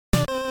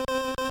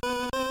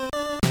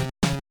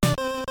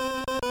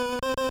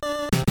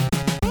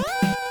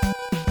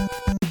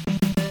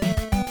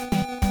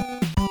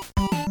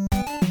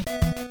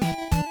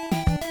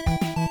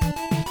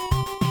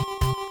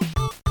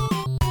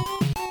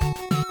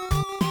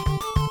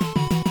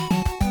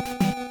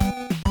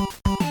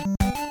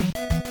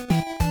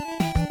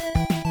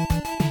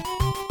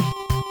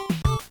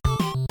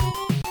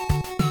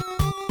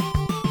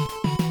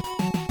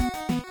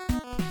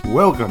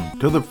welcome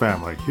to the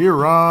family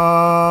here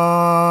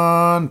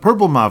on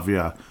Purple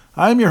Mafia.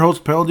 I'm your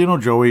host, Paladino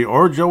Joey,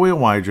 or Joey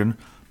Wygen.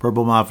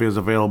 Purple Mafia is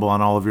available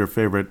on all of your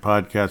favorite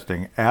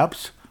podcasting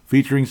apps,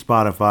 featuring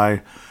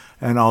Spotify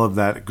and all of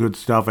that good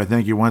stuff. I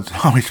thank you once and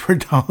always for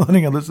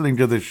downloading and listening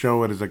to this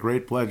show. It is a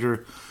great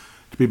pleasure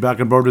to be back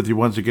on board with you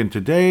once again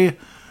today.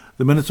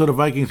 The Minnesota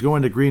Vikings go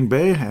into Green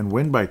Bay and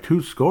win by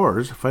 2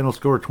 scores. Final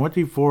score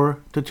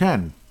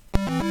 24-10.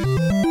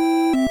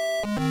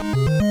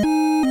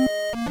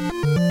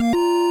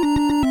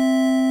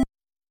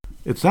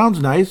 It sounds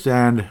nice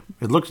and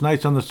it looks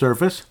nice on the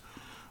surface,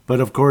 but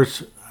of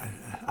course,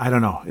 I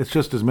don't know. It's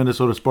just as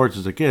Minnesota sports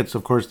as it gets.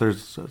 Of course,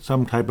 there's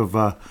some type of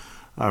a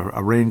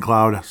rain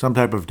cloud, some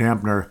type of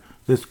dampener.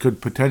 This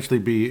could potentially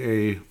be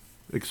a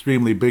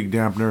extremely big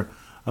dampener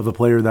of a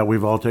player that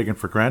we've all taken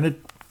for granted,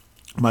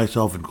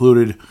 myself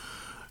included.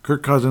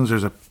 Kirk Cousins,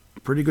 there's a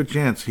pretty good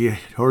chance he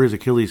tore his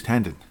Achilles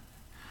tendon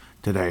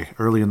today,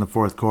 early in the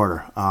fourth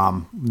quarter.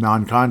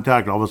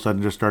 Non-contact, all of a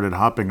sudden just started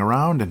hopping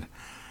around, and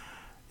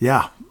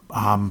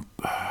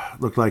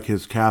looked like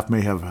his calf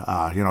may have,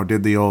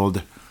 did the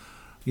old,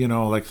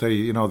 like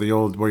say, the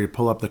old where you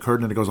pull up the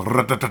curtain and it goes,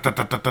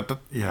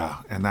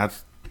 yeah, and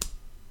that's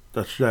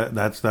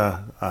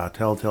the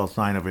telltale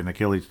sign of an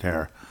Achilles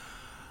tear,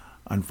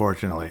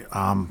 unfortunately.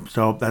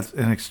 So that's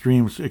an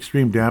extreme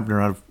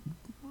dampener of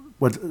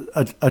what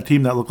a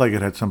team that looked like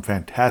it had some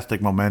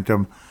fantastic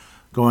momentum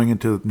going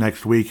into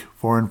next week.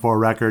 4-4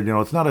 record.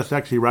 It's not a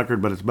sexy record,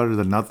 but it's better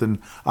than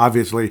nothing,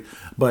 obviously.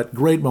 But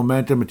great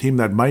momentum, a team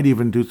that might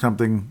even do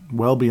something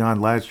well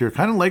beyond last year,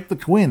 kind of like the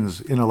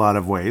Twins in a lot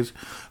of ways.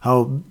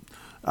 How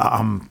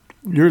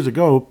years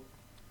ago,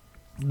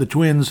 the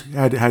Twins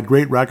had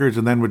great records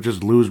and then would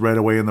just lose right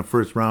away in the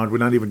first round, would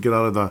not even get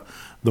out of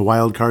the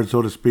wild card,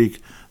 so to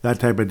speak,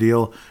 that type of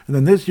deal. And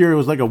then this year it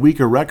was like a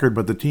weaker record,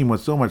 but the team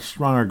was so much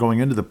stronger going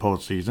into the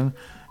postseason.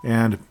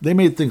 And they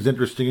made things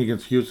interesting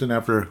against Houston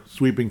after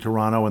sweeping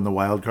Toronto in the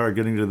wild card,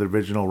 getting to the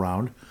divisional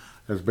round,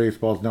 as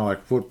baseball is now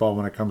like football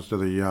when it comes to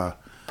the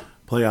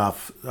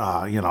playoff,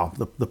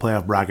 the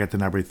playoff bracket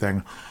and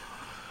everything.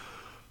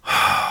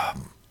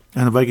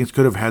 And the Vikings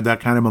could have had that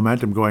kind of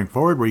momentum going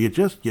forward where you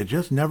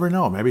just never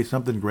know. Maybe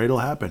something great will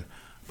happen.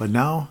 But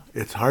now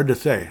it's hard to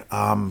say.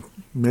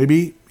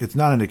 Maybe it's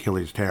not an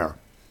Achilles tear,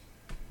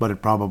 but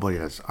it probably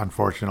is,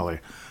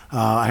 unfortunately.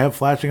 I have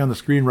flashing on the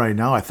screen right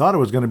now. I thought it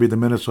was going to be the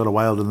Minnesota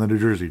Wild and the New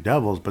Jersey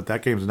Devils, but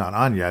that game's not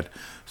on yet.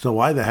 So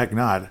why the heck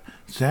not?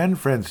 San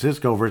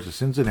Francisco versus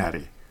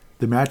Cincinnati.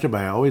 The matchup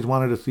I always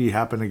wanted to see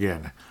happen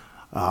again.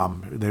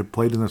 They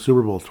played in the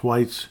Super Bowl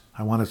twice.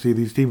 I want to see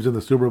these teams in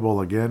the Super Bowl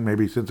again.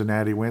 Maybe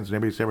Cincinnati wins.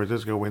 Maybe San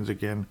Francisco wins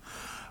again.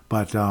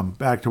 But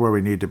back to where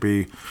we need to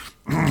be.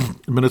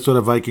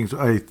 Minnesota Vikings,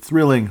 a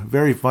thrilling,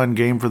 very fun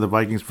game for the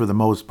Vikings for the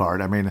most part.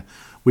 I mean,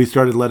 we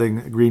started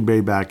letting Green Bay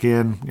back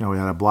in. We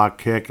had a block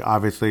kick,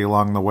 obviously,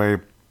 along the way.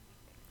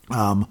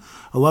 A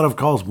lot of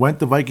calls went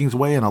the Vikings'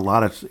 way in a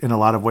lot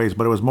of ways,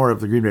 but it was more of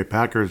the Green Bay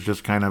Packers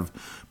just kind of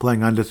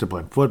playing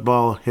undisciplined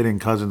football, hitting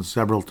Cousins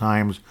several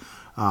times,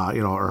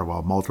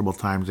 multiple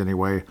times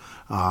anyway.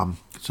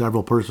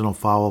 Several personal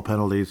foul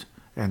penalties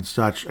and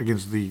such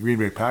against the Green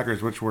Bay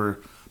Packers, which were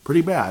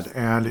pretty bad.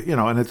 And,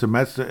 and it's a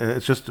mess.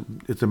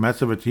 It's a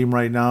mess of a team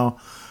right now.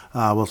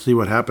 We'll see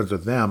what happens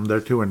with them.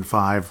 They're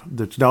 2-5.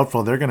 It's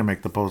doubtful they're going to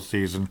make the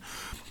postseason.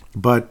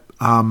 But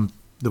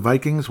the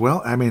Vikings,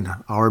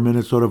 our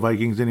Minnesota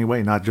Vikings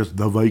anyway, not just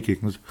the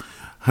Vikings,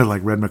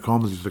 like Red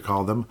McCombs used to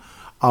call them.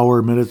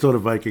 Our Minnesota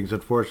Vikings,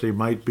 unfortunately,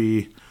 might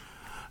be,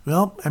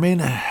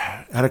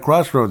 at a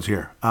crossroads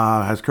here.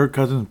 Has Kirk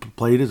Cousins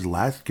played his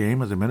last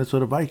game as a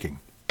Minnesota Viking?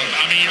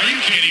 Are you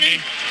kidding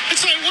me?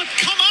 It's like, what?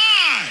 Come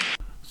on!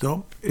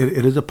 So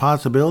it is a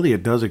possibility.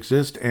 It does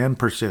exist and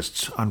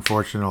persists,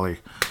 unfortunately.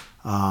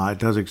 It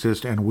does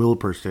exist and will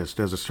persist,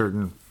 as a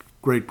certain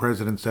great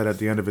president said at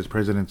the end of his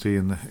presidency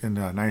in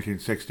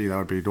 1960. That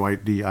would be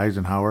Dwight D.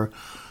 Eisenhower.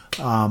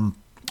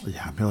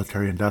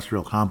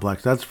 Military-industrial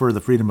complex. That's for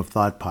the Freedom of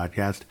Thought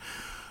podcast.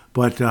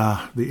 But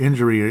the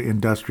injury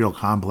industrial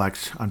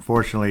complex,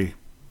 unfortunately,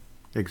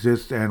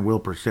 exists and will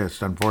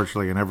persist,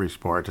 unfortunately, in every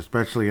sport,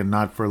 especially in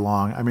not for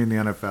long. The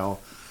NFL.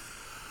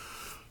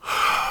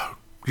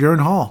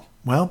 Jaron Hall.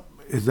 Well,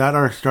 is that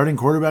our starting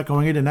quarterback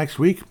going into next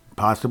week?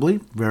 Possibly.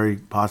 Very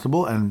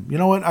possible. And you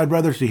know what? I'd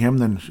rather see him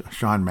than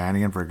Sean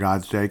Mannion, for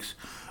God's sakes.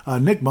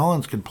 Nick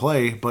Mullins can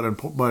play, but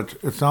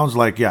it sounds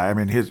like,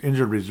 his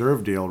injured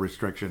reserve deal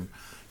restriction,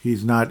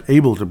 he's not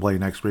able to play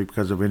next week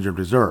because of injured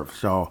reserve.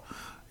 So,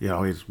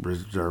 he's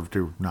reserved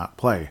to not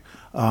play.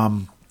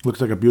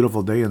 Looks like a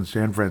beautiful day in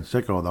San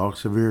Francisco, though.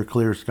 Severe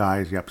clear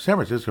skies. Yep, San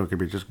Francisco can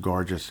be just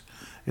gorgeous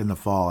in the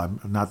fall.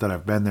 Not that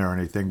I've been there or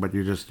anything, but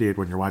you just see it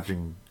when you're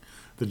watching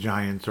the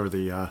Giants or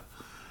the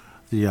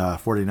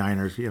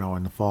 49ers,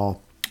 in the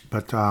fall.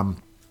 But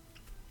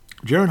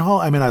Jaron Hall,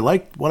 I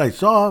liked what I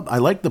saw. I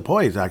liked the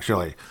poise,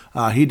 actually.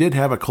 He did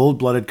have a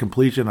cold-blooded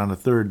completion on a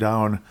third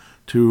down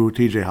to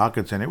TJ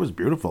Hawkinson. It was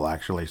beautiful,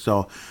 actually.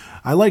 So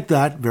I liked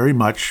that very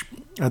much.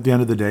 At the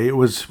end of the day, it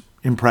was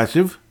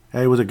impressive.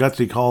 It was a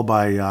gutsy call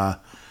by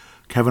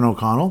Kevin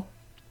O'Connell.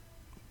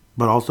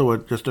 but also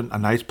just a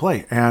nice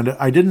play. And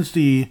I didn't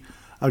see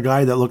a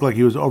guy that looked like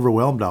he was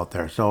overwhelmed out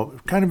there. So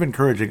kind of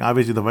encouraging.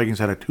 Obviously, the Vikings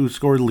had a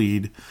 2-score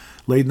lead.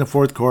 Late in the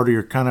fourth quarter,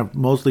 you're kind of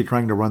mostly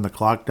trying to run the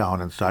clock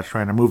down and such,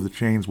 trying to move the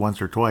chains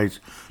once or twice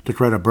to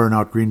try to burn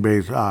out Green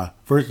Bay's,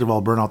 first of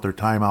all, burn out their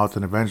timeouts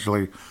and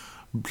eventually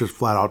just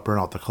flat out burn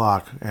out the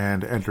clock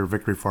and enter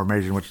victory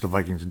formation, which the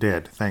Vikings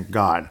did, thank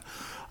God.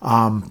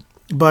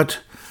 But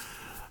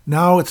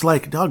now it's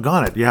like,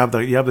 doggone it, you have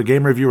the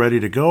game review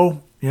ready to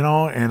go,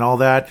 and all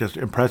that. Just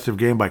impressive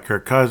game by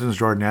Kirk Cousins,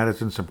 Jordan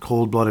Addison, some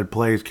cold-blooded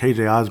plays.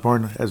 KJ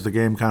Osborne, as the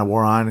game kind of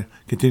wore on,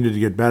 continued to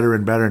get better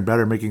and better and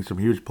better, making some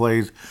huge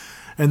plays.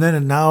 And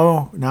then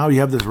now you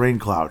have this rain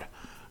cloud.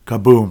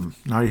 Kaboom.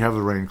 Now you have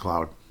the rain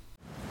cloud.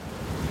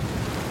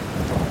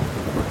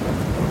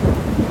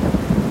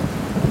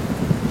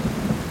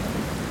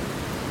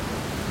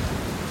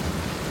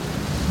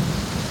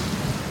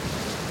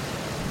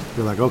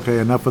 You're like, okay,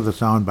 enough of the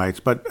sound bites.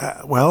 But,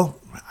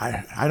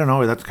 I don't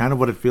know. That's kind of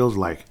what it feels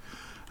like.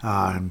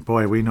 And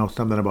boy, we know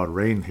something about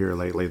rain here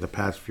lately, the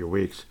past few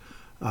weeks.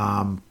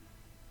 I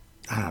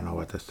don't know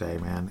what to say,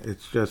 man.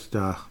 It's just,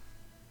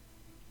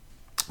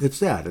 it's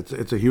sad.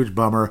 It's a huge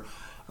bummer.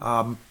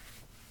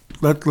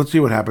 Let's see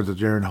what happens with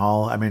Jaren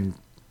Hall. I mean,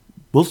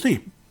 we'll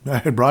see.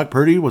 Brock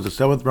Purdy was a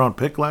 7th-round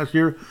pick last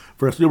year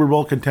for a Super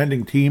Bowl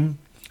contending team.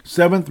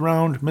 7th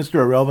round, Mr.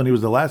 Irrelevant. He was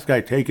the last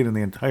guy taken in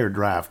the entire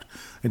draft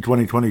in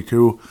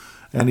 2022,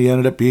 and he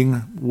ended up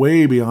being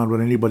way beyond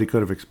what anybody could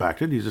have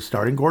expected. He's a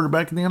starting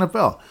quarterback in the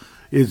NFL.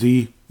 Is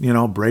he,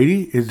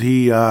 Brady? Is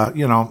he,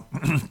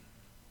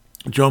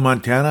 Joe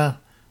Montana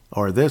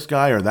or this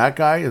guy or that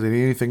guy? Is it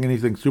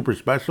anything super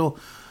special?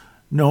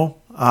 No,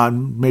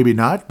 maybe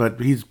not, but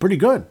he's pretty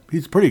good.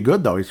 He's pretty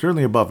good, though. He's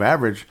certainly above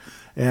average,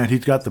 and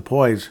he's got the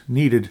poise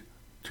needed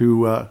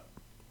to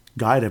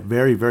guide a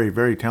very, very,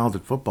 very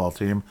talented football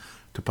team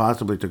to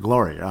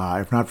glory.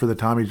 If not for the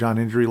Tommy John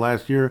injury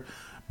last year,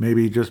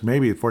 maybe the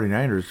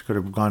 49ers could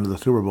have gone to the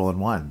Super Bowl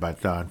and won,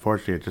 but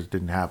unfortunately it just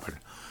didn't happen.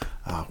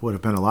 Would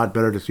have been a lot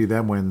better to see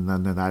them win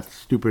than that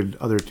stupid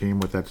other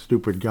team with that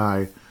stupid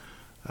guy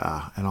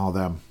and all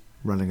them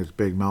running his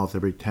big mouth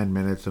every 10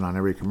 minutes and on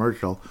every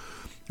commercial.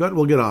 But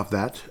we'll get off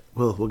that.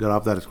 We'll get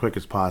off that as quick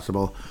as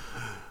possible.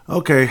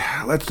 Okay,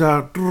 let's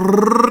turn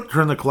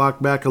the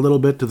clock back a little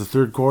bit to the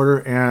third quarter,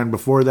 and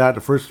before that,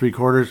 the first 3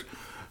 quarters.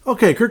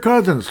 Okay, Kirk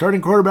Cousins,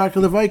 starting quarterback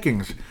of the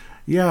Vikings.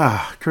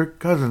 Yeah, Kirk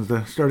Cousins,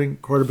 the starting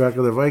quarterback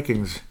of the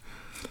Vikings.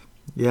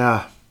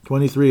 Yeah,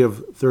 23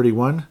 of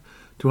 31,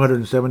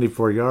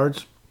 274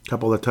 yards,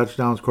 couple of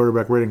touchdowns,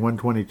 quarterback rating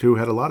 122,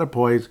 had a lot of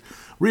poise.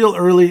 Real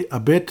early, a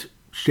bit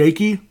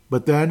shaky,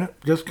 but then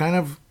just kind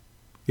of,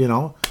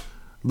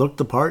 looked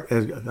the part.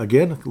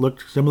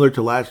 Looked similar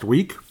to last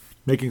week,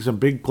 making some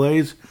big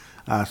plays,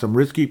 some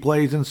risky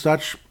plays and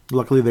such.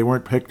 Luckily, they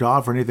weren't picked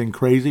off or anything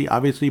crazy,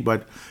 obviously,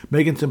 but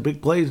making some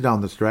big plays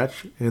down the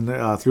stretch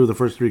through the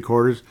first 3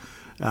 quarters.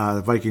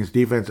 The Vikings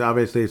defense,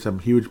 obviously, some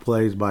huge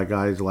plays by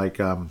guys like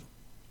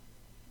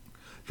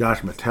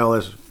Josh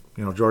Metellus,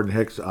 Jordan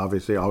Hicks,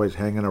 obviously, always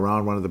hanging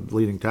around, one of the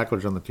leading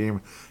tacklers on the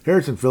team.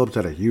 Harrison Phillips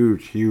had a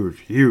huge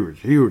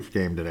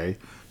game today.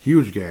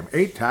 Huge game.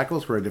 8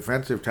 tackles for a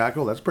defensive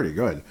tackle. That's pretty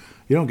good.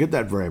 You don't get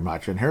that very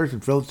much. And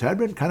Harrison Phillips had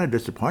been kind of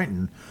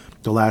disappointing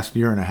the last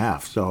year and a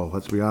half. So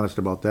let's be honest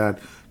about that.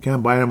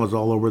 Cam Bynum was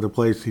all over the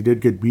place. He did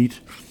get beat.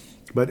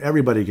 But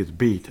everybody gets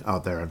beat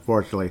out there,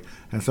 unfortunately.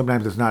 And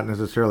sometimes it's not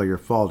necessarily your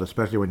fault,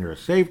 especially when you're a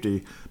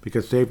safety,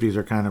 because safeties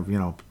are kind of,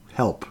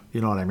 help.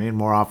 You know what I mean?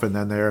 More often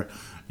than they're,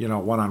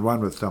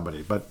 one-on-one with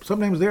somebody. But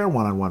sometimes they're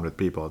one-on-one with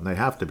people, and they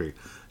have to be.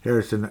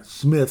 Harrison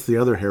Smith, the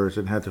other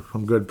Harrison, had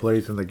some good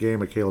plays in the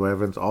game. Caleb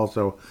Evans,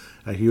 also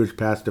a huge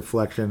pass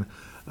deflection.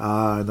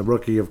 And the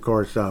rookie, of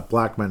course,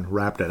 Blackman,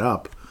 wrapped it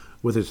up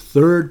with his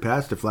 3rd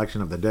pass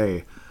deflection of the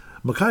day.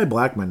 Mekhi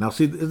Blackman. Now,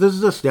 see, this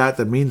is a stat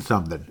that means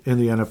something in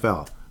the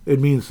NFL. It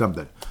means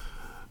something.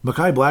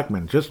 Mekhi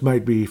Blackman just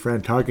might be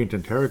Fran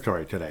Tarkenton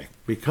territory today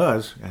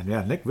because,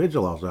 Nick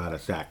Vigil also had a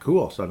sack.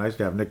 Cool. So nice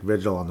to have Nick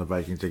Vigil on the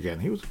Vikings again.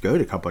 He was good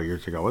a couple of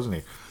years ago, wasn't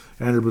he?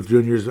 Andrew Booth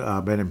Jr.'s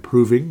been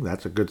improving.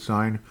 That's a good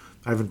sign.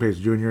 Ivan Pace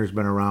Jr. has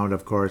been around,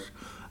 of course.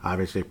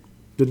 Obviously,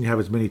 didn't have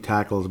as many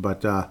tackles,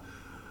 but,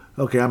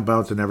 okay, I'm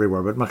bouncing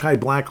everywhere. But Mekhi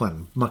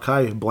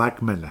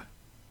Blackman.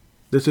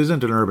 This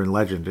isn't an urban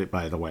legend,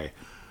 by the way.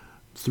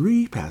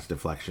 3 pass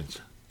deflections.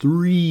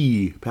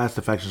 3 pass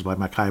deflections by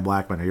Mekhi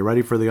Blackman. Are you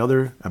ready for the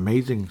other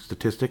amazing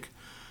statistic?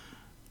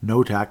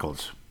 No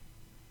tackles.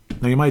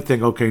 Now, you might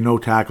think, okay, no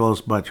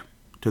tackles, but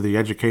to the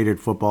educated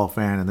football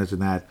fan and this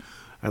and that,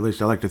 at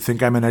least I like to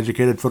think I'm an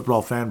educated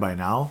football fan by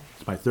now.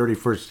 It's my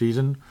 31st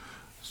season,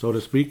 so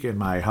to speak. In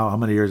my how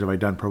many years have I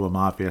done Purple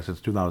Mafia? Since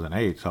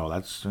 2008. So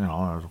that's,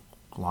 a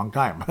long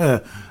time.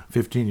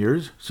 15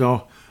 years.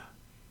 So,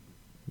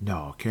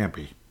 no, it can't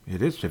be.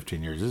 It is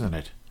 15 years, isn't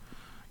it?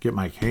 Get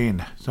my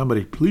cane.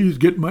 Somebody, please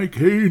get my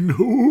cane.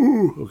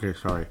 Ooh. Okay,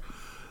 sorry.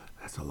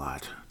 That's a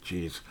lot.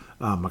 Jeez.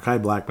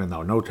 Mekhi Blackman,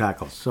 though, no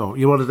tackles. So,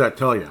 what does that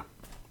tell you?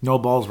 No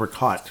balls were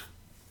caught.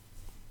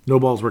 And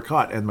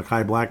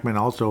Mekhi Blackman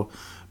also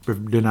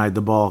denied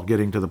the ball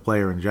getting to the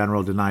player in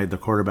general, denied the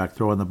quarterback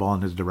throwing the ball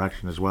in his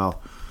direction as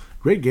well.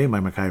 Great game by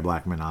Mekhi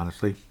Blackmon,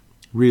 honestly.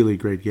 Really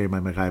great game by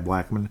Mekhi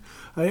Blackmon.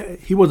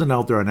 He wasn't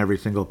out there on every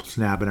single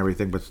snap and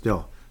everything, but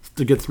still,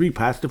 to get 3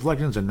 pass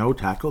deflections and no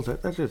tackles,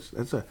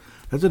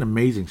 that's an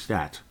amazing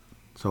stat.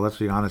 So let's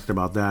be honest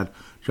about that.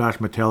 Josh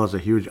Mattel has a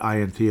huge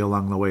INT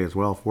along the way as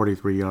well,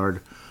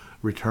 43-yard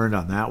return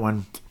on that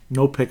one.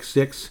 No pick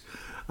 6.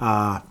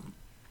 But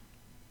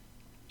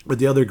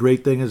the other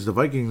great thing is the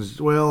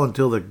Vikings, well,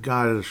 until the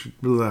guy,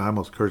 I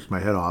almost cursed my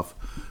head off,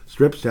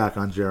 strip sack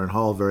on Jaron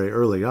Hall very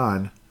early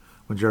on.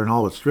 When Jaron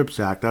Hall was strip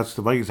sacked,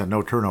 the Vikings had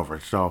no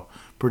turnovers. So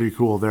pretty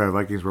cool there.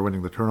 Vikings were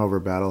winning the turnover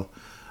battle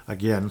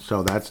again,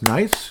 so that's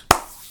nice.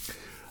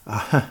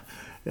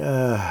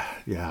 Yeah,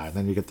 and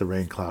then you get the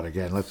rain cloud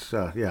again. Let's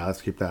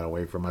keep that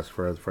away from us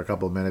for a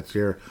couple of minutes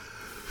here.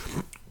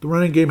 The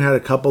running game had a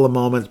couple of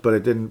moments,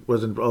 but it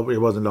wasn't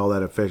all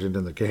that efficient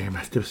in the game,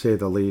 to say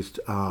the least.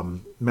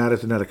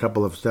 Madison had a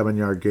couple of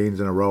 7-yard gains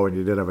in a row, and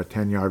you did have a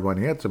 10-yard one.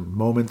 He had some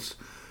moments.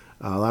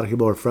 A lot of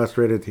people were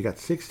frustrated. He got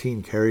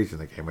 16 carries in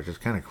the game, which is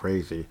kind of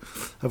crazy.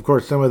 Of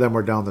course, some of them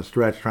were down the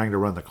stretch trying to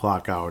run the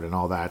clock out and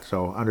all that,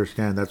 so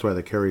understand that's why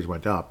the carries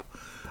went up.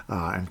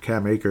 And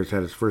Cam Akers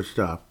had his first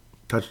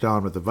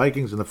touchdown with the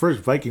Vikings, and the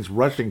first Vikings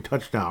rushing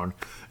touchdown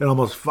in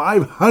almost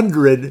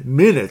 500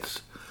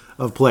 minutes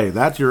of play.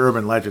 That's your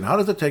urban legend. How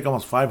does it take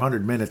almost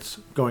 500 minutes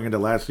going into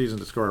last season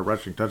to score a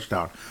rushing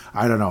touchdown?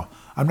 I don't know.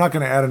 I'm not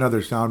going to add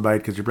another soundbite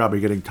because you're probably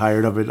getting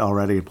tired of it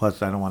already, and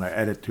plus I don't want to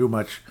edit too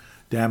much.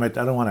 Damn it,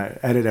 I don't want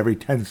to edit every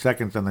 10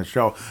 seconds on the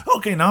show.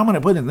 Okay, now I'm going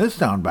to put in this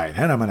soundbite,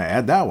 and I'm going to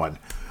add that one.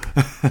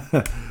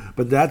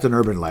 But that's an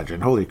urban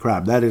legend. Holy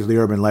crap, that is the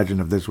urban legend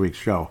of this week's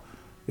show.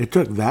 It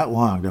took that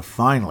long to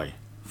finally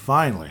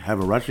have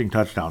a rushing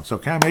touchdown. So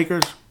Cam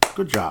Akers,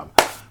 good job.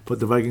 Put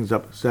the Vikings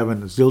up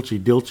 7,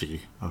 zilchy-dilchy.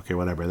 Okay,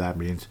 whatever that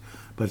means.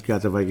 But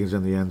got the Vikings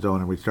in the end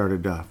zone, and we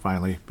started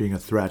finally being a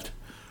threat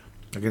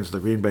against the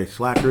Green Bay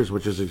Slackers,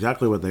 which is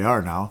exactly what they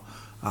are now.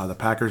 The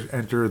Packers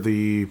enter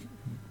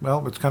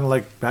it's kind of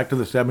like back to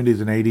the 70s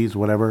and 80s,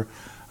 whatever.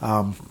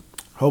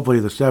 Hopefully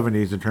the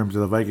 70s in terms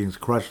of the Vikings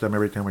crush them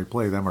every time we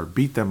play them or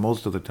beat them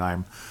most of the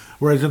time.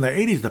 Whereas in the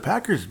 80s, the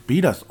Packers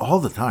beat us all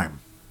the time,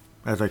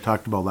 as I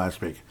talked about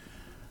last week.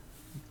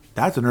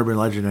 That's an urban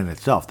legend in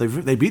itself.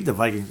 They beat the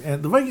Vikings,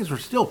 and the Vikings were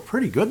still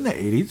pretty good in the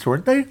 80s,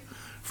 weren't they?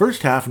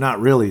 First half, not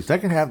really.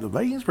 Second half, the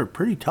Vikings were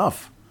pretty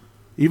tough.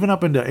 Even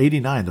up into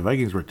 89, the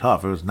Vikings were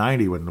tough. It was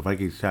 90 when the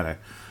Vikings had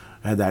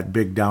that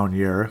big down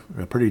year,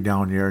 a pretty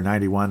down year.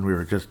 91, we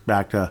were just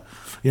back to,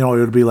 it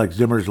would be like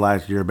Zimmer's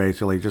last year,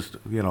 basically, just,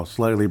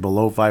 slightly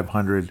below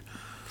 500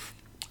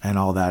 and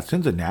all that.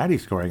 Cincinnati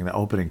scoring the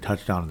opening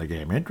touchdown in the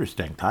game.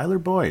 Interesting. Tyler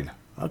Boyd.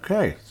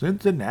 Okay,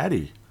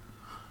 Cincinnati.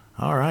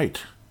 All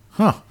right.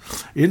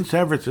 In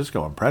San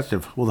Francisco,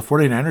 impressive. Well, the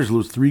 49ers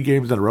lose 3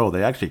 games in a row.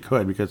 They actually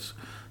could because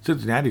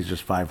Cincinnati's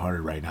just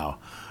 500 right now.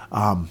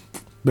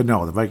 But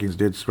no, the Vikings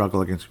did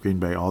struggle against Green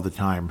Bay all the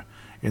time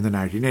in the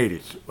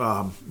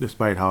 1980s,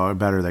 despite how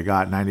better they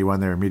got. 91,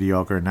 they were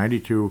mediocre.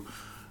 92,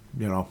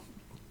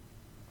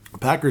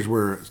 Packers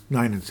were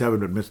 9-7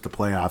 but missed the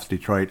playoffs.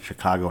 Detroit,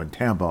 Chicago, and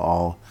Tampa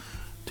all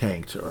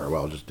tanked,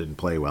 just didn't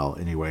play well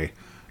anyway,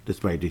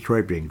 despite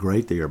Detroit being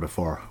great the year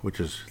before, which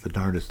is the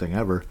darndest thing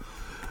ever.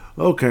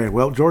 Okay,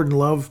 well, Jordan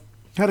Love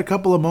had a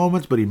couple of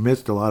moments, but he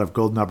missed a lot of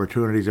golden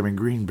opportunities. I mean,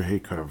 Green Bay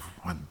could have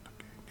won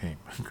the game.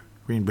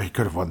 Green Bay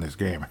could have won this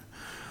game.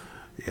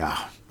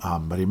 Yeah,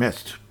 but he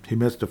missed. He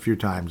missed a few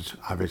times,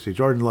 obviously.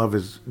 Jordan Love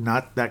is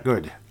not that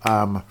good.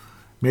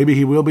 Maybe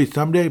he will be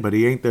someday, but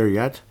he ain't there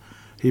yet.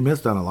 He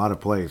missed on a lot of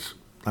plays.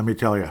 Let me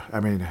tell you. I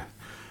mean,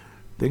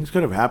 things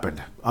could have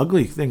happened.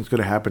 Ugly things could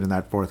have happened in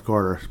that fourth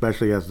quarter,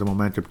 especially as the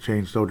momentum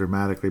changed so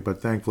dramatically.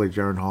 But thankfully,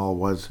 Jaron Hall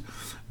was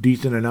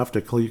decent enough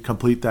to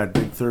complete that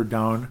big third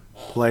down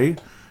play.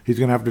 He's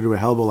going to have to do a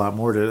hell of a lot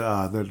more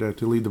to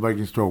lead the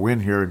Vikings to a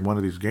win here in one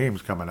of these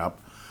games coming up.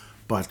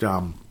 But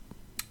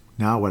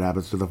now what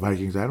happens to the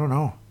Vikings? I don't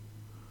know.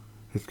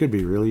 This could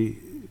be really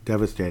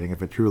devastating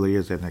if it truly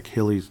is an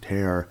Achilles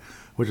tear,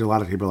 which a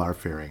lot of people are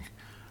fearing.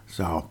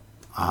 So,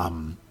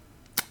 but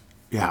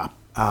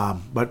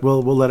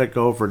we'll let it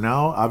go for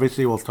now.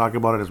 Obviously, we'll talk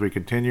about it as we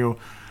continue.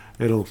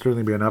 It'll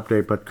certainly be an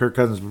update, but Kirk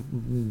Cousins,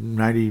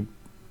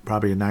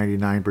 probably a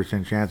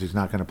 99% chance he's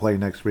not going to play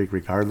next week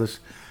regardless.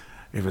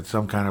 If it's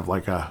some kind of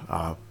like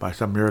by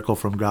some miracle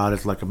from God,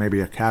 it's like maybe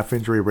a calf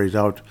injury where he's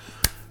out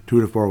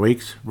 2 to 4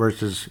 weeks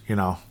versus,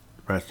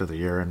 rest of the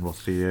year, and we'll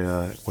see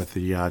with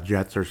the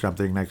Jets or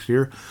something next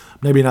year.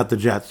 Maybe not the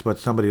Jets, but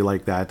somebody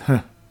like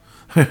that.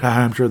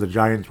 I'm sure the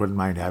Giants wouldn't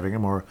mind having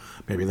him, or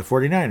maybe the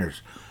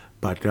 49ers.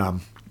 But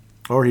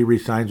or he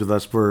re-signs with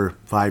us for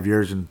 5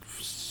 years and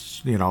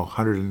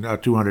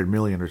 200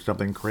 million or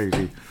something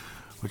crazy,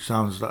 which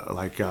sounds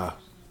like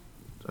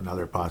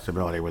another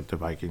possibility with the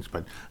Vikings.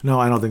 But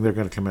no, I don't think they're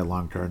going to commit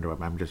long term to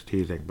him. I'm just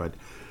teasing, but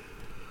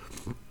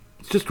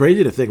it's just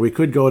crazy to think we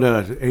could go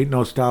to ain't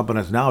no stomping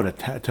us now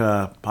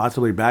to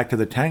possibly back to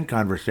the tank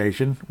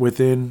conversation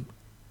within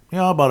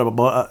about a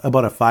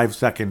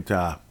 5-second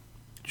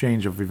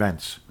change of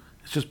events.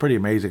 It's just pretty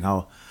amazing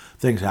how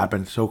things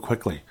happen so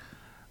quickly.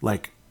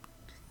 Like,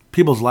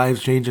 people's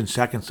lives change in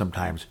seconds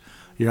sometimes.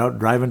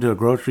 Driving to a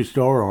grocery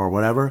store or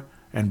whatever,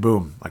 and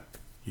boom, like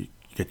you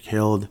get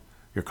killed,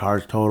 your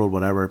car's totaled,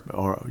 whatever,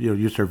 or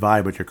you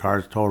survive, but your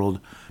car's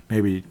totaled.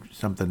 Maybe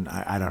something,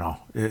 I don't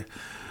know.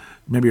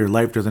 Maybe your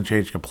life doesn't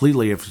change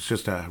completely if it's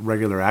just a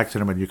regular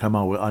accident and you come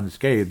out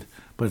unscathed,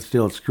 but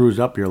still it screws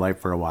up your life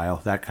for a while,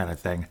 that kind of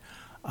thing.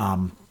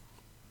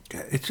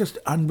 It's just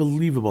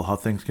unbelievable how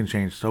things can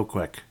change so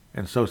quick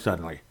and so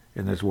suddenly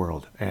in this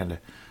world. And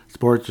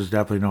sports is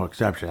definitely no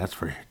exception. That's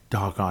for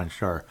doggone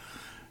sure.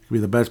 You could be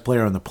the best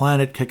player on the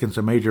planet, kicking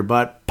some major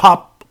butt,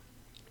 pop,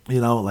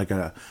 like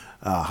a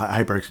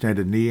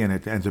hyperextended knee, and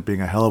it ends up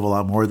being a hell of a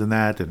lot more than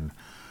that. And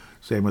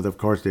same with, of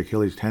course, the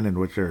Achilles tendon,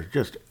 which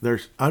they're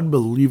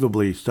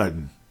unbelievably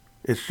sudden.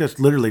 It's just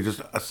literally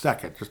just a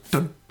second, just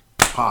dun,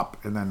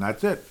 pop, and then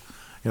that's it.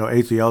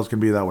 ACLs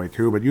can be that way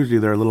too, but usually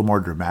they're a little more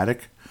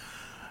dramatic.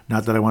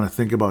 Not that I want to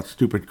think about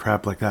stupid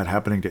crap like that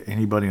happening to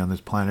anybody on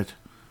this planet,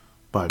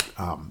 but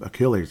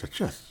Achilles, it's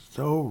just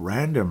so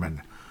random,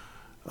 and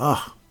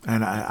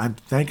I'm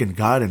thanking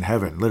God in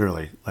heaven,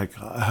 literally,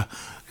 because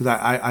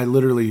I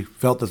literally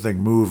felt the thing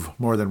move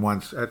more than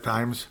once at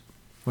times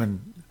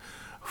when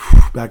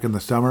back in the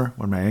summer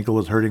when my ankle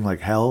was hurting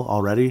like hell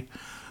already.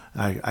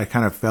 I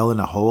kind of fell in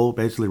a hole,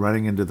 basically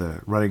running to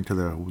the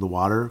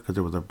water because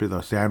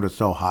the sand was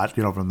so hot,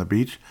 from the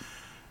beach.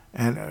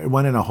 And it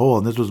went in a hole,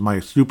 and this was my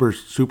super,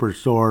 super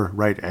sore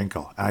right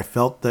ankle. And I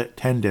felt the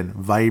tendon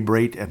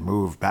vibrate and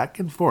move back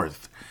and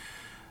forth.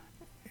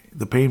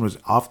 The pain was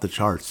off the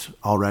charts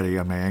already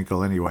on my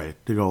ankle anyway,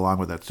 to go along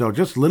with it. So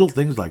just little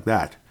things like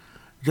that.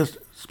 Just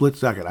split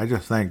second. I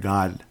just thank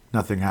God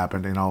nothing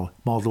happened.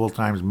 Multiple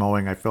times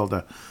mowing, I felt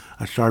a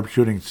sharp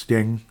shooting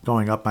sting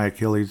going up my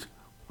Achilles,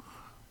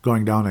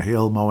 going down a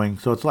hill mowing.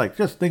 So it's like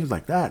just things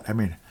like that. I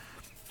mean,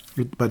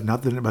 but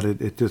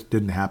it just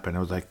didn't happen. It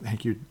was like,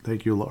 thank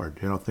you, Lord,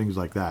 things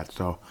like that.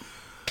 So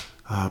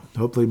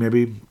hopefully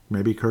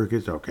maybe Kirk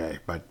is okay,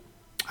 but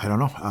I don't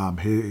know.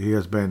 He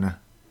has been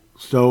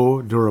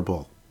so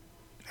durable,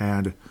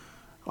 and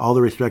all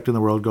the respect in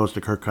the world goes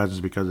to Kirk Cousins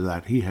because of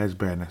that. He has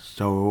been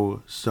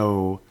so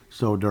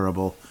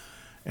durable,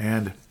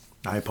 and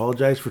I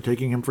apologize for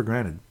taking him for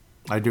granted.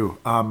 I do.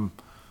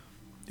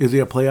 Is he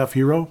a playoff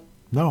hero?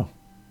 No.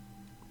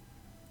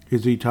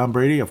 Is he Tom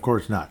Brady? Of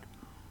course not.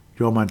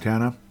 Joe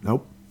Montana?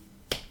 Nope.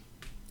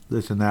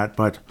 This and that,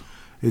 but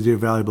is he a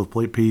valuable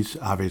piece?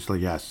 Obviously,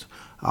 yes.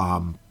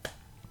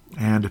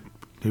 And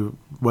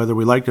whether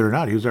we liked it or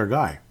not, he was our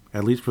guy,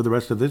 at least for the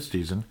rest of this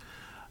season,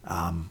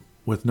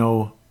 with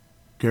no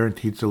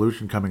guaranteed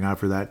solution coming out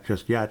for that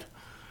just yet.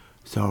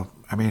 So,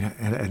 I mean,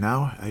 and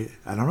now,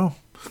 I don't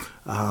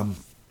know.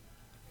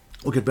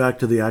 We'll get back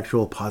to the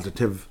actual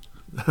positive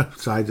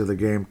sides of the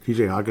game.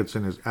 TJ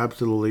Hawkinson is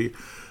absolutely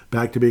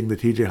back to being the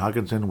TJ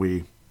Hawkinson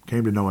we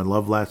came to know and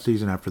love last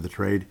season after the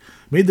trade.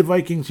 Made the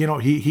Vikings,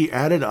 he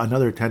added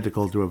another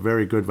tentacle to a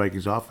very good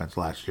Vikings offense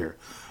last year.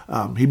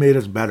 He made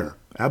us better,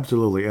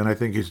 absolutely, and I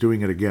think he's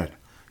doing it again.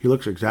 He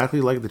looks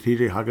exactly like the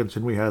TJ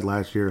Hawkinson we had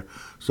last year.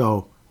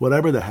 So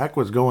whatever the heck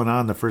was going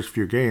on the first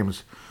few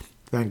games,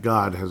 thank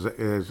God,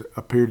 has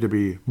appeared to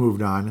be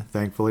moved on,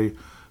 thankfully.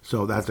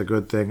 So that's a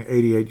good thing.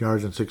 88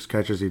 yards and 6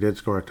 catches. He did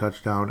score a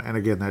touchdown. And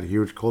again, that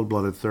huge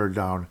cold-blooded third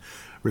down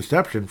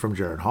reception from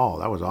Jaron Hall.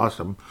 That was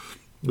awesome.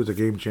 It was a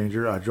game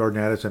changer.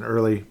 Jordan Addison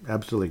early,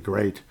 absolutely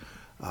great.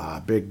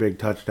 Big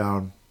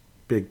touchdown,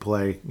 big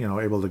play,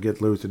 able to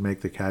get loose and make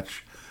the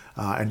catch.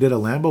 And did a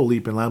Lambeau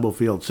leap in Lambeau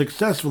Field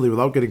successfully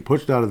without getting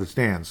pushed out of the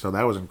stands. So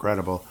that was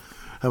incredible.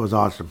 That was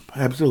awesome.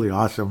 Absolutely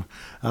awesome.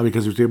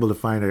 Because he was able to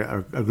find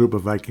a group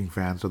of Viking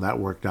fans, so that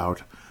worked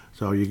out.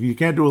 So you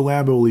can't do a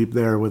Lambeau leap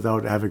there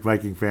without having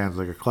Viking fans,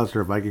 like a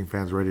cluster of Viking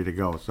fans ready to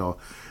go. So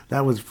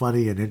that was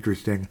funny and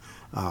interesting.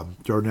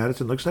 Jordan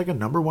Addison looks like a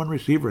number 1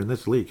 receiver in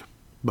this league.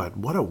 But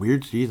what a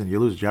weird season. You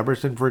lose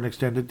Jefferson for an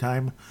extended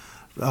time,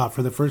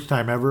 for the first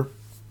time ever.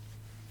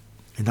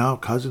 And now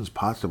Cousins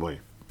possibly.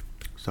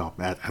 So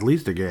at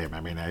least a game. I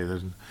mean,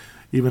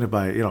 even if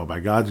by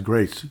God's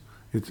grace,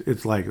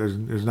 it's like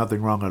there's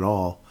nothing wrong at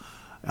all.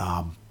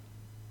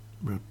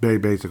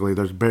 Basically,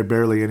 there's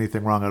barely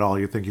anything wrong at all.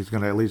 You think he's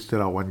going to at least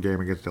sit out one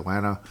game against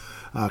Atlanta.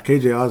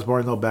 KJ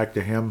Osborne, though, back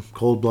to him.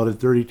 Cold-blooded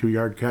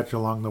 32-yard catch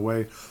along the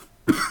way.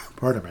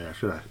 Pardon me, I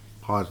should have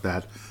paused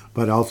that.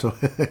 But also,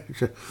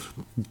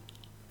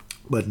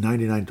 but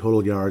 99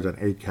 total yards on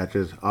 8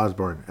 catches.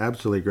 Osborne,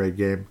 absolutely great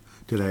game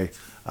today.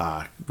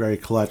 Very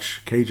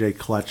clutch. KJ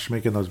clutch,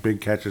 making those big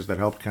catches that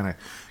helped kind of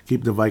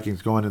keep the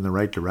Vikings going in the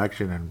right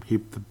direction and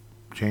keep the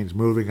chains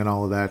moving and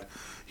all of that.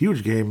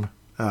 Huge game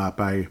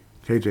by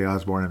KJ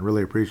Osborne, and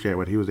really appreciate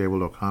what he was able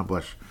to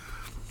accomplish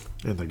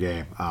in the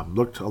game.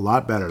 Looked a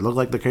lot better. Looked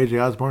like the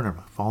KJ Osborne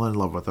I've fallen in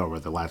love with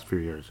over the last few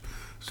years.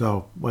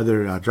 So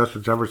whether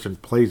Justin Jefferson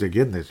plays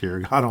again this year,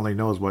 God only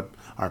knows what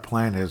our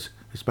plan is,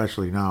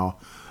 especially now.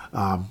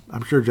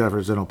 I'm sure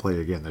Jefferson will play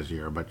again this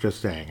year, but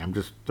just saying, I'm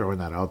just throwing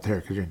that out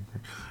there because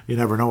you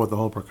never know with the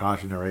whole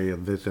precautionary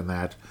and this and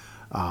that.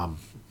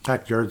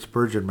 Heck, Jared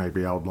Spurgeon might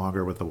be out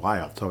longer with the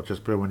Wild. So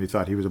just when you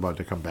thought he was about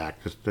to come back,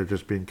 they're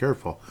just being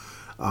careful.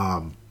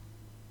 But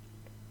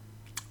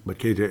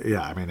KJ,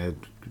 yeah, I mean, it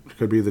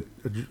could be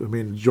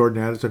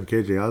Jordan Addison,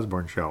 KJ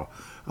Osborne show.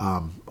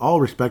 All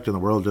respect in the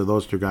world to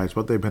those two guys,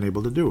 what they've been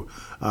able to do.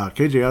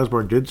 KJ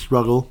Osborne did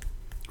struggle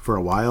for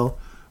a while.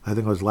 I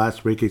think it was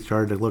last week he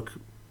started to look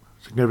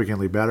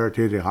significantly better.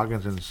 TJ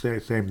Hawkinson,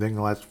 same thing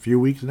the last few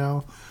weeks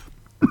now.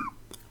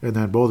 And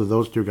then both of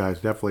those two guys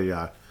definitely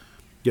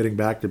getting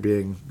back to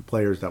being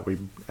players that we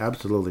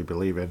absolutely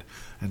believe in.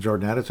 And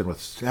Jordan Addison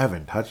with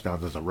 7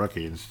 touchdowns as a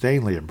rookie,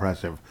 insanely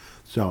impressive.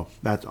 So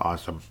that's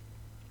awesome.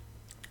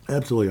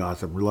 Absolutely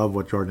awesome. We love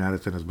what Jordan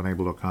Addison has been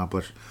able to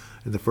accomplish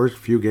in the first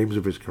few games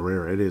of his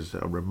career. It is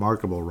a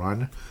remarkable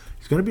run.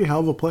 He's going to be a hell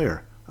of a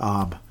player.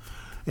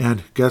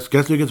 And guess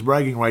who gets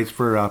bragging rights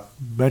for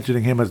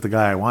mentioning him as the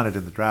guy I wanted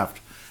in the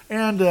draft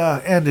and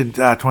in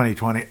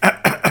 2020.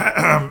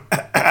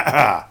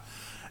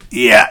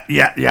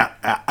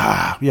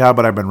 Yeah,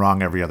 but I've been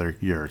wrong every other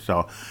year.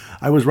 So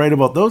I was right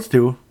about those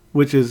two,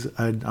 which is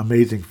an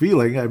amazing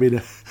feeling. I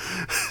mean,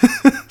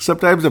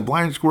 sometimes a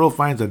blind squirrel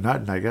finds a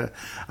nut, and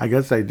I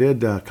guess I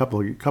did a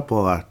couple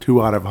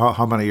 2 out of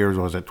how many years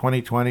was it?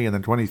 2020 and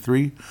then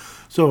 23.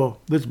 So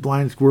this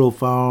blind squirrel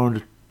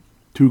found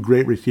 2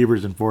 great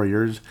receivers in 4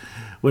 years.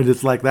 When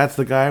it's like, that's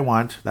the guy I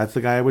want, that's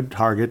the guy I would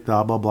target,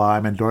 blah, blah, blah.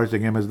 I'm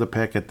endorsing him as the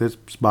pick at this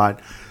spot.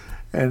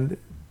 And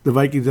the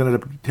Vikings ended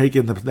up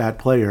taking that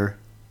player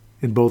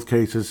in both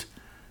cases.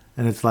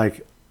 And it's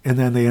like, and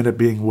then they end up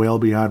being well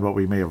beyond what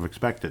we may have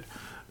expected.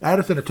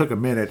 Addison, it took a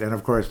minute. And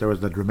of course, there was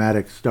the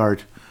dramatic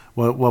start.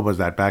 What was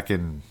that, back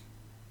in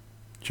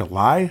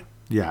July?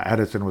 Yeah,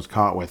 Addison was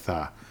caught with,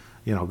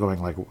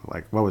 going like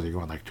what was he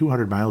going, like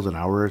 200 miles an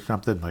hour or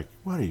something? Like,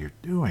 what are you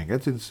doing?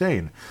 That's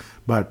insane.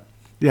 But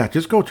yeah,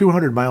 just go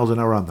 200 miles an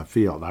hour on the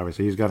field.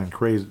 Obviously, he's got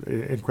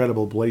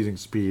incredible blazing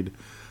speed,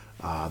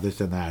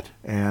 this and that.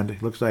 And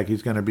it looks like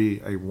he's going to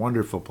be a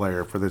wonderful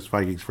player for this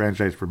Vikings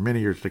franchise for many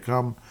years to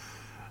come.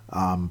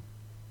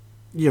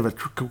 You have a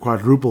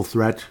quadruple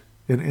threat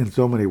in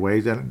so many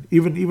ways. And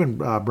even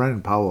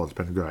Brendan Powell has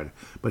been good.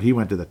 But he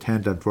went to the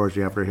tent,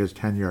 unfortunately, after his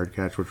 10-yard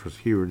catch, which was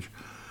huge.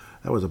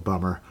 That was a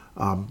bummer.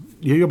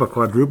 You have a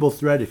quadruple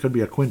threat. It could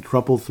be a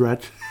quintuple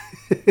threat.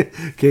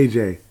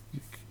 KJ,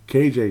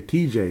 TJ,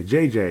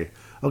 JJ.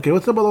 Okay,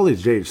 what's up with all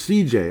these J's?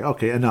 CJ.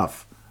 Okay,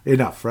 enough,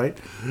 right?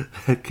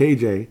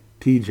 KJ,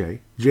 TJ,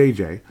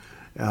 JJ,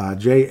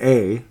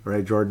 JA,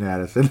 right? Jordan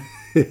Addison.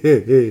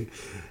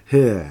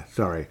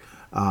 Sorry.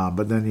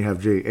 But then you have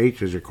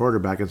JH as your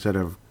quarterback instead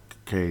of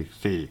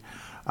KC.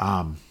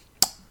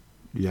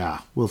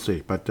 Yeah, we'll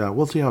see. But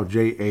we'll see how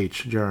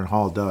JH, Jaron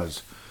Hall,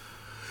 does.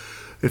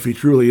 If he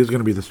truly is going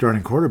to be the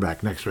starting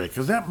quarterback next week,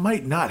 because that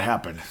might not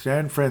happen.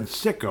 San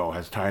Francisco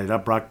has tied it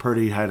up. Brock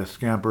Purdy had a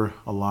scamper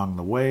along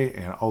the way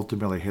and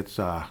ultimately hits.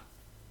 Did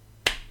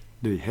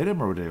he hit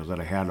him, or was that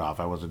a handoff?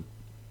 I was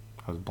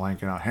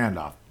blanking out.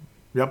 Handoff.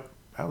 Yep,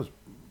 that was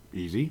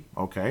easy.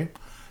 Okay,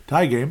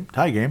 tie game,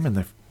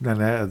 and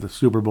then the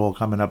Super Bowl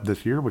coming up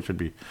this year, which would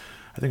be,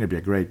 I think it'd be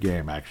a great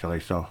game actually.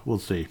 So we'll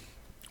see.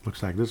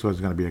 Looks like this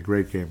one's going to be a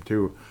great game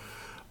too.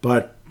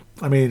 But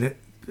I mean,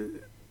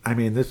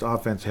 this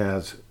offense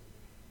has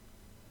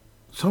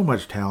so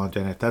much talent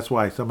in it. That's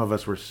why most of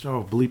us were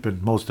so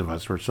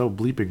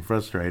bleeping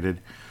frustrated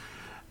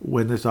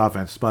when this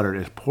offense sputtered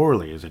as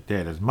poorly as it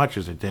did, as much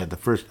as it did, the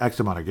first X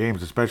amount of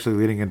games, especially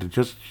leading into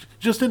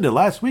just into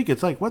last week.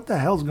 It's like, what the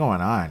hell's going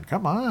on?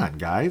 Come on,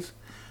 guys.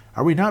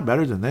 Are we not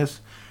better than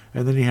this?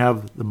 And then you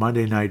have the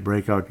Monday night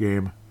breakout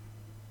game.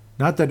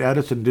 Not that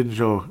Edison didn't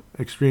show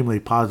extremely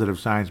positive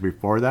signs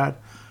before that,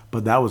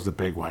 but that was the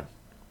big one.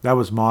 That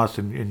was Moss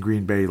in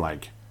Green Bay,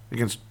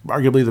 against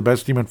arguably the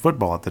best team in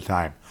football at the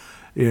time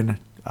in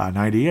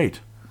 98.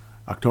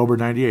 October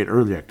 98,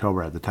 early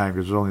October at the time,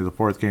 because it was only the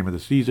 4th game of the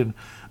season.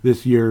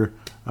 This year,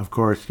 of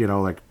course,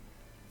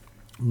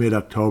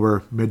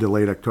 mid-October, mid to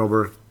late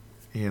October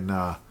in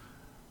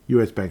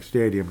U.S. Bank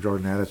Stadium,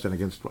 Jordan Addison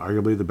against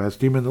arguably the best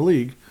team in the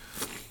league,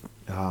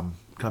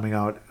 coming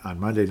out on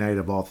Monday night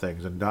of all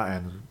things and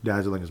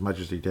dazzling as much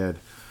as he did.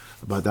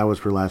 But that was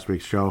for last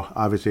week's show.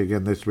 Obviously,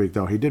 again, this week,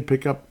 though, he did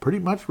pick up pretty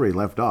much where he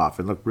left off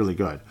and looked really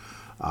good.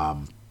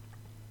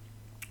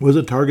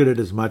 Wasn't targeted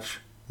as much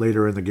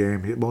later in the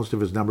game. Most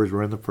of his numbers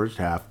were in the first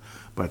half,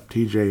 but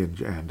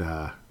TJ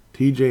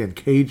and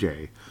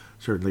KJ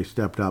certainly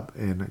stepped up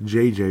in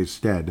JJ's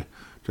stead,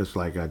 just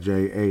like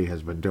JA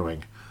has been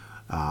doing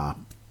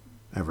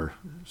ever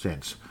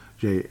since.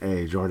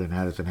 JA, Jordan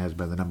Addison, has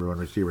been the number 1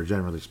 receiver,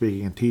 generally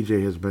speaking, and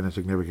TJ has been a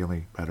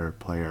significantly better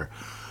player.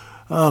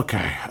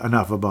 Okay,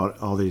 enough about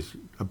all these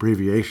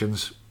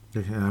abbreviations.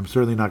 And I'm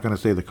certainly not going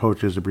to say the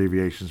coach's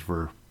abbreviations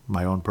for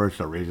my own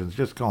personal reasons.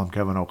 Just call him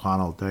Kevin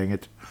O'Connell, dang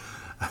it.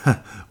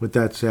 With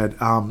that said,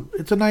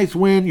 it's a nice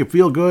win. You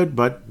feel good,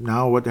 but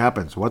now what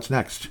happens? What's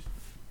next?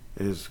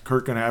 Is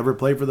Kirk going to ever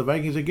play for the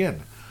Vikings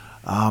again?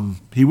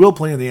 He will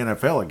play in the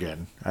NFL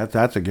again.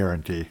 That's a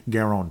guarantee.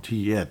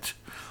 Guarantee it.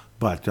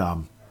 But,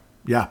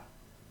 yeah.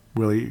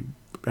 Will he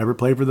ever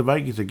play for the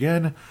Vikings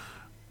again?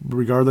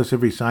 regardless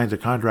if he signs a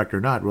contract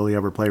or not, will he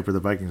ever play for the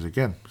Vikings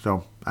again?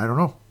 So I don't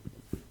know.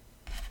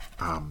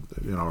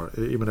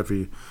 Even if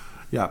he,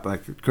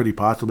 like, could he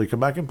possibly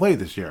come back and play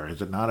this year?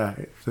 Is it not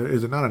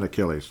an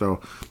Achilles? So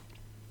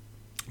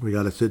we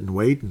got to sit and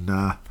wait and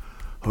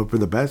hope for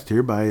the best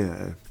here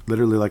by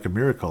literally like a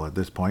miracle at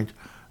this point.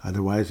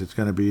 Otherwise, it's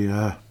going to be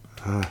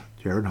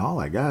Jaron Hall,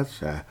 I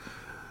guess,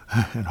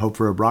 and hope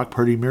for a Brock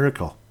Purdy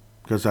miracle.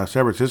 Because San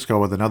Francisco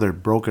with another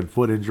broken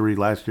foot injury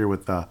last year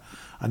with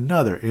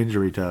another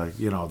injury to,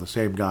 the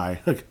same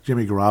guy,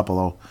 Jimmy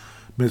Garoppolo.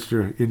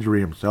 Mr. Injury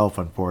himself,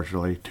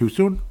 unfortunately. Too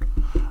soon?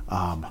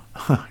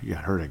 He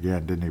got hurt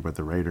again, didn't he, with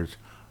the Raiders?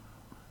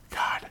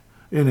 God.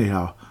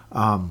 Anyhow,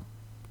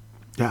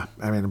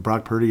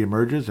 Brock Purdy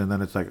emerges, and then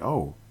it's like,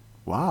 oh,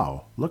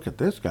 wow, look at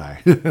this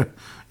guy. And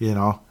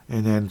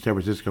then San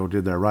Francisco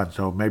did their run.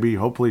 So maybe,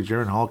 hopefully,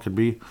 Jaron Hall could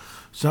be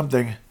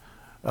something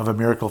of a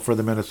miracle for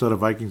the Minnesota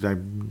Vikings.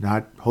 I'm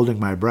not holding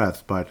my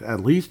breath, but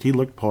at least he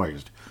looked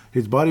poised.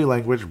 His body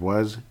language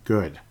was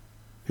good.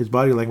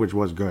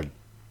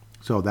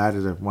 So that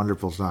is a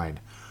wonderful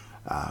sign.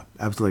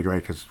 Absolutely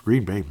great, because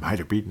Green Bay might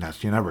have beaten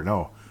us. You never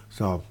know.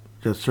 So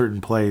just certain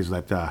plays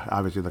that,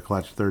 obviously the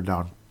clutch third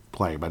down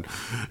play, but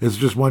it's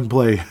just one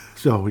play.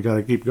 So we got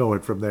to keep going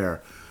from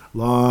there.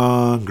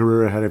 Long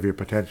career ahead of you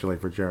potentially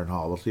for Jaron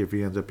Hall. We'll see if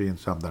he ends up being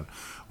something.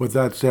 With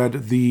that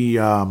said, the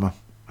God,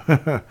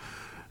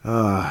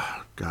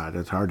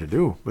 it's hard to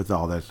do with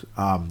all this.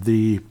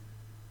 The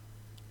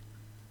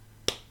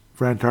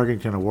Fran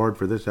Tarkington Award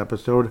for this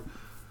episode.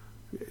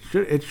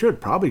 It should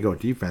probably go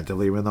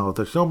defensively, even though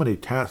there's so much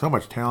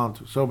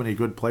talent, so many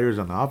good players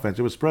on the offense.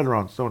 It was spread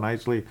around so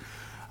nicely.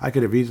 I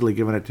could have easily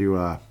given it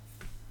to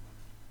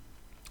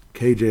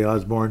KJ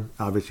Osborne.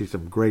 Obviously,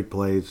 some great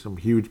plays, some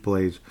huge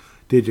plays.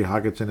 DJ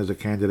Hawkinson is a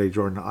candidate.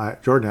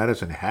 Jordan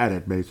Addison had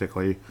it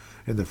basically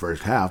in the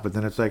first half, but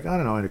then it's like, I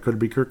don't know, and it could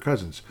be Kirk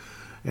Cousins,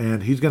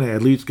 and he's going to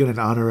at least get an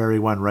honorary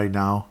one right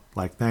now.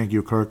 Like, thank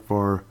you, Kirk,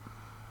 for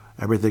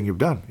everything you've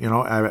done.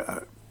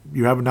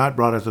 You have not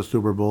brought us a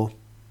Super Bowl.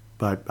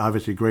 But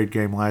obviously, great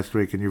game last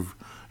week, and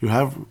you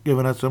have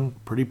given us some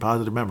pretty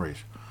positive memories.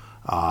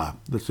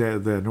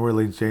 The New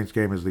Orleans Saints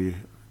game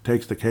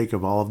takes the cake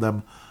of all of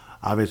them.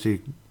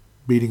 Obviously,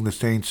 beating the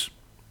Saints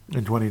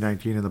in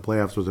 2019 in the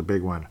playoffs was a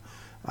big one,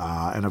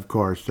 and of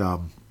course,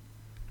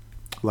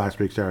 last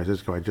week San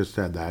Francisco. I just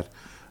said that.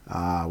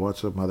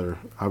 What's some other?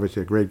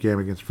 Obviously, a great game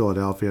against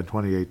Philadelphia in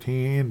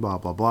 2018. Blah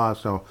blah blah.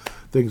 So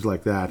things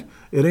like that.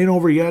 It ain't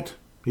over yet.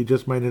 He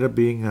just might end up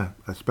being a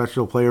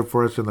special player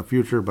for us in the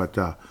future, but.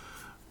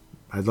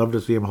 I'd love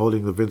to see him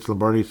holding the Vince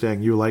Lombardi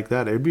saying, you like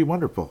that? It'd be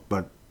wonderful,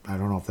 but I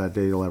don't know if that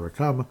day will ever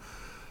come.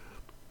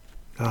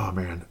 Oh,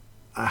 man.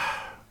 I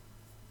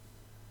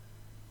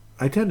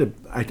tend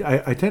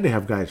to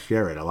have guys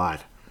share it a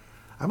lot.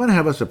 I'm going to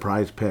have a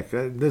surprise pick.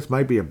 This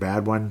might be a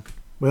bad one.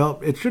 Well,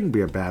 it shouldn't be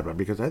a bad one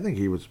because I think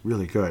he was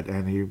really good,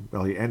 and he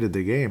ended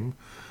the game.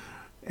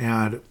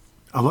 And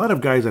a lot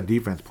of guys on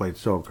defense played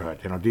so good.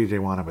 DJ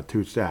Wonnum with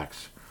 2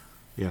 sacks,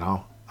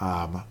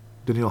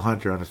 Daniil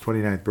Hunter on his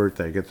 29th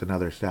birthday gets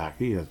another sack.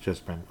 He has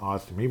just been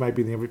awesome. He might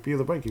be the MVP of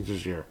the Vikings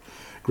this year.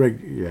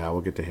 Greg, we'll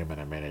get to him in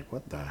a minute.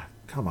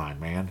 Come on,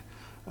 man.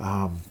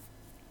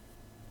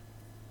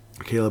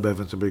 Caleb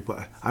Evans, a big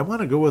play. I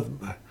want to go with,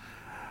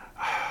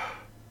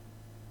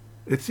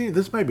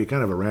 this might be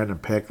kind of a random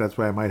pick. That's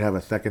why I might have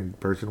a second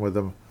person with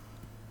him.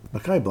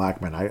 Mekhi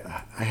Blackman.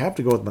 I have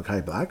to go with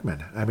Mekhi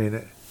Blackman. I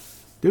mean,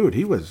 dude,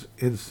 he was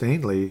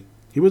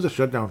a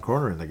shutdown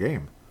corner in the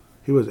game.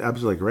 He was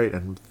absolutely great.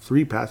 And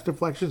 3 pass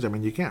deflections, I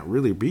mean, you can't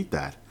really beat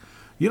that.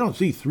 You don't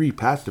see 3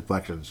 pass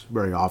deflections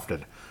very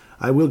often.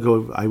 I will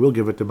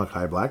give it to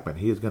Mekhi Blackman.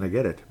 He is going to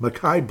get it.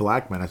 Mekhi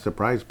Blackman, a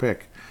surprise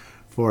pick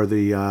for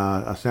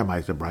a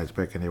semi-surprise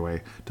pick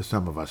anyway, to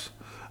some of us.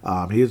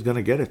 He is going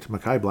to get it.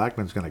 Mekhi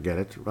Blackman's going to get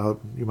it. Well,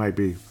 you might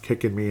be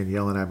kicking me and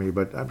yelling at me,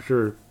 but I'm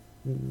sure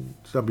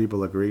some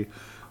people agree.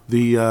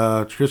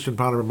 The Christian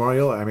Ponder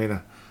Memorial, I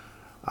mean,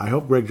 I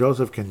hope Greg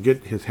Joseph can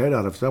get his head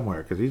out of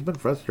somewhere because he's been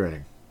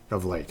frustrating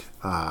of late.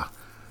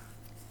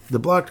 The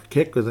blocked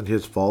kick wasn't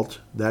his fault.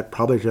 That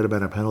probably should have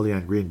been a penalty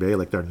on Green Bay,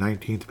 like their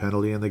 19th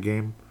penalty in the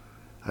game.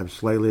 I'm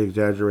slightly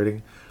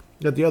exaggerating.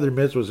 But the other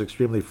miss was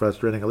extremely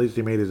frustrating. At least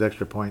he made his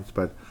extra points,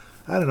 but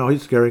I don't know.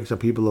 He's scaring some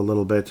people a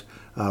little bit.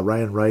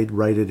 Ryan Wright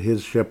righted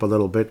his ship a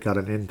little bit, got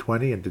an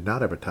in-20, and did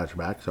not have a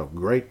touchback. So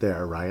great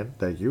there, Ryan.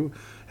 Thank you.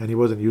 And he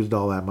wasn't used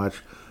all that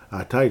much.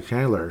 Ty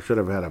Chandler should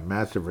have had a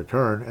massive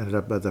return.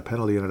 The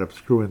penalty ended up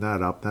screwing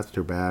that up. That's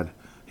too bad.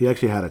 He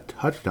actually had a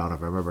touchdown,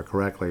 if I remember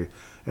correctly.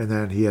 And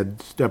then he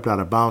had stepped out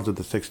of bounds at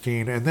the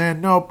 16. And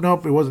then, nope,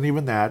 it wasn't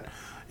even that.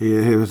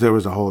 There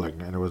was a holding,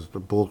 and it was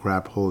the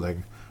bullcrap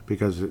holding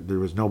because there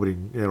was nobody,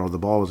 the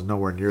ball was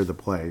nowhere near the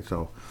play.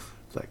 So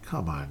it's like,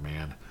 come on,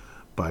 man.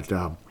 But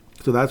so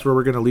that's where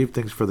we're going to leave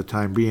things for the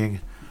time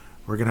being.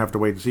 We're going to have to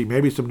wait and see.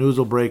 Maybe some news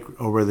will break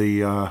over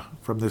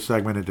from this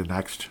segment into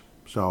next.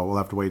 So we'll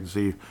have to wait and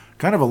see.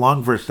 Kind of a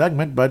long first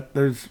segment, but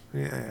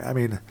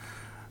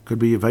could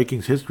be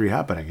Vikings history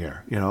happening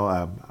here.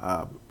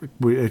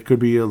 It could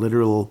be a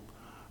literal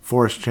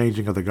forced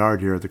changing of the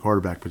guard here at the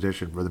quarterback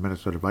position for the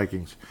Minnesota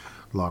Vikings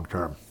long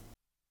term.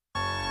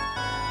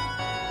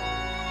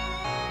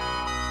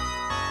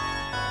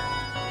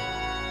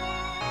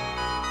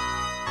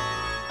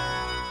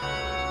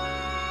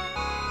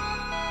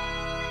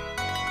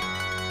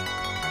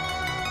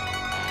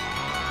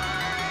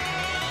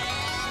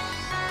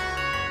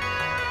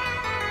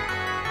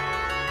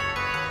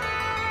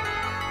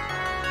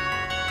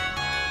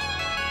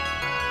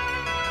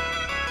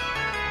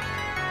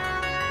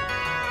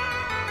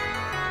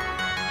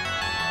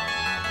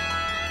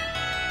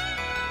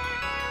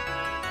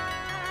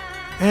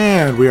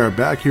 And we are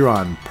back here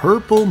on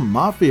Purple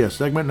Mafia,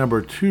 segment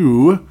number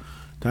 2.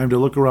 Time to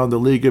look around the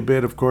league a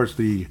bit. Of course,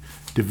 the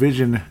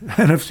division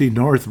NFC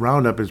North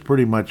roundup is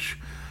pretty much,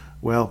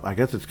 well, I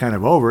guess it's kind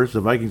of over. It's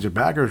the Vikings and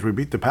Packers. We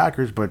beat the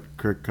Packers, but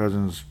Kirk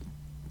Cousins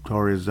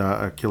tore his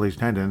Achilles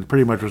tendon. It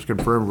pretty much was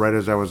confirmed right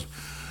as I was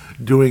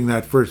doing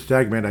that first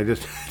segment. I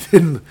just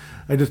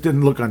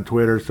didn't look on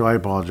Twitter, so I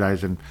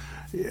apologize. And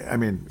I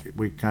mean,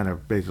 we kind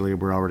of basically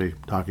were already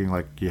talking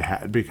like you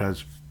had,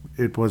 because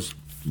it was,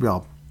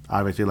 well,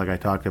 obviously, like I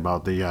talked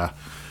about, the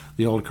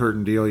old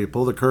curtain deal. You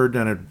pull the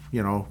curtain and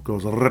it,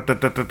 goes,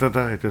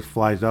 it just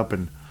flies up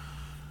and,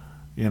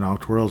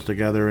 twirls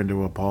together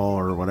into a ball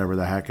or whatever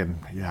the heck. And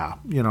yeah,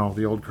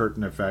 the old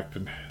curtain effect.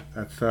 And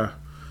that's a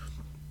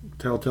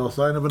telltale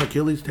sign of an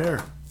Achilles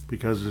tear,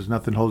 because there's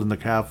nothing holding the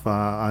calf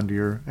onto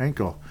your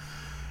ankle.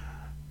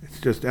 It's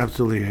just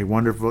absolutely a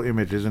wonderful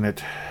image, isn't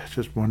it? It's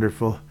just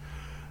wonderful.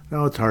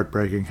 No, it's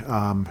heartbreaking.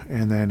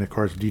 And then, of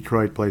course,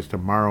 Detroit plays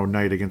tomorrow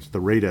night against the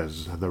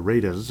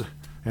Raiders.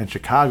 And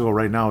Chicago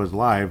right now is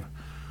live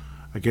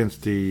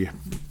against the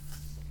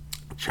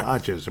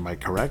Chargers. Am I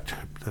correct?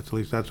 At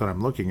least that's what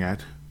I'm looking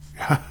at.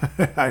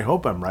 I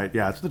hope I'm right.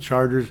 Yeah, it's the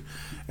Chargers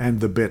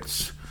and the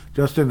Bits.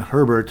 Justin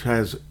Herbert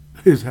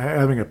is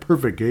having a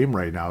perfect game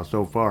right now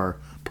so far.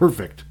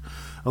 Perfect.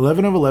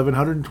 11 of 11,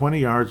 120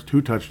 yards,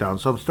 2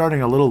 touchdowns. So I'm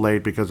starting a little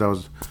late because I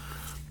was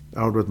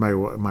out with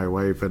my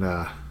wife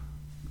and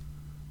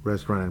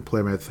restaurant in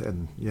Plymouth,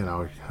 and it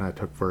kind of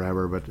took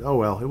forever, but oh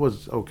well, it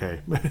was okay.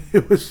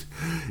 it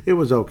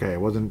was okay. It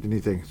wasn't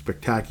anything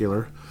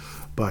spectacular,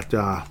 but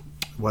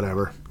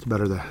whatever. It's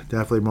better than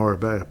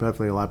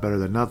definitely a lot better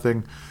than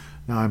nothing.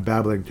 Now I'm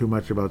babbling too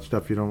much about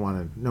stuff you don't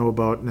want to know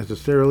about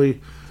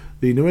necessarily.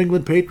 The New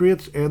England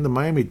Patriots and the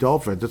Miami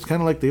Dolphins. It's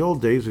kind of like the old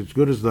days. As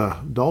good as the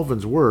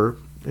Dolphins were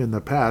in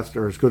the past,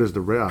 or as good as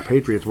the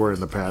Patriots were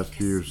in the past.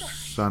 You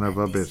son of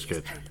a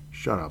biscuit.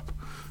 Shut up.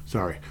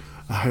 Sorry.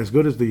 As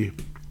good as the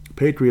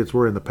Patriots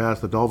were in the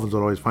past, the Dolphins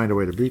would always find a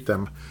way to beat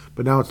them.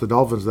 But now it's the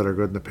Dolphins that are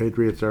good, and the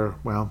Patriots are,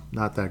 well,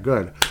 not that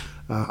good.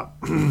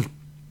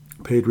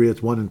 Patriots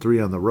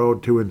 1-3 on the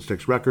road,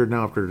 2-6 record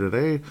now after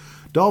today.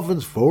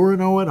 Dolphins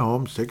 4-0 at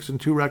home,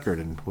 6-2 record,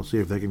 and we'll see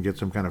if they can get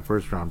some kind of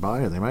first-round bye,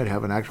 and they might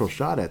have an actual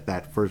shot at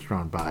that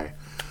first-round bye.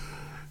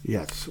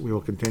 Yes, we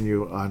will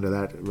continue on to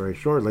that very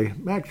shortly.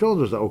 Mac Jones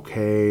was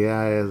okay.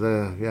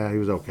 Yeah, he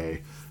was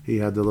okay. He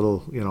had the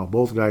little,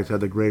 both guys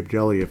had the grape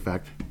jelly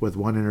effect with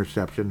 1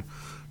 interception.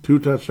 2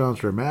 touchdowns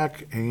for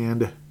Mac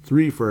and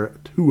 3 for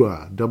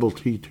Tua, double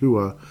T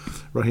Tua.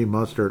 Raheem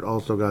Mostert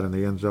also got in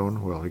the end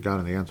zone. Well, he got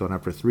in the end zone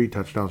after 3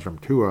 touchdowns from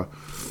Tua.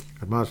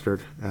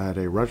 Mostert had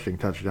a rushing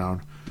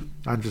touchdown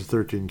on just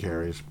 13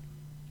 carries.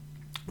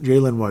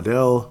 Jalen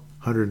Waddell,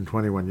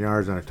 121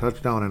 yards and a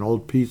touchdown. And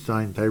old peace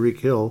sign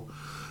Tyreek Hill,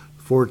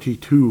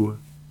 42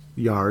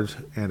 yards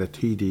and a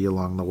TD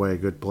along the way.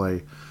 Good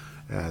play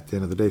at the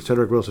end of the day.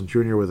 Cedric Wilson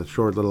Jr. with a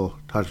short little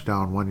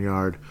touchdown, 1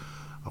 yard.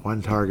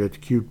 1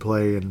 target, cute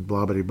play, and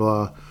blah, blah,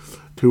 blah.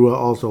 Tua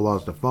also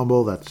lost a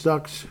fumble. That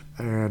sucks.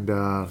 And,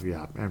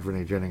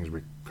 Anthony Jennings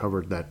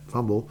recovered that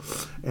fumble.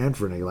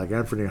 Anthony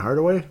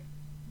Hardaway?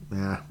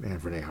 Yeah,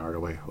 Anthony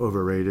Hardaway.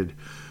 Overrated.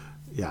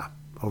 Yeah,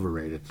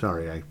 overrated.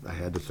 Sorry, I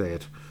had to say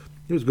it.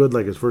 He was good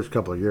like his first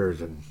couple of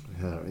years, and,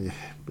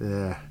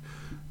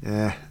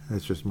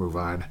 let's just move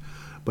on.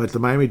 But the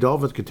Miami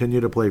Dolphins continue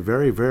to play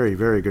very, very,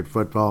 very good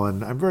football,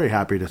 and I'm very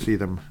happy to see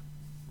them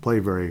play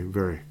very,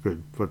 very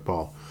good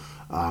football.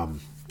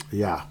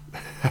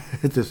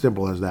 It's as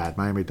simple as that.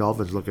 Miami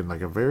Dolphins looking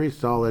like a very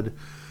solid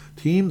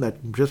team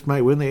that just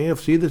might win the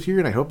AFC this year,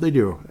 and I hope they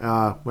do.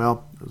 I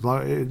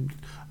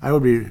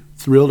would be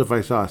thrilled if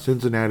I saw a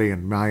Cincinnati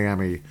and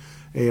Miami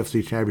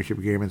AFC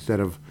Championship game instead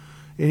of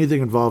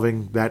anything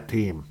involving that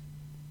team.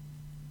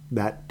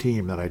 That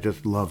team that I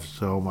just love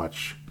so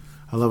much.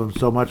 I love them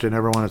so much I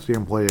never want to see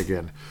them play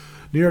again.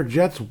 New York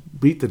Jets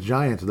beat the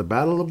Giants, the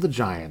Battle of the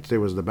Giants. It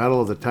was the Battle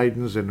of the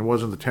Titans, and it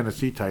wasn't the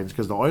Tennessee Titans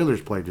because the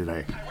Oilers played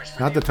today,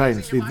 not the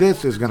Titans. See,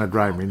 this is going to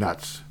drive me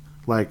nuts.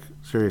 Like,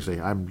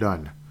 seriously, I'm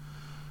done.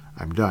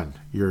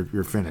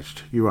 You're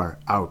finished. You are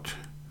out.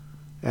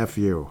 F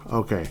you.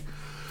 Okay.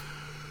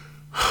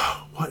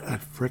 What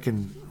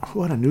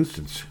a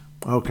nuisance.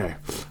 Okay.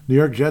 New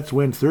York Jets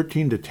win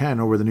 13-10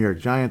 over the New York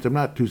Giants. I'm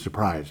not too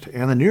surprised.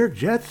 And the New York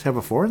Jets have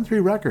a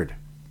 4-3 record.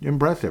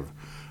 Impressive.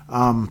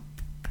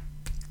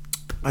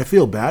 I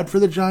feel bad for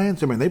the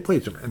Giants. I mean, they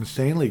played some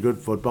insanely good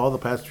football the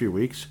past few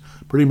weeks.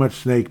 Pretty much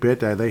snake bit.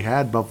 They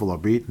had Buffalo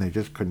beat, and they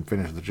just couldn't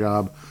finish the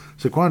job.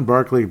 Saquon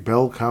Barkley,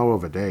 bell cow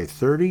of a day.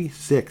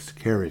 36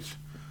 carries.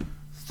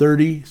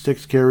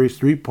 36 carries,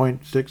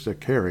 3.6 a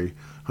carry,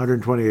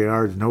 128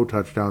 yards, no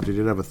touchdowns. He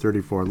did have a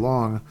 34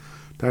 long.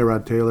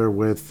 Tyrod Taylor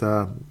with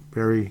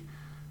very...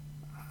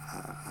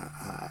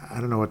 I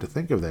don't know what to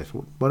think of this.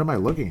 What am I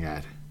looking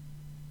at?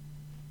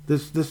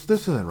 This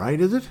isn't right,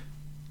 is it?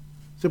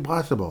 It's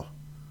impossible.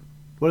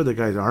 What, did the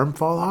guy's arm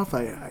fall off?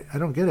 I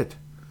don't get it.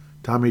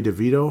 Tommy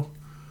DeVito.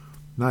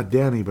 Not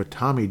Danny, but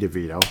Tommy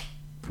DeVito.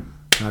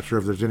 Not sure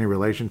if there's any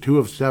relation. 2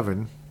 of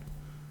 7.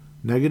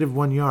 Negative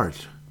 1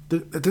 yards.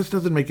 This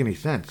doesn't make any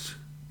sense.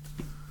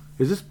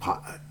 Is this...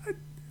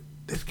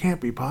 This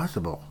can't be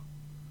possible.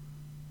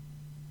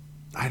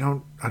 I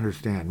don't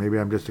understand. Maybe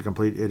I'm just a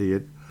complete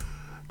idiot.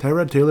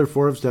 Tyrod Taylor,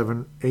 4 of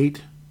 7,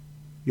 8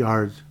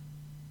 yards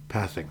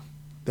passing.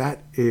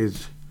 That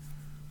is...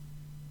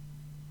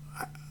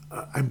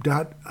 I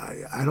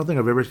don't think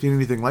I've ever seen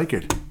anything like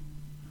it.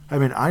 I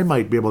mean, I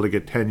might be able to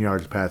get 10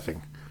 yards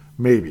passing.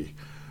 Maybe.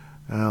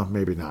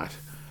 Maybe not.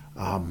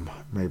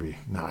 Maybe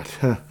not.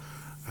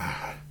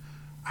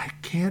 I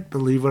can't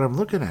believe what I'm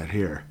looking at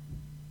here.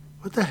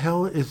 What the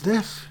hell is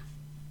this?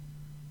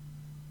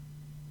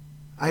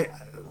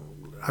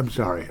 I'm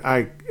sorry.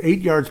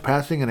 8 yards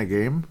passing in a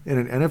game? In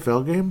an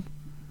NFL game?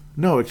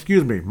 No,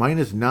 excuse me.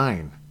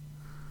 -9.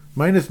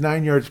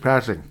 -9 yards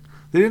passing.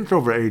 They didn't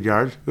throw for 8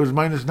 yards. It was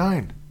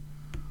 -9.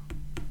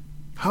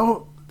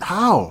 How?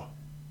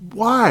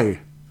 Why?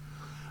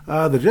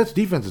 The Jets'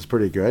 defense is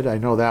pretty good. I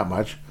know that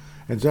much.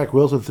 And Zach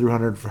Wilson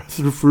threw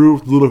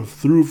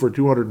for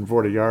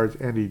 240 yards,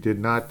 and he did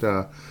not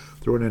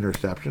throw an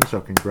interception.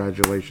 So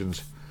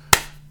congratulations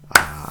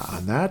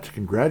on that.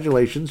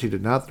 Congratulations. He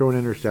did not throw an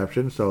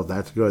interception, so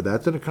that's good.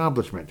 That's an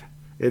accomplishment.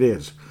 It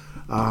is.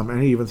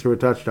 And he even threw a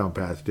touchdown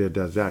pass, did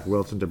Zach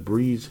Wilson, to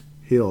Breece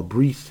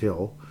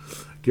Hill.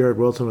 Garrett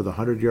Wilson with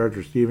 100 yards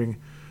receiving.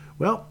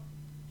 Well,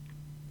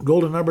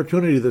 golden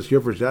opportunity this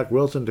year for Zach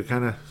Wilson to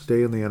kind of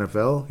stay in the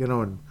NFL,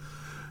 and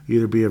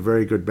either be a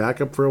very good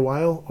backup for a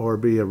while or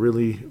be a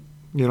really,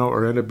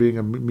 or end up being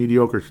a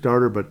mediocre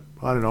starter. But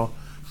I don't know,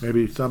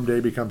 maybe someday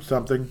become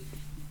something.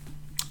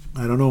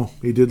 I don't know.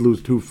 He did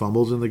lose 2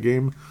 fumbles in the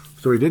game.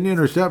 So he didn't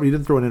intercept. He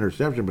didn't throw an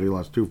interception, but he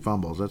lost 2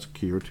 fumbles. That's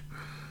cute.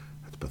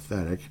 That's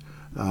pathetic.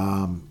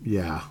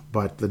 Yeah,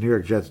 but the New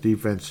York Jets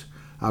defense,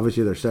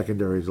 obviously their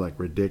secondary is like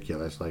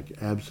ridiculous, like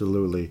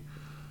absolutely,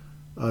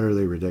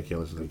 utterly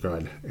ridiculously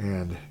good.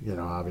 And,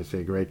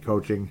 obviously great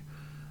coaching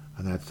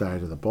on that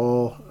side of the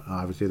ball.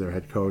 Obviously their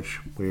head coach,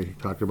 we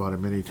talked about it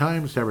many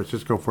times, San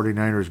Francisco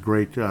 49ers,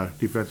 great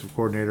defensive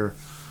coordinator.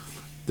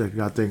 They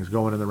got things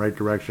going in the right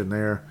direction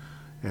there.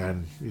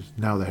 And he's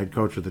now the head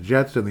coach of the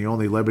Jets and the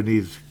only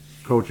Lebanese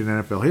coach in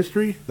NFL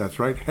history. That's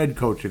right, head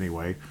coach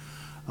anyway.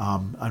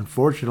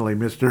 Unfortunately,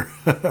 Mr.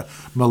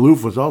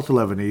 Malouf was also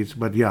Lebanese.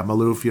 But yeah,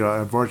 Malouf,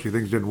 unfortunately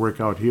things didn't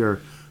work out here.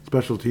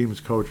 Special teams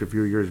coach a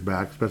few years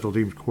back, special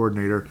teams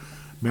coordinator,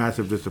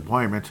 massive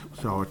disappointment.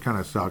 So it kind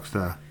of sucks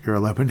to hear a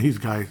Lebanese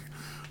guy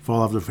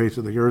fall off the face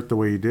of the earth the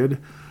way he did.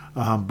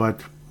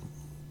 But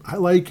I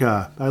like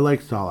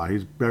Salah.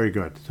 He's very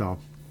good. So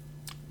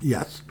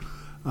yes,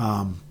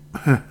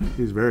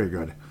 he's very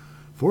good.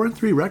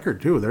 4-3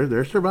 record too.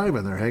 They're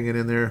surviving. They're hanging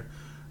in there.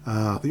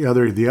 The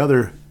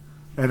other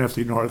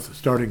NFC North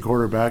starting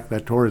quarterback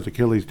that tore his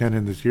Achilles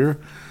tendon this year.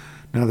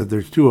 Now that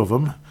there's 2 of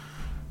them.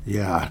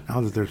 Yeah,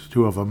 now that there's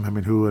 2 of them, I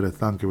mean, who would have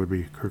thunk it would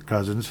be Kirk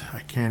Cousins? I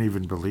can't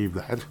even believe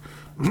that.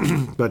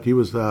 But he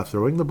was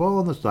throwing the ball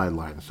on the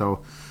sideline,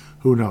 so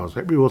who knows?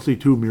 Maybe we'll see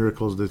 2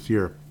 miracles this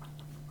year.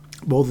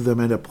 Both of them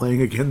end up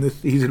playing again this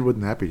season.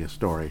 Wouldn't that be a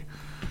story?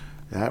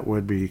 That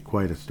would be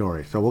quite a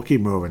story. So we'll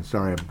keep moving.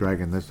 Sorry, I'm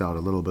dragging this out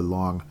a little bit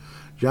long.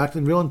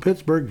 Jacksonville and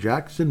Pittsburgh.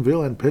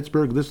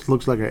 This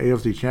looks like an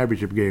AFC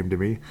Championship game to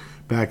me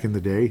back in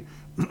the day.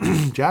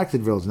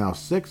 Jacksonville is now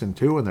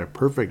 6-2, and they're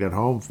perfect at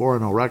home,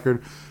 4-0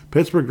 record.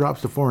 Pittsburgh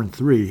drops to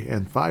 4-3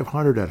 and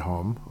 500 at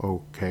home.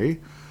 Okay,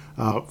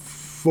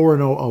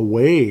 4-0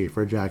 away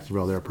for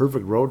Jacksonville. They're a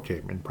perfect road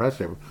team.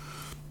 Impressive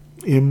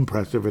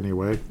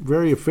anyway.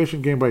 Very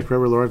efficient game by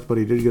Trevor Lawrence, but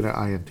he did get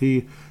an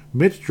INT.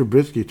 Mitch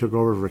Trubisky took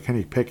over for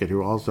Kenny Pickett,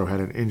 who also had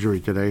an injury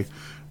today.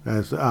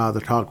 As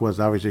the talk was,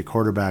 obviously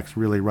quarterbacks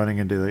really running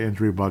into the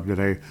injury bug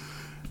today.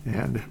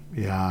 And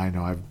yeah, I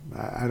know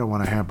I don't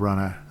want to hamper on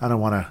it. I don't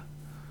want to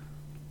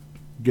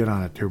get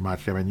on it too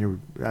much. I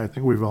mean, I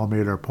think we've all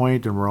made our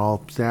point, and we're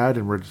all sad,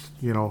 and we're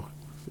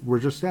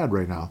just sad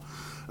right now.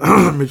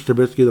 Mitch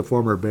Trubisky, the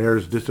former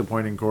Bears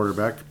disappointing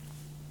quarterback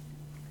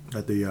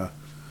that the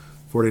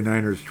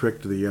 49ers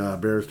tricked the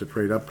Bears to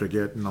trade up to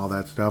get and all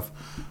that stuff.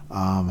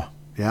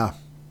 Yeah,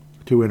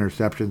 2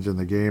 interceptions in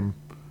the game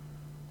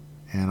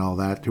and all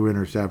that. 2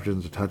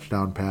 interceptions, a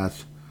touchdown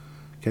pass.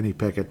 Kenny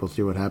Pickett, we'll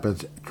see what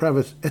happens.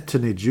 Travis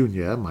Etienne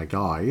Jr., my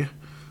guy,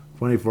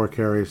 24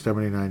 carries,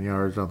 79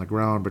 yards on the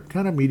ground, but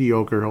kind of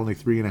mediocre, only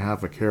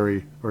 3.5 a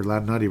carry, or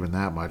not even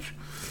that much.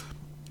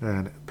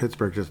 And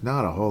Pittsburgh, just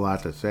not a whole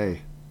lot to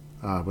say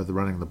with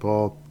running the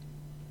ball.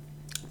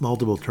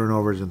 Multiple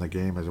turnovers in the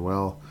game as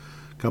well.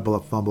 A couple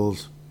of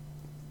fumbles.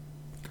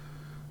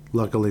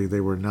 Luckily,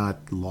 they were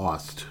not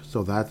lost,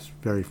 so that's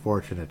very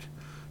fortunate.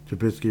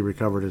 Trubisky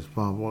recovered his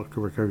fumble,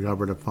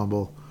 recovered a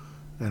fumble,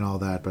 and all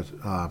that, but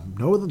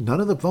none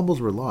of the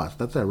fumbles were lost.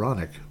 That's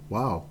ironic.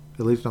 Wow.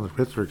 At least on the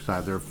Pittsburgh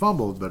side, they're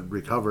fumbled but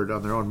recovered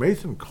on their own.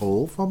 Mason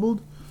Cole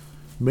fumbled.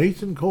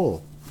 Mason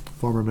Cole,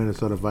 former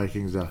Minnesota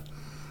Vikings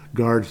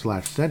guard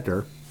 /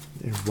 center,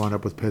 wound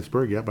up with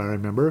Pittsburgh. Yep, I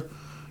remember.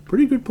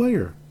 Pretty good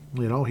player.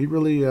 You know, he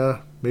really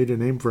made a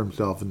name for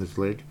himself in this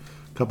league.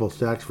 A couple of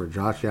sacks for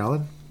Josh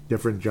Allen.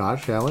 Different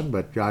Josh Allen,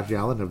 but Josh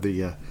Allen of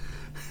the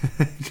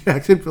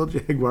Jacksonville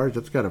Jaguars.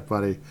 That's kind of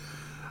funny.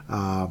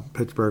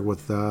 Pittsburgh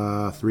with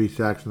 3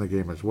 sacks in the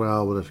game as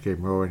well. We'll just keep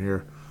moving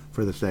here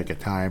for the sake of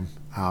time.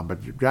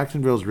 But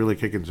Jacksonville's really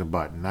kicking some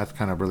butt, and that's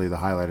kind of really the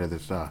highlight of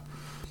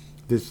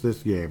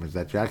this game, is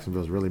that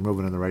Jacksonville's really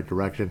moving in the right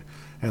direction.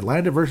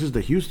 Atlanta versus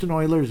the Houston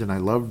Oilers, and I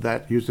love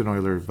that Houston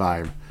Oilers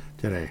vibe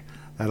today.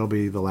 That'll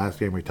be the last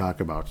game we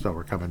talk about. So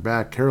we're coming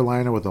back.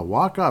 Carolina with a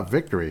walk-off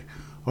victory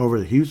over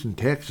the Houston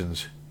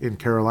Texans in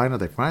Carolina.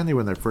 They finally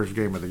win their first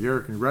game of the year.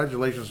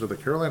 Congratulations to the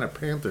Carolina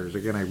Panthers.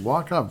 Again, a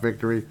walk-off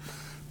victory.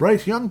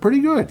 Bryce Young, pretty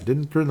good.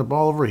 Didn't turn the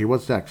ball over. He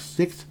was sacked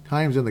 6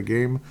 times in the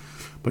game,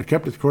 but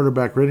kept his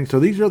quarterback rating. So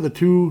these are the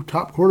 2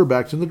 top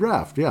quarterbacks in the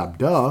draft. Yeah,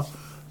 duh.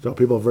 So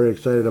people are very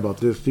excited about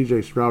this.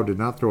 C.J. Stroud did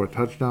not throw a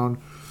touchdown,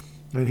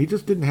 and he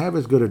just didn't have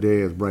as good a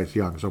day as Bryce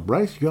Young. So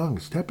Bryce Young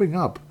stepping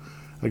up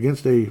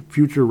against a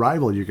future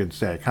rival, you can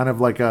say. Kind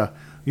of like a,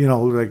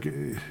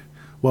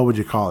 what would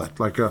you call it?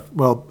 Like a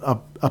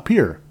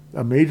peer,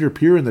 a major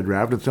peer in the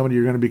draft, and somebody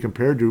you're going to be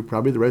compared to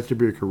probably the rest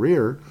of your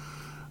career.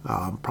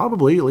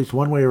 Probably, at least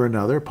one way or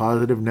another,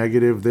 positive,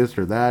 negative, this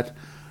or that.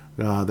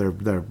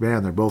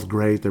 They're both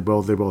great. They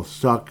both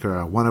suck.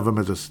 One of them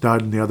is a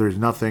stud, and the other is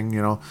nothing.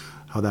 You know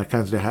how that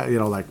kind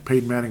of like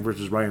Peyton Manning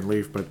versus Ryan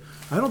Leaf. But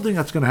I don't think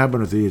that's going to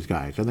happen with these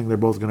guys. I think they're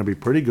both going to be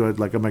pretty good,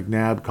 like a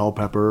McNabb,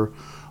 Culpepper,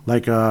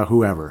 like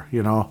whoever.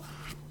 You know,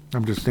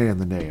 I'm just saying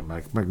the name,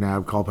 like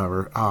McNabb,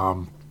 Culpepper,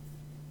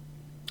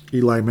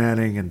 Eli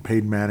Manning and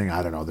Peyton Manning.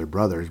 I don't know, they're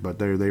brothers, but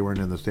they weren't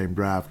in the same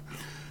draft.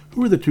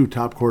 Who were the 2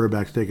 top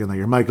quarterbacks taken that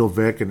year? Michael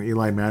Vick and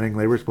Eli Manning.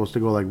 They were supposed to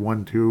go like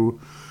 1-2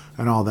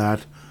 and all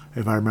that,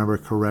 if I remember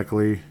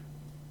correctly. I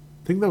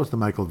think that was the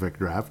Michael Vick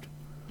draft.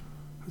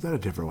 Was that a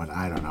different one?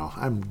 I don't know.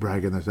 I'm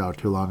bragging this out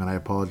too long, and I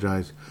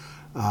apologize.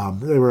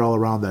 They were all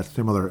around that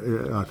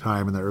similar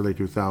time in the early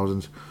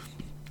 2000s,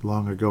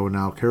 long ago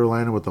now.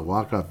 Carolina with the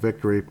walk-off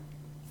victory.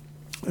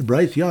 And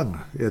Bryce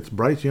Young. It's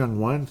Bryce Young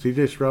 1,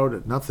 C.J.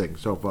 Stroud nothing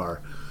so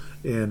far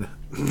in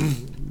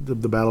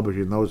the battle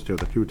between those 2,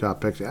 the 2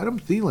 top picks. Adam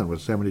Thielen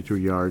was 72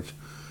 yards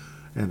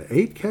and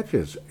 8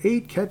 catches.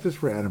 8 catches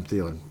for Adam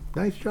Thielen.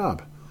 Nice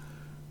job.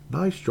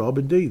 Nice job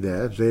indeed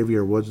there.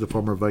 Xavier Woods, the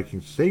former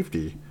Vikings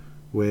safety,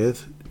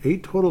 with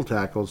 8 total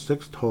tackles,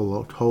 6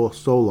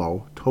 solo,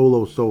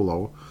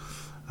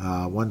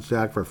 1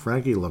 sack for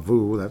Frankie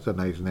Lavue. That's a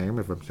nice name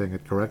if I'm saying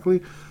it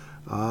correctly.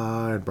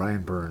 And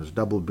Brian Burns,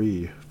 double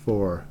B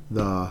for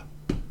the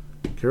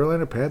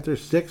Carolina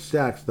Panthers. 6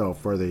 sacks, though,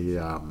 for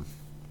the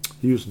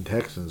Houston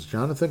Texans.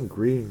 Jonathan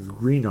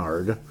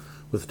Greenard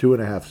with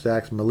 2.5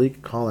 sacks.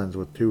 Malik Collins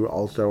with 2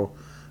 also.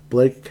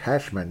 Blake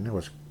Cashman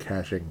was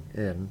cashing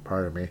in,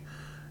 pardon me,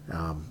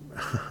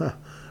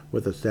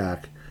 with a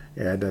sack.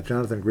 And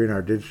Jonathan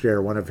Greenard did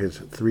share one of his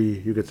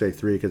 3, you could say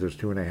 3 because there's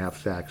 2.5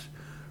 sacks,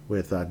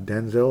 with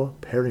Denzel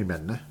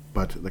Perryman.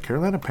 But the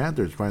Carolina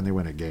Panthers finally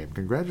win a game.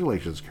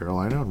 Congratulations,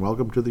 Carolina, and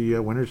welcome to the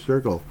winner's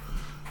circle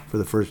for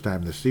the first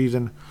time this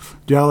season.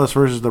 Dallas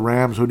versus the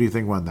Rams. Who do you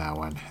think won that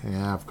one?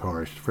 Yeah, of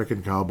course.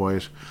 Frickin'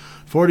 Cowboys.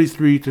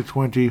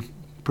 43-20.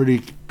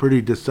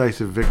 Pretty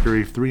decisive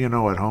victory.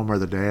 3-0 at home are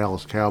the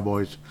Dallas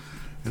Cowboys.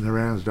 And the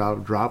Rams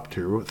dropped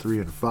to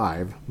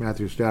 3-5.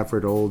 Matthew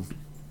Stafford, old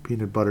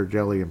peanut butter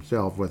jelly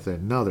himself, with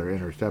another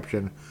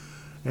interception.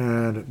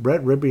 And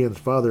Brett Ripien's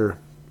father,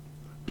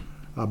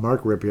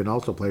 Mark Ripien,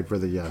 also played for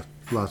the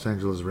Los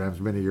Angeles Rams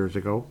many years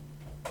ago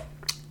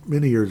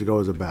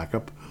as a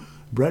backup.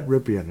 Brett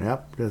Ripien,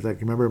 yep.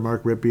 Like, remember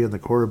Mark Ripien, the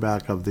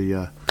quarterback of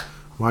the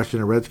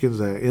Washington Redskins,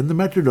 in the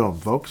Metrodome,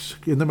 folks.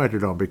 In the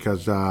Metrodome,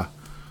 because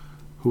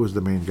who was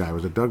the main guy?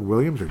 Was it Doug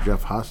Williams or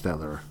Jeff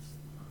Hostetler?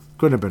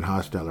 Couldn't have been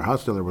Hostetler.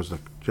 Hostetler was the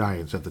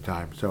Giants at the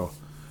time. So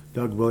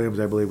Doug Williams,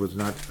 I believe, was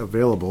not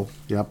available.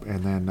 Yep.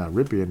 And then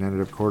Ripien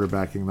ended up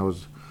quarterbacking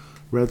those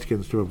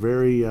Redskins to a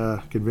very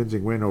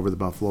convincing win over the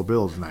Buffalo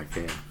Bills in that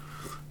game.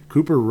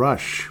 Cooper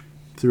Rush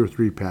threw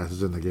 3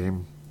 passes in the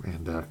game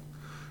and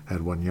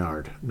had 1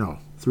 yard. No,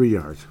 3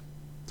 yards.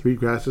 3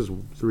 passes,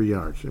 3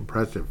 yards.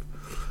 Impressive.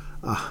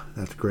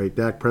 That's great.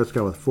 Dak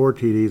Prescott with 4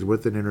 TDs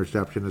with an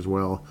interception as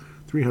well.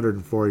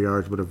 304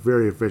 yards, but a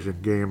very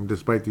efficient game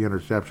despite the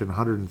interception.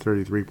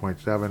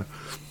 133.7.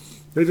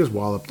 They just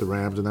walloped the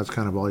Rams, and that's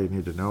kind of all you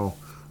need to know,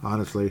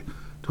 honestly.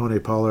 Tony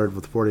Pollard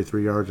with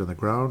 43 yards on the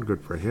ground.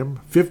 Good for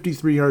him.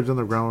 53 yards on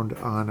the ground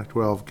on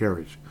 12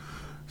 carries.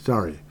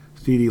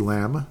 CeeDee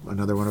Lamb,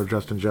 another one of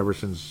Justin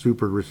Jefferson's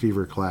super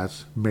receiver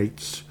class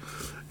mates,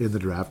 in the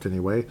draft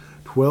anyway.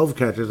 12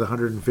 catches,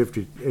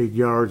 158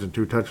 yards, and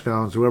 2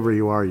 touchdowns. Whoever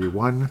you are, you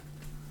won.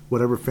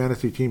 Whatever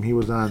fantasy team he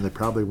was on, they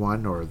probably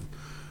won. Or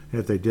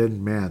if they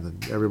didn't, man,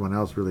 then everyone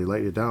else really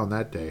let you down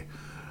that day.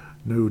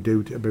 No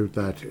doubt about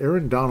that.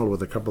 Aaron Donald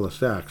with a couple of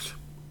sacks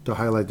to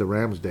highlight the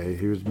Rams day.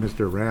 He was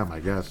Mr. Ram, I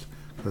guess,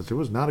 because it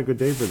was not a good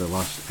day for the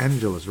Los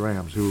Angeles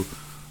Rams, who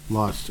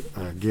lost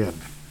again.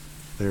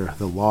 They're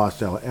the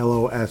lost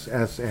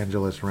Los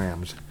Angeles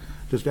Rams.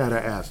 Just add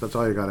a S. That's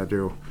all you got to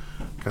do,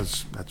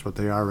 because that's what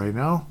they are right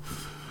now.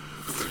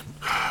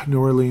 New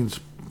Orleans,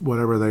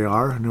 whatever they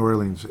are, New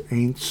Orleans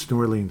Aints, New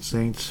Orleans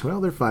Saints.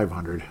 Well, they're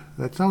 500.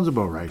 That sounds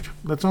about right.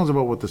 That sounds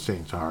about what the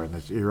Saints are in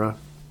this era.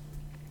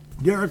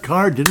 Derek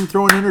Carr didn't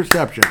throw an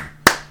interception.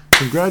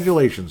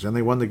 Congratulations, and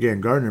they won the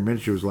game. Gardner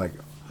Minshew was like,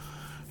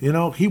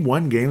 he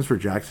won games for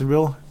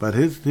Jacksonville, but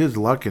his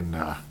luck in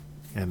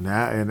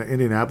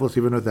Indianapolis,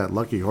 even with that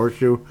lucky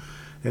horseshoe,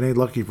 it ain't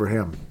lucky for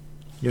him.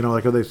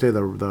 Like how they say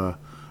the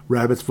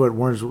rabbit's foot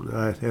warns,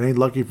 it ain't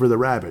lucky for the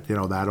rabbit.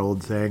 That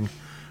old saying.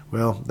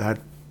 Well, that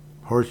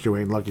horseshoe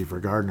ain't lucky for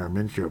Gardner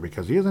Minshew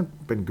because he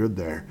hasn't been good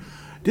there.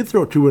 Did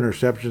throw 2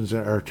 interceptions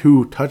or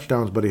 2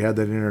 touchdowns, but he had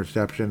that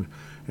interception,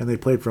 and they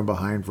played from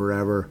behind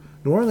forever.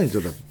 New Orleans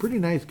did a pretty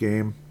nice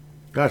game.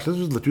 Gosh, this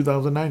was the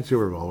 2009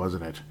 Super Bowl,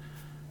 wasn't it?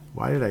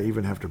 Why did I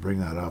even have to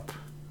bring that up?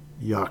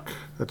 Yuck.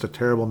 That's a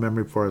terrible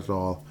memory for us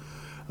all.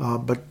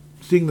 But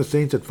seeing the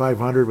Saints at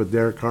 500 with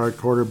Derek Carr,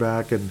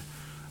 quarterback, and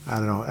I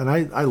don't know. And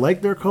I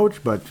like their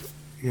coach, but,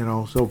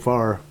 so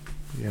far,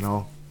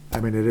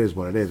 it is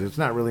what it is. It's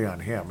not really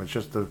on him. It's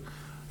just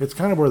it's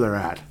kind of where they're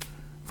at.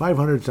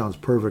 500 sounds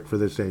perfect for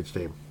this Saints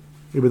team,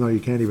 even though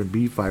you can't even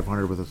beat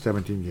 500 with a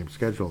 17-game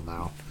schedule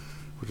now,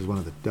 which is one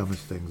of the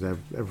dumbest things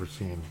I've ever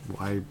seen.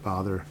 Why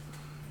bother?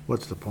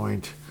 What's the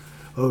point?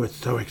 Oh, it's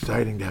so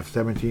exciting to have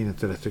 17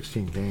 instead of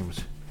 16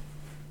 games.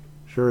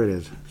 Sure it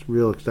is. It's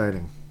real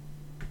exciting.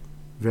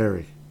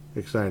 Very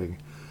exciting.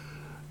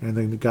 And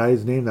the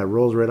guy's name that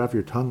rolls right off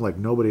your tongue like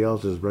nobody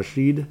else is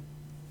Rashid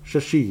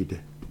Shakshided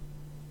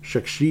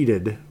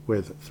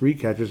with 3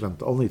 catches on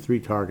only 3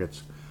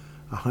 targets.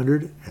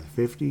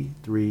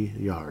 153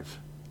 yards.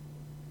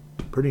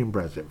 Pretty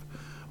impressive.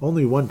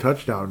 Only 1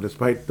 touchdown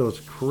despite those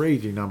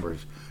crazy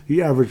numbers.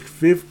 He averaged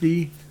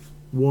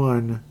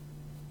 51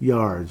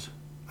 yards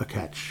a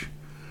catch.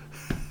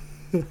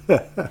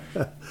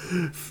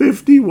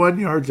 51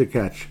 yards a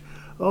catch.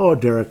 Oh,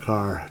 Derek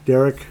Carr.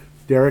 Derek,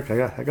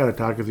 I got to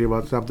talk to you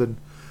about something.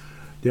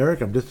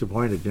 Derek, I'm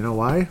disappointed. You know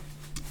why?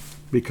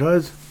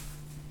 Because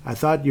I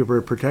thought you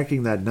were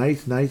protecting that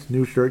nice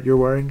new shirt you're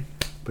wearing,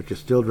 but you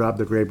still dropped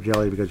the grape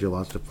jelly because you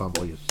lost a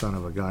fumble, you son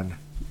of a gun.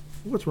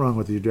 What's wrong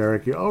with you,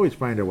 Derek? You always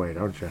find a way,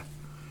 don't you?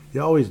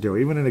 You always do.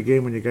 Even in a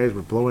game when you guys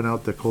were blowing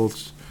out the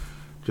Colts,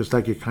 just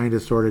like you kind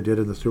of sort of did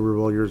in the Super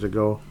Bowl years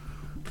ago.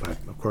 But,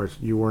 of course,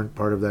 you weren't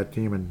part of that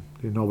team, and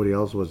nobody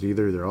else was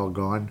either. They're all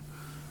gone,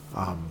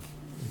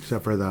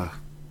 except for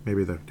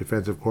maybe the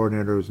defensive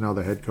coordinator who's now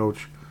the head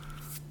coach.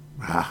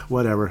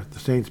 Whatever. The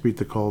Saints beat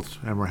the Colts,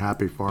 and we're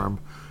happy for them.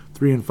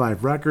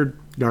 3-5 record.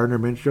 Gardner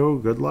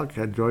Minshew, good luck.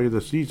 Enjoy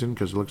the season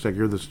because it looks like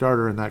you're the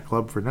starter in that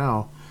club for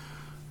now.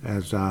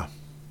 As, they're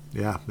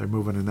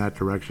moving in that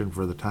direction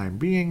for the time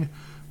being.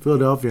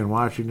 Philadelphia and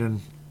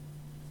Washington,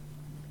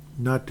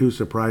 not too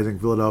surprising.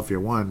 Philadelphia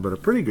won, but a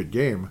pretty good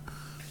game.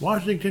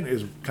 Washington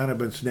has kind of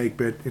been snake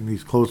bit in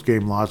these close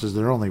game losses.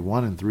 They're only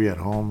 1-3 at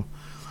home.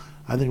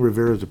 I think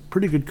Rivera's a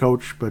pretty good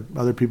coach, but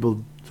some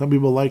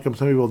people like him,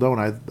 some people don't.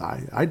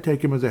 I'd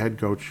take him as a head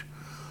coach.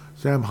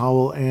 Sam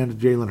Howell and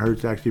Jalen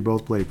Hurts actually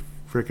both played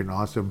freaking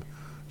awesome.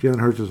 Jalen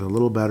Hurts is a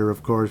little better,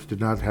 of course. Did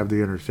not have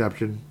the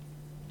interception.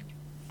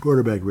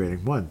 Quarterback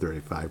rating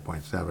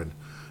 135.7.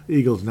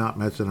 Eagles not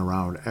messing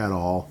around at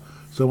all.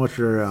 So much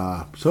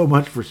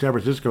for San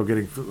Francisco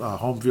getting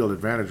home field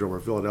advantage over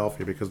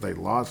Philadelphia because they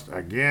lost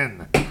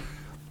again.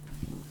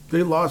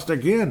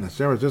 San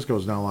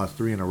Francisco's now lost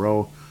 3 in a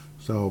row.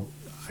 So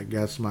I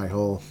guess my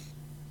whole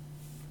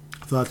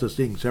thoughts of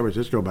seeing San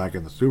Francisco back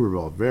in the Super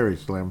Bowl very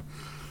slim.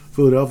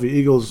 Philadelphia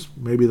Eagles,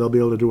 maybe they'll be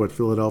able to do what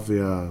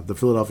the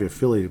Philadelphia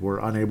Phillies were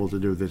unable to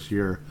do this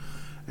year,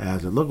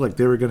 as it looked like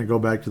they were going to go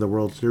back to the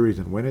World Series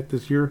and win it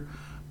this year.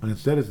 But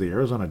instead it's the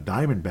Arizona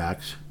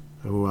Diamondbacks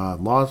who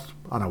lost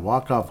on a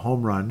walk-off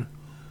home run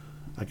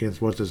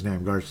against,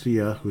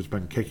 Garcia, who's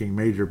been kicking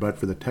major butt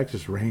for the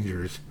Texas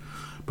Rangers.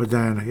 But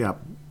then, a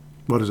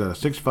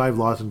 6-5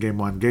 loss in Game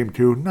 1. Game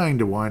 2,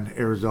 9-1,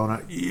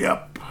 Arizona.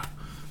 Yep.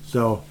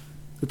 So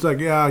it's like,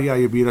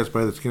 you beat us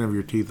by the skin of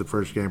your teeth the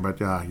first game, but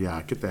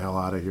get the hell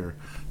out of here,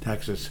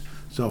 Texas.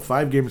 So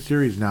 5-game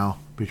series now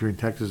between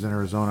Texas and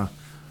Arizona.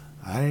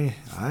 I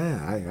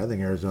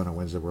think Arizona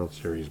wins the World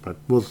Series, but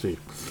we'll see.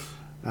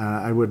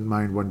 I wouldn't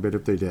mind one bit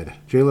if they did.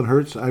 Jalen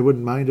Hurts, I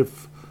wouldn't mind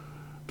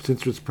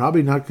since it's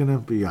probably not going to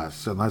be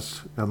us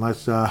unless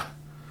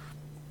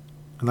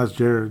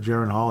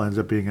Jaron Hall ends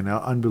up being an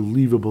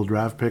unbelievable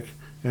draft pick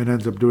and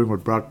ends up doing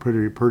what Brock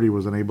Purdy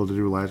was unable to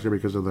do last year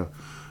because of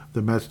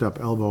the messed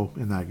up elbow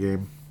in that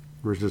game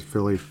versus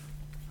Philly.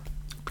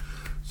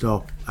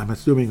 So I'm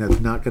assuming that's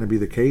not going to be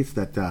the case,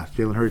 that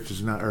Jaren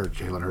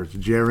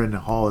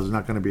Hall is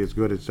not going to be as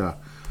good as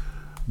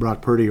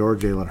Brock Purdy or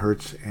Jalen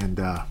Hurts, and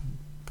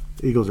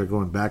Eagles are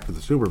going back to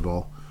the Super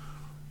Bowl.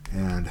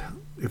 And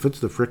if it's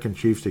the frickin'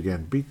 Chiefs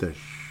again, beat the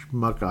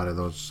schmuck out of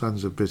those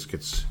sons of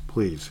biscuits,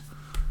 please.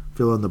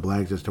 Fill in the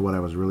blanks as to what I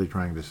was really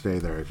trying to say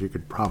there, as you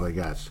could probably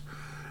guess.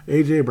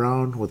 A.J.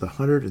 Brown with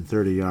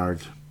 130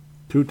 yards,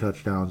 2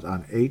 touchdowns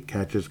on 8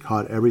 catches,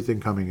 caught everything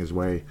coming his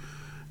way,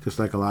 just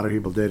like a lot of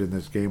people did in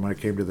this game when it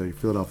came to the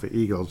Philadelphia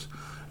Eagles.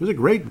 It was a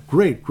great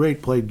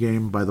played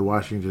game by the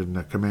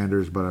Washington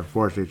Commanders, but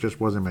unfortunately it just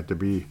wasn't meant to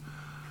be.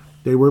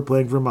 They were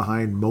playing from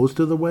behind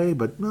most of the way,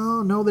 but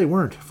no, they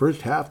weren't.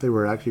 First half they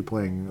were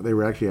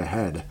actually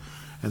ahead,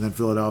 and then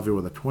Philadelphia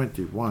with a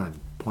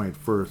 21-point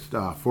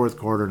fourth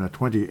quarter and a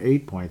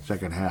 28-point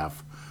second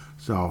half.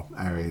 So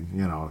I mean,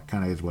 it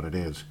kind of is what it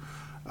is.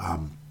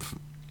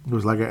 It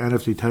was like an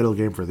NFC title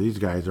game for these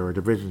guys, or a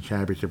division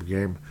championship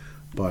game.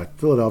 But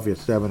Philadelphia's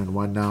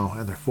 7-1 now,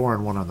 and they're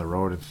 4-1 on the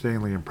road.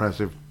 Insanely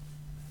impressive.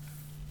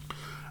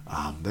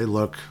 They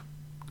look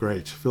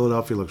great.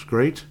 Philadelphia looks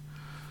great.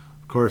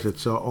 Of course,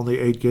 it's only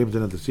 8 games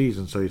into the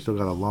season, so you still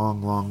got a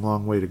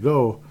long way to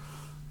go.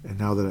 And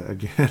now that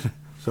again,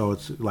 so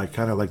it's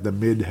kind of like the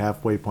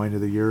mid-halfway point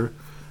of the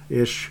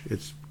year-ish.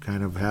 It's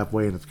kind of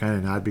halfway, and it's kind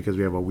of not because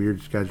we have a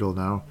weird schedule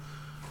now.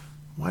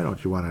 Why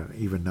don't you want an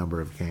even number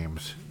of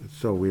games? It's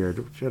so weird.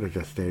 It should have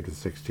just stayed with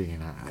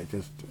 16. I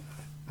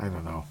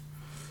don't know.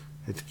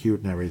 It's cute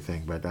and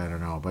everything, but I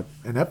don't know. But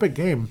an epic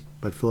game.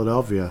 But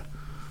Philadelphia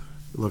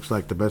looks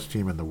like the best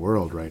team in the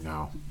world right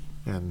now.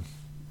 And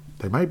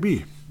they might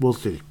be. We'll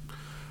see.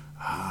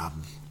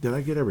 Did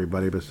I get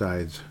everybody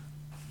besides?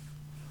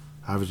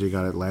 Obviously you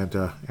got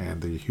Atlanta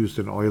and the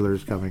Houston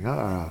Oilers coming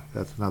up.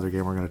 That's another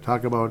game we're going to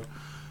talk about,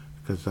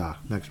 because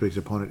next week's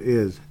opponent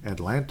is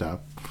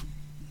Atlanta.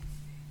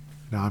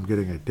 Now I'm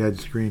getting a dead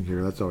screen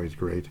here. That's always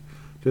great.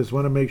 Just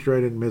want to make sure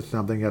I didn't miss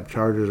something. Yep,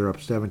 Chargers are up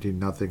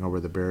 17-0 over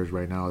the Bears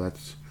right now.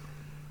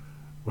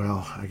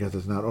 I guess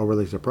it's not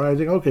overly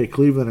surprising. Okay,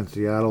 Cleveland and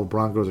Seattle,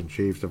 Broncos and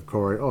Chiefs, of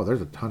course. Oh,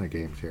 there's a ton of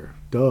games here.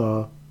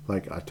 Duh.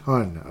 Like a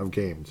ton of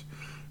games,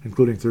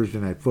 including Thursday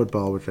Night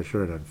Football, which I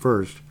should have done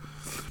first.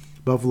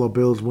 Buffalo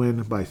Bills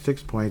win by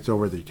 6 points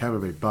over the Tampa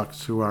Bay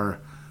Bucks, who are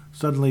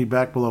suddenly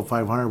back below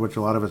 500, which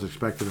a lot of us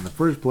expected in the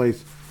first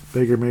place.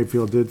 Baker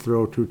Mayfield did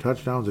throw 2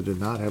 touchdowns and did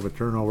not have a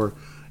turnover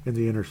in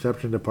the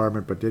interception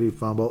department, but did he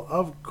fumble?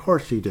 Of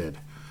course he did.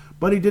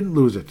 But he didn't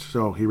lose it,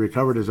 so he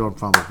recovered his own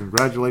fumble.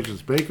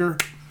 Congratulations, Baker.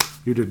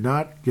 You did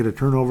not get a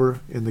turnover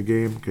in the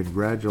game.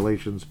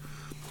 Congratulations.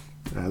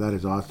 That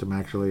is awesome,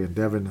 actually. And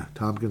Devin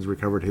Tompkins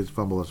recovered his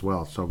fumble as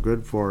well. So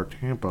good for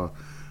Tampa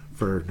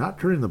for not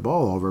turning the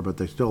ball over, but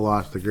they still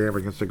lost the game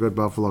against a good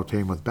Buffalo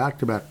team with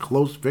back-to-back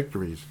close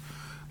victories.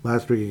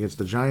 Last week against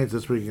the Giants,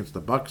 this week against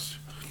the Bucks.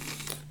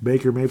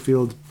 Baker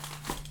Mayfield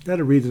had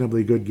a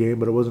reasonably good game,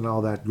 but it wasn't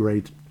all that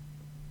great.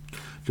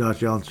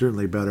 Josh Allen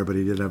certainly better, but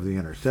he did have the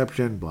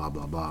interception. Blah,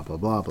 blah, blah, blah,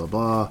 blah, blah,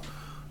 blah.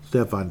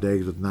 Stephon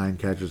Diggs with 9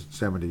 catches and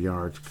 70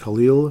 yards.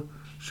 Khalil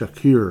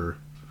Shakir,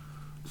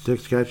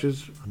 6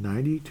 catches,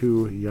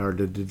 92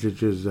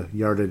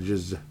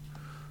 yardages.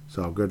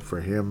 So good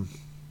for him.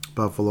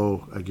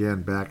 Buffalo,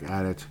 again, back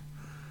at it.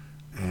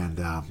 And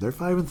they're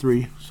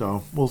 5-3,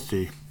 so we'll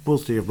see. We'll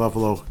see if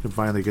Buffalo can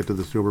finally get to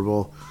the Super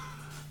Bowl.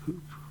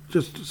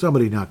 Just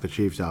somebody knock the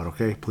Chiefs out,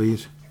 okay,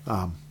 please?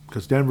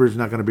 Because Denver's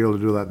not going to be able to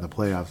do that in the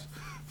playoffs.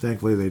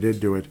 Thankfully, they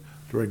did do it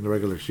during the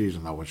regular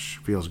season, though, which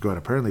feels good.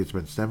 Apparently, it's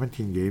been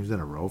 17 games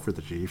in a row for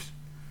the Chiefs.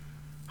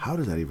 How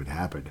does that even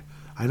happen?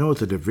 I know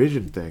it's a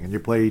division thing, and you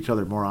play each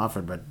other more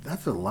often, but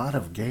that's a lot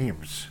of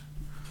games.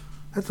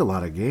 That's a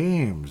lot of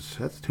games.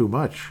 That's too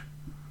much.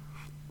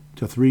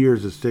 So 3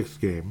 years is 6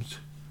 games.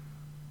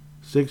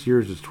 6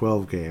 years is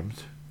 12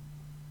 games.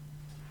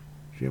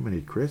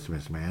 Jiminy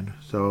Christmas, man.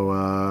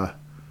 So,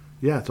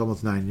 yeah, it's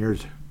almost 9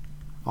 years.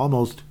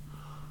 Almost.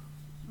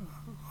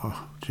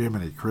 Oh,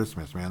 Jiminy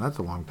Christmas, man. That's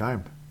a long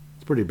time.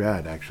 It's pretty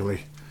bad,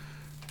 actually.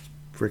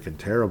 Freaking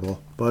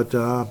terrible. But,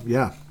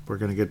 yeah, we're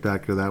going to get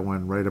back to that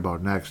one right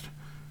about next.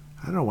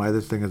 I don't know why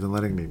this thing isn't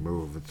letting me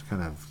move. It's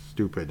kind of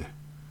stupid.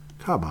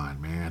 Come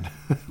on, man.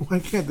 Why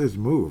can't this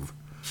move?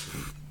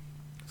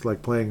 It's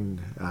like playing,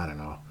 I don't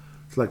know.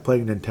 It's like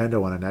playing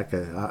Nintendo on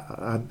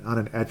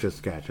an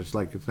Etch-a-Sketch. It's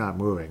like it's not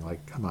moving.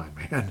 Like, come on,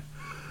 man.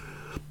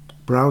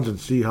 Browns and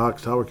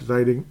Seahawks, how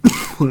exciting.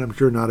 I'm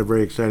sure not a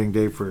very exciting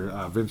day for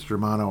Vince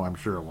Germano. I'm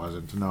sure it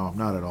wasn't. No,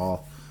 not at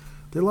all.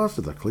 They lost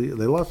to the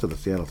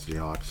Seattle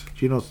Seahawks.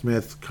 Geno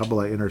Smith,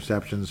 couple of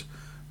interceptions,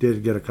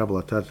 did get a couple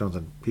of touchdowns,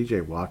 and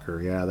P.J. Walker,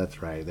 yeah,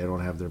 that's right. They don't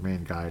have their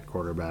main guy at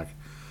quarterback.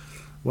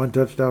 1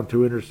 touchdown, 2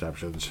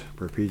 interceptions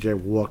for P.J.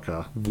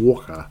 Walker.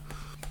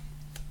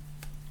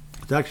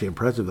 It's actually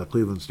impressive that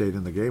Cleveland stayed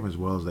in the game as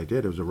well as they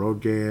did. It was a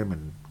road game,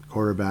 and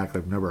quarterback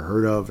I've never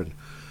heard of, and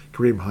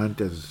Kareem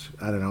Hunt is,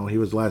 I don't know, he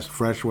was last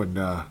fresh when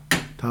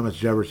Thomas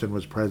Jefferson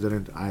was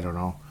president. I don't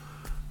know.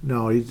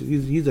 No,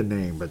 he's a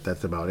name, but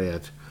that's about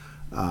it.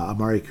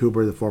 Amari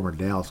Cooper, the former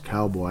Dallas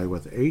Cowboy,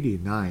 with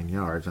 89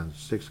 yards on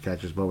 6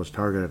 catches, but was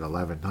targeted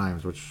 11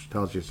 times, which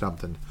tells you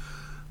something.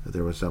 That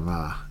there was some,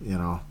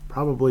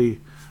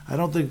 probably. I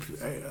don't think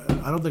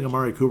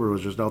Amari Cooper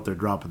was just out there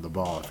dropping the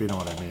ball, if you know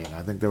what I mean.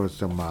 I think there was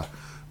some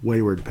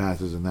wayward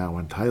passes in that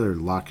one. Tyler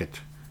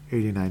Lockett,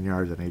 89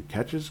 yards and 8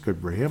 catches.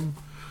 Good for him.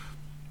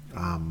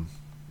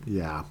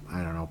 Yeah,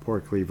 I don't know. Poor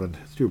Cleveland.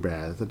 It's too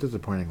bad. It's a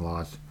disappointing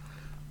loss.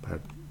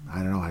 But I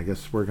don't know. I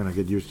guess we're going to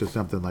get used to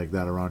something like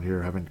that around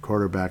here, having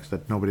quarterbacks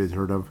that nobody's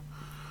heard of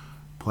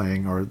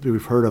playing, or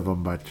we've heard of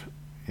them, but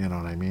you know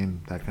what I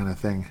mean? That kind of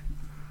thing.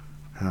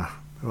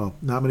 Well,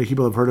 not many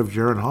people have heard of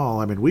Jaron Hall.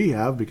 I mean, we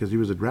have, because he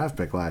was a draft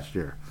pick last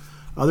year.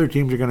 Other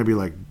teams are going to be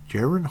like,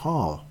 Jaron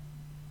Hall?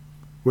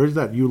 Where's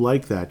that you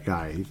like that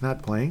guy? He's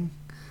not playing?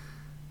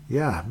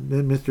 Yeah,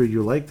 Mr.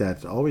 You like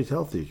that's always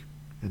healthy.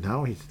 And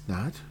now he's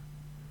not?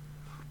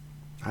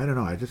 I don't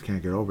know. I just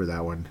can't get over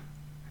that one.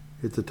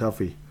 It's a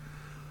toughie.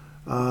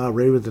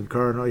 Ravens and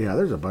Cardinals. Yeah,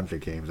 there's a bunch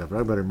of games. I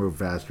better move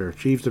faster.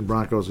 Chiefs and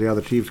Broncos. Yeah,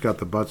 the Chiefs got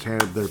their butts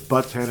handed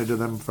to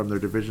them from their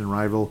division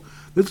rival.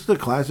 This is a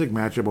classic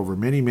matchup over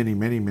many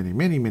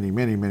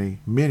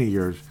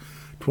years.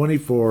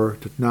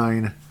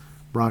 24-9.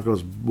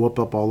 Broncos whoop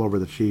up all over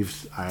the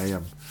Chiefs. I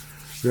am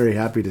very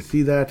happy to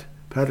see that.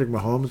 Patrick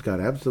Mahomes got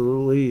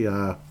absolutely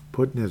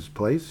put in his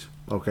place.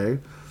 Okay,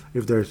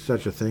 if there's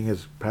such a thing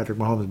as Patrick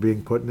Mahomes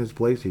being put in his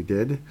place, he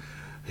did.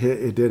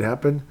 It did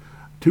happen.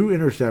 2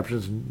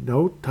 interceptions,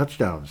 no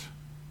touchdowns.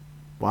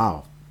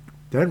 Wow.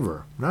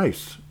 Denver,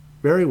 nice.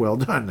 Very well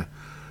done.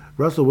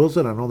 Russell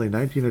Wilson on only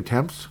 19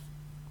 attempts.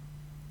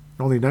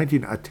 Only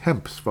 19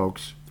 attempts,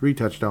 folks. 3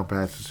 touchdown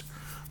passes.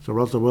 So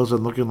Russell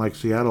Wilson looking like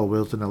Seattle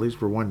Wilson, at least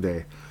for one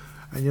day.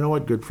 And you know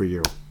what? Good for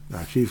you.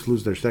 Chiefs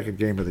lose their second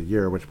game of the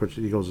year, which puts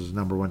the Eagles as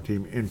number 1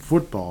 team in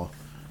football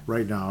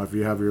right now. If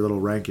you have your little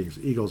rankings,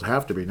 Eagles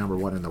have to be number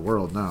 1 in the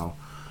world now.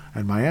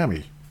 And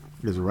Miami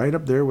is right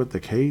up there with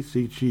the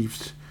KC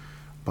Chiefs.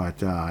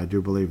 But I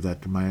do believe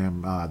that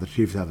the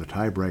Chiefs have the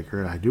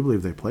tiebreaker. I do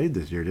believe they played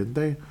this year, didn't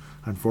they?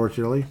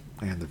 Unfortunately.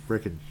 And the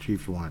frickin'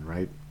 Chiefs won,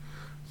 right?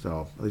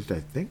 So, at least I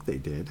think they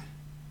did.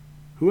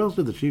 Who else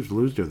did the Chiefs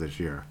lose to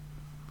this year?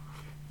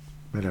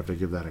 Might have to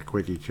give that a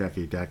quickie,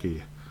 checky,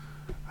 decky.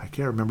 I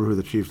can't remember who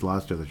the Chiefs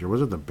lost to this year.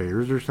 Was it the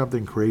Bears or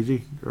something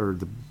crazy? Or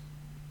the...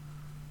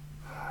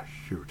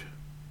 shoot.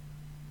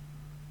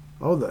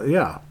 Oh,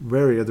 yeah.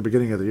 Very at the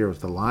beginning of the year was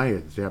the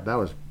Lions. Yep, that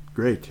was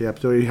great. Yep.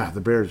 So, yeah,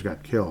 the Bears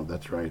got killed.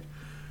 That's right.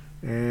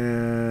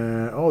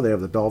 And, they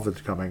have the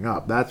Dolphins coming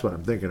up. That's what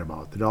I'm thinking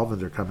about. The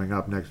Dolphins are coming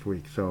up next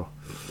week. So,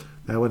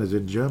 that one is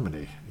in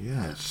Germany.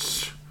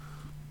 Yes.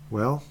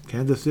 Well,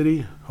 Kansas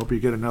City, hope you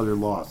get another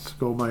loss.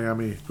 Go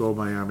Miami, go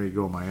Miami,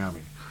 go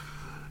Miami.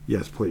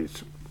 Yes,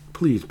 please.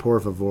 Please, por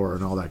favor,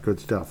 and all that good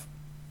stuff.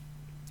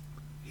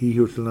 He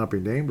who shall not be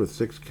named with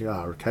 6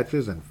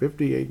 catches and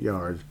 58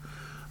 yards.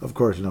 Of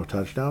course, no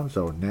touchdown,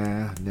 so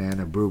nah,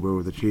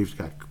 boo-boo. The Chiefs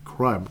got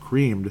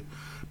creamed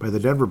by the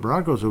Denver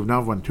Broncos, who've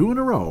now won 2 in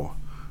a row.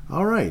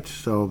 All right,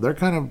 so they're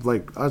kind of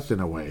like us in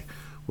a way,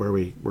 where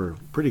we were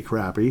pretty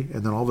crappy,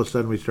 and then all of a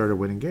sudden we started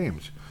winning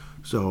games.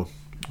 So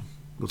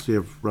we'll see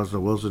if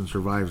Russell Wilson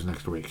survives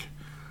next week.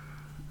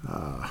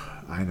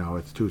 I know,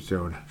 it's too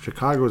soon.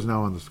 Chicago is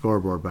now on the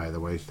scoreboard, by the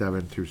way,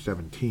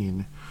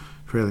 7-17,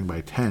 trailing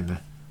by 10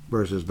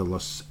 versus the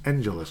Los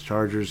Angeles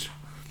Chargers.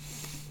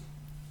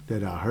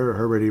 Did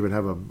Herbert even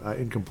have an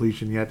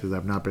incompletion yet? Because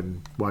I've not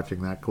been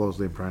watching that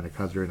closely. I'm trying to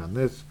concentrate on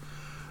this.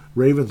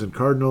 Ravens and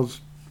Cardinals.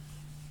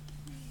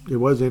 It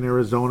was in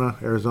Arizona.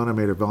 Arizona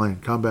made a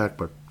valiant comeback,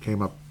 but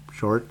came up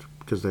short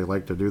because they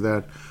like to do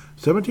that.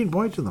 17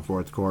 points in the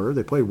fourth quarter.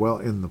 They played well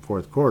in the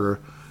fourth quarter.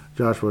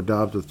 Joshua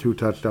Dobbs with 2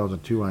 touchdowns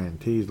and 2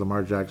 INTs.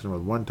 Lamar Jackson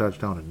with 1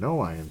 touchdown and no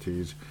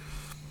INTs.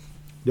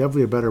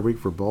 Definitely a better week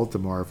for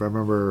Baltimore. If I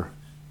remember...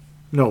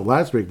 No,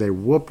 last week they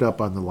whooped up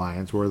on the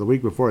Lions, where the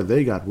week before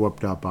they got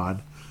whooped up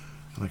on.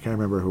 And I can't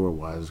remember who it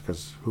was,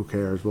 because who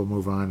cares? We'll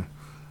move on.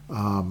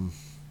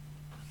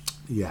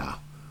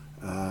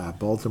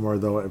 Baltimore,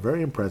 though, a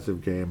very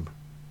impressive game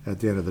at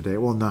the end of the day.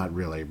 Well, not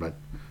really, but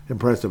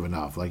impressive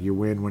enough. Like, you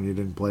win when you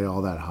didn't play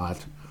all that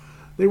hot.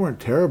 They weren't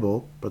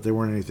terrible, but they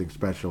weren't anything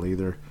special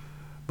either.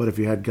 But if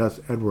you had Gus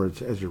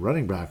Edwards as your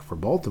running back for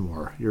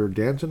Baltimore, you're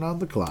dancing on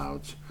the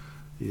clouds.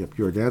 Yep,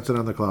 you were dancing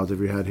on the clouds if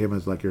you had him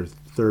as like your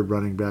third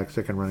running back,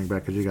 second running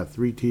back, because you got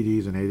 3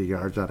 TDs and 80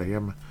 yards out of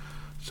him.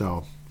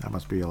 So that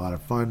must be a lot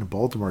of fun.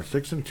 Baltimore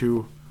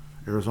 6-2,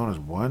 Arizona's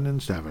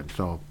 1-7.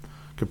 So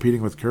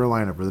competing with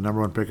Carolina for the number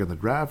 1 pick in the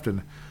draft,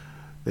 and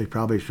they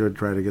probably should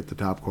try to get the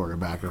top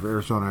quarterback if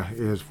Arizona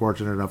is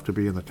fortunate enough to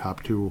be in the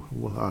top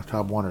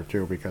 1 or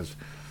 2, because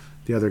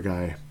the other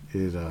guy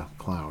is a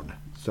clown.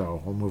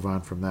 So we'll move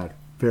on from that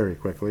very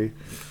quickly.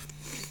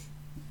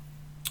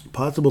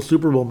 Possible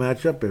Super Bowl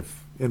matchup, if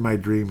in my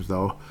dreams,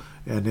 though,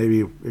 and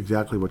maybe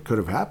exactly what could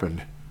have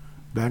happened.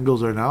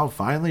 Bengals are now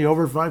finally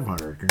over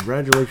 500.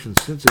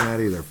 Congratulations,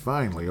 Cincinnati. They're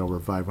finally over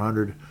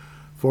 500.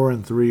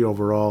 4-3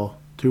 overall,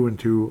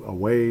 2-2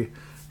 away.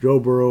 Joe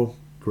Burrow,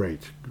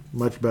 great.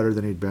 Much better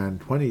than he'd been.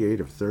 28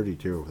 of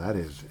 32. That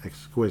is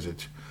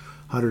exquisite.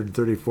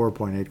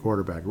 134.8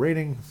 quarterback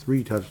rating,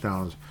 3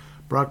 touchdowns.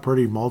 Brock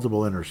Purdy,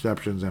 multiple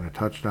interceptions and a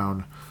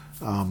touchdown.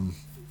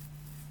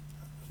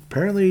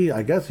 Apparently,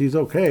 I guess he's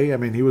okay. I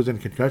mean, he was in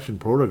concussion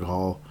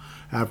protocol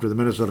after the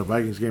Minnesota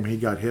Vikings game. He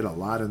got hit a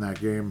lot in that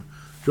game.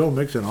 Joe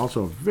Mixon,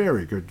 also a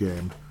very good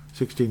game.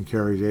 16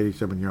 carries,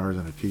 87 yards,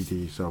 and a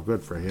TD, so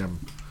good for him.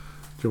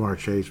 Jamar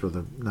Chase with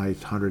a nice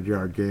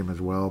 100-yard game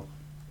as well.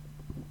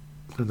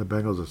 And the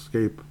Bengals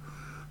escape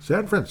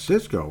San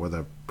Francisco with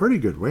a pretty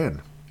good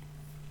win.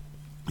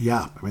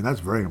 Yeah, I mean, that's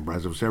very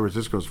impressive. San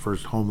Francisco's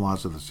first home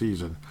loss of the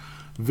season.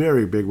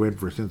 Very big win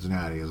for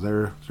Cincinnati, as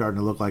they're starting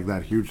to look like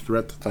that huge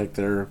threat like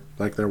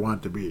they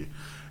want to be.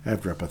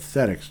 After a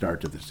pathetic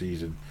start to the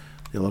season,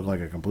 they look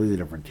like a completely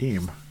different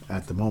team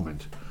at the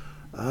moment.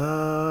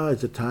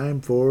 It's a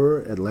time for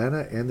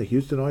Atlanta and the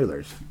Houston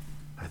Oilers.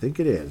 I think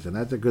it is, and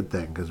that's a good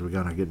thing because we're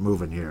going to get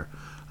moving here.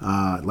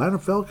 Atlanta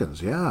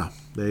Falcons, yeah,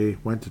 they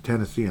went to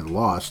Tennessee and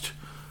lost,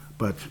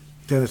 but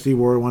Tennessee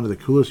wore one of the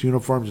coolest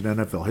uniforms in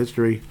NFL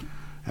history,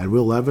 and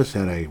Will Levis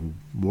had a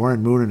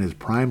Warren Moon in his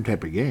prime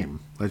type of game.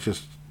 Let's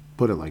just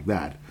put it like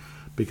that,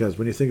 because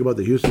when you think about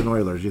the Houston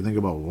Oilers, you think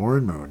about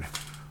Warren Moon.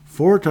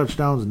 4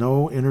 touchdowns,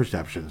 no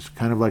interceptions,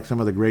 kind of like some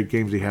of the great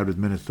games he had with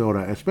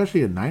Minnesota,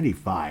 especially in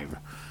 '95.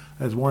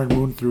 As Warren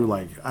Moon threw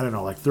like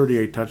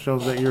 38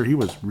 touchdowns that year, he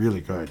was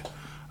really good.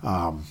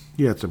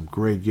 He had some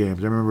great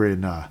games. I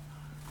remember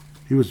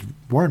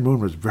Warren Moon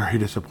was very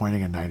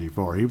disappointing in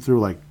 '94. He threw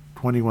like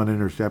 21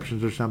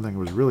 interceptions or something. It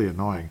was really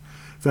annoying.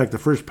 In fact, the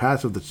first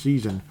pass of the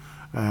season,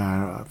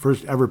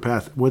 first ever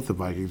pass with the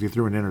Vikings, he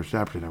threw an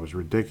interception. It was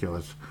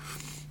ridiculous.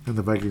 And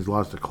the Vikings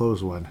lost a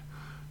close one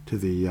to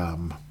the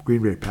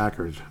Green Bay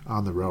Packers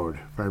on the road,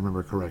 if I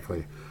remember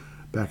correctly,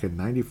 back in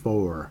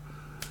 '94.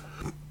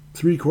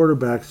 3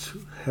 quarterbacks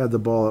had the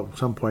ball at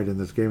some point in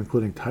this game,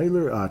 including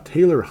Taylor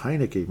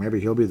Heineke.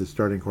 Maybe he'll be the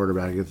starting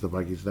quarterback against the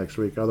Vikings next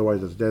week.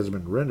 Otherwise, it's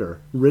Desmond Ritter,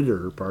 who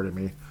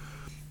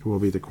will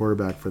be the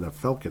quarterback for the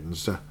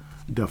Falcons.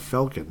 The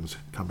Falcons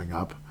coming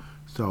up.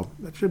 So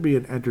that should be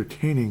an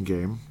entertaining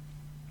game.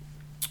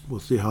 We'll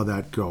see how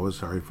that goes.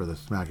 Sorry for the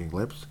smacking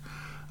lips.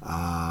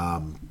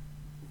 Doggone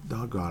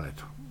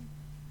it.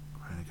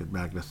 Trying to get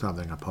back to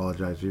something. I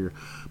apologize here.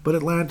 But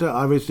Atlanta,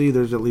 obviously,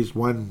 there's at least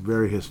one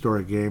very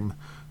historic game.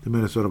 The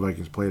Minnesota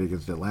Vikings played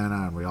against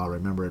Atlanta, and we all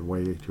remember it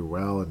way too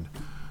well. And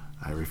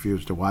I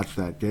refuse to watch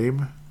that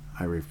game.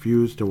 I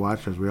refuse to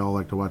watch, as we all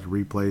like to watch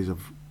replays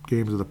of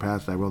games of the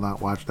past. I will not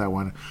watch that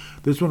one.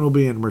 This one will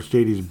be in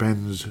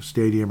Mercedes-Benz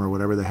Stadium, or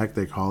whatever the heck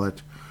they call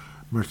it.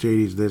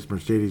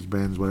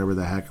 Mercedes-Benz, whatever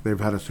the heck. They've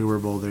had a Super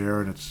Bowl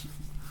there, and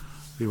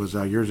it was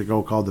years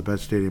ago called the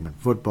best stadium in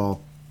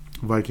football.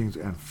 Vikings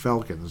and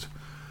Falcons.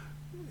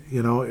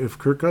 You know, if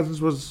Kirk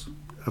Cousins was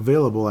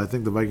available, I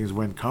think the Vikings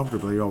win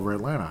comfortably over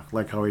Atlanta,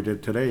 like how he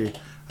did today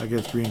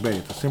against Green Bay.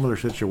 It's a similar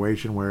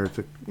situation where it's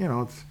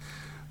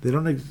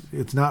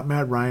not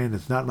Matt Ryan,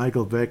 it's not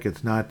Michael Vick,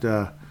 it's not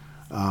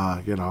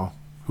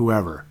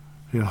whoever,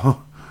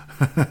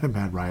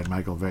 Matt Ryan,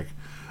 Michael Vick.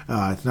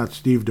 It's not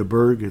Steve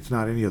DeBerg. It's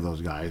not any of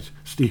those guys.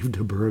 Steve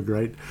DeBerg,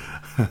 right?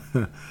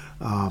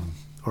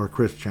 Or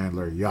Chris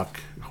Chandler. Yuck.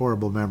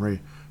 Horrible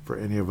memory for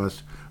any of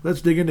us.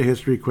 Let's dig into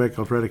history quick.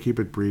 I'll try to keep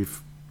it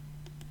brief,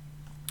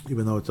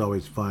 even though it's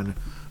always fun.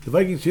 The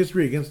Vikings'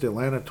 history against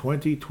Atlanta,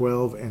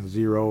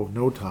 20-12-0,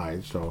 no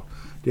ties. So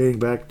dating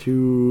back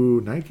to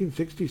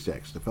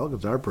 1966. The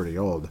Falcons are pretty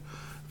old.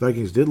 The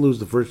Vikings did lose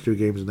the first 2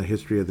 games in the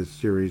history of this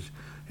series,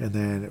 and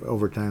then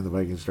over time the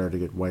Vikings started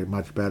to get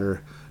much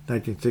better.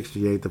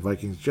 1968, the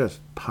Vikings just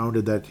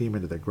pounded that team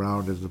into the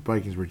ground, as the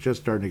Vikings were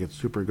just starting to get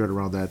super good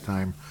around that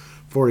time,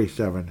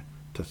 47-7.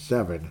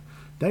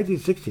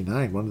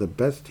 1969, one of the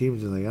best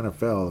teams in the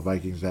NFL, the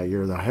Vikings that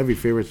year, the heavy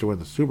favorites to win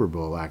the Super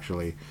Bowl,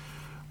 actually,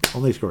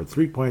 only scored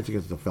 3 points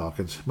against the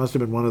Falcons. Must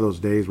have been one of those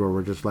days where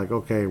we're just like,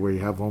 okay, we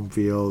have home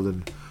field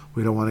and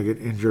we don't want to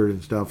get injured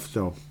and stuff,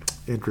 so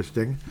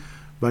interesting.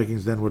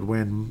 Vikings then would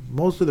win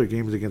most of their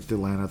games against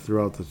Atlanta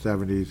throughout the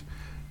 70s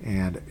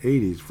and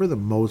 80s, for the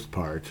most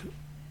part.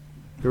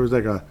 There was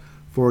like a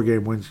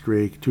 4-game win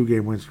streak,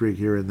 2-game win streak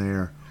here and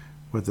there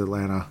with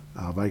Atlanta.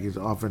 Vikings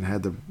often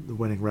had the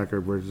winning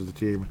record versus the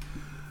team.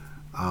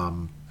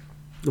 The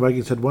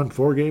Vikings had won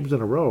 4 games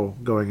in a row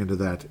going into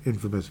that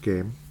infamous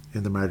game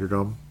in the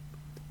Metrodome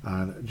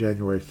on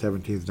January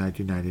 17th,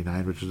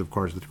 1999, which is, of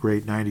course, the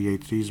great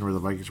 98 season where the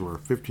Vikings were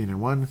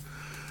 15-1.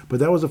 But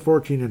that was a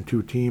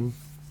 14-2 team.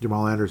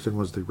 Jamal Anderson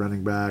was the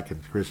running back,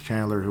 and Chris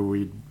Chandler, who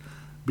we'd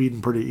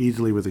beaten pretty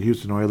easily with the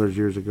Houston Oilers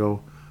years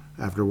ago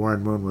after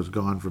Warren Moon was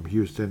gone from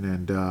Houston,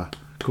 and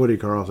Cody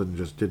Carlson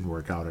just didn't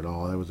work out at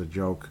all. That was a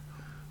joke.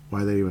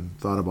 Why they even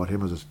thought about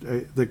him as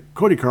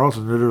Cody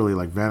Carlson literally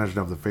like vanished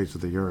off the face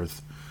of the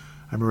earth.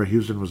 I remember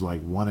Houston was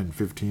like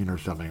 1-15 or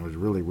something. It was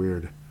really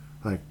weird.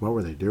 Like, what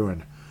were they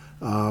doing?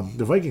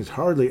 The Vikings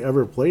hardly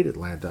ever played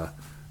Atlanta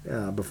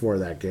before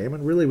that game,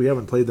 and really we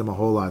haven't played them a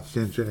whole lot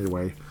since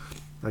anyway.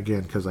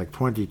 Again, because like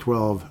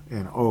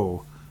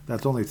 20-12-0,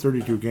 that's only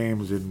 32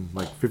 games in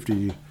like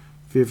 50,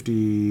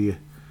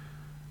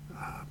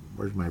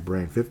 where's my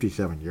brain?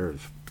 57 years.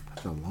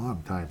 That's a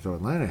long time. So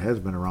Atlanta has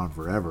been around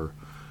forever.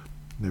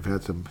 They've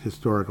had some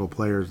historical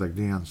players like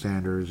Deion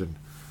Sanders and,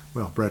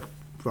 well, Brett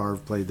Favre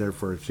played there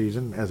for a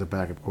season as a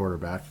backup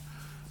quarterback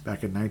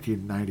back in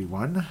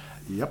 1991.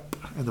 Yep.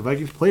 And the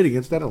Vikings played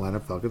against that Atlanta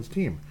Falcons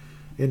team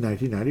in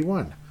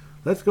 1991.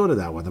 Let's go to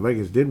that one. The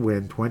Vikings did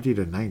win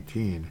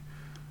 20-19.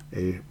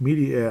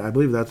 I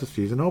believe that's a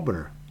season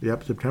opener.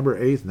 Yep, September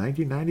 8th,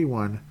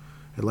 1991.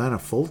 Atlanta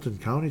Fulton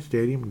County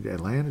Stadium,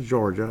 Atlanta,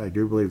 Georgia. I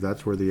do believe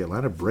that's where the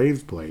Atlanta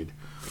Braves played.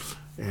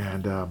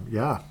 And,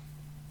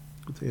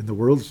 in the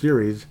World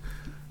Series,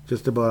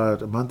 just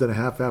about a month and a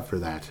half after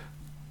that.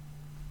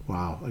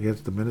 Wow,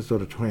 against the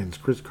Minnesota Twins.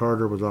 Chris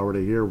Carter was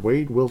already here.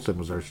 Wade Wilson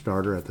was our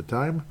starter at the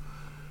time.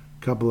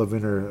 Couple of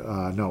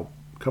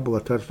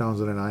touchdowns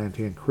and an INT.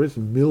 And Chris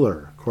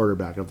Miller,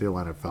 quarterback of the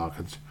Atlanta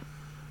Falcons.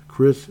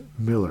 Chris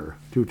Miller,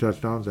 2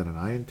 touchdowns and an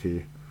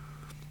INT.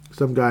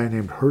 Some guy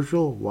named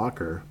Herschel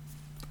Walker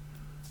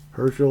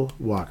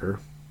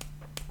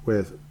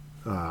with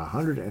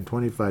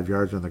 125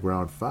 yards on the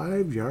ground,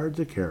 5 yards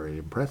a carry.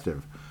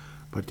 Impressive.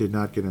 But did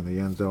not get in the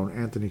end zone.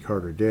 Anthony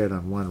Carter did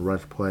on one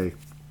rush play.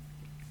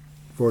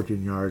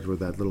 14 yards with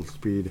that little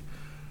speed.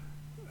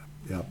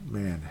 Yep,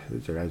 man,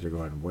 these guys are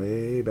going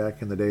way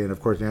back in the day. And, of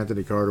course,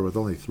 Anthony Carter with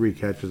only 3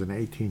 catches and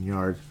 18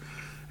 yards.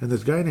 And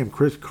this guy named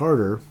Chris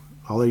Carter,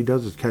 all he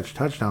does is catch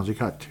touchdowns. He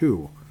caught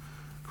 2.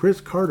 Chris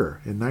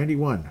Carter in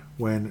 91,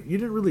 when you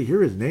didn't really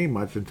hear his name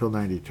much until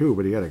 92,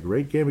 but he had a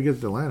great game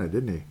against Atlanta,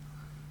 didn't he?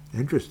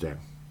 Interesting.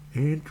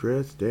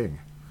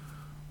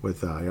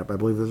 With, I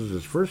believe this was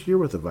his first year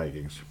with the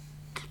Vikings.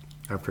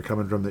 After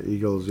coming from the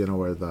Eagles,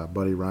 with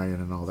Buddy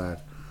Ryan and all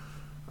that.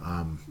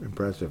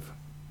 Impressive.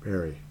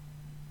 Very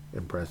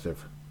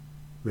impressive.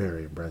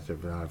 Very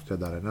impressive. I've said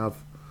that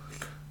enough.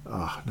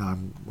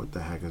 What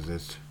the heck is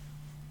this?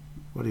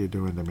 What are you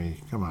doing to me?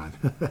 Come on.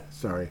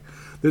 Sorry.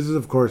 This is,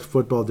 of course,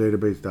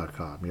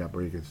 footballdatabase.com. Yep,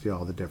 where you can see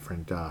all the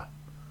different,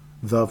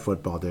 the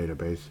football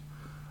database.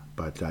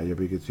 But you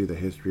can see the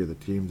history of the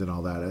teams and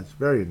all that. It's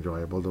very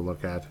enjoyable to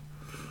look at.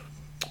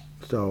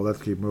 So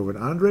let's keep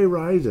moving. Andre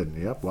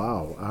Rison. Yep,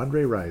 wow.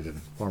 Andre Rison,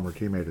 former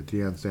teammate of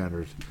Deion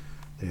Sanders.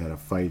 They had a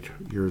fight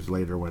years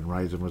later when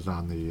Rison was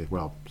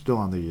still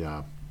on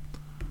the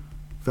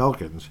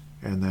Falcons.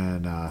 And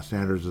then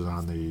Sanders is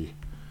on the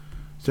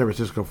San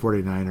Francisco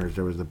 49ers.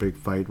 There was the big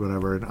fight,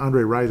 whatever. And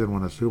Andre Rison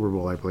won a Super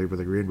Bowl, I believe, for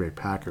the Green Bay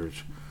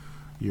Packers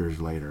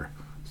years later.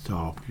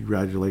 So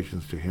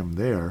congratulations to him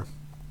there.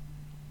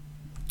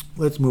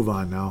 Let's move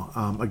on now.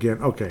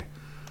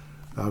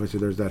 Obviously,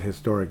 there's that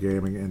historic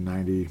game in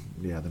the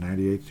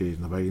 98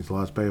 season. The Vikings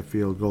lost by a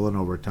field goal in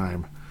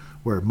overtime,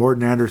 where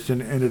Morton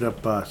Anderson ended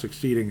up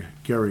succeeding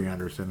Gary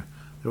Anderson.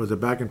 There was a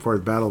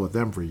back-and-forth battle with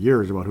them for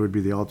years about who would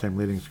be the all-time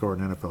leading scorer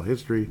in NFL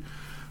history,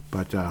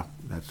 but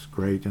that's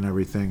great and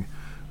everything.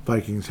 The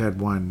Vikings had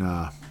won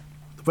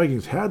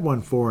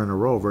 4 in a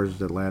row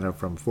versus Atlanta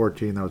from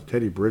 14. That was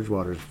Teddy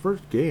Bridgewater's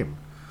first game,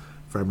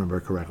 if I remember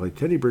correctly.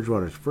 Teddy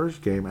Bridgewater's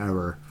first game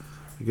ever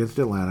against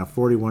Atlanta,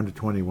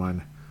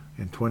 41-21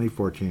 in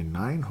 2014,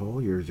 9 whole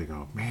years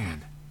ago.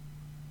 Man,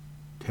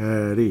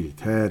 Teddy,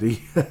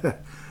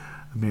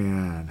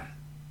 man.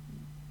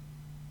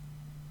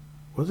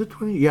 Was it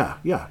 20? Yeah.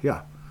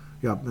 And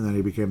then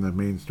he became the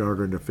main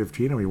starter into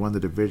 15, and we won the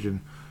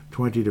division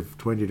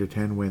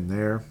 20-10 win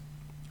there.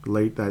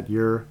 Late that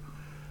year,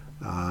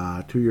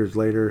 2 years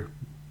later,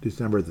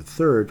 December the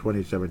 3rd,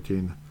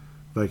 2017,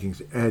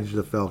 Vikings edged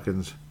the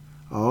Falcons.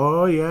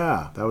 Oh,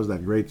 yeah, that was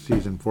that great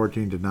season,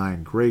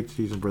 14-9. Great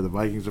season for the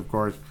Vikings, of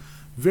course.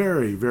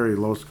 Very, very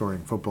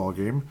low-scoring football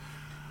game.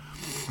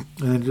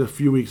 And then just a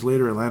few weeks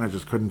later, Atlanta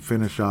just couldn't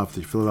finish off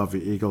the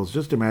Philadelphia Eagles.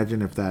 Just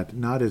imagine if that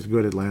not as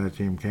good Atlanta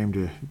team came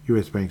to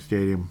U.S. Bank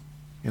Stadium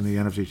in the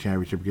NFC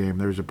Championship game.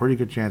 There's a pretty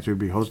good chance we'd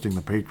be hosting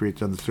the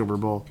Patriots in the Super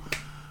Bowl,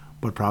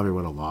 but probably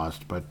would have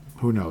lost. But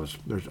who knows?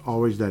 There's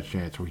always that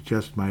chance. We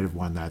just might have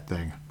won that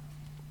thing.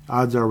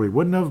 Odds are we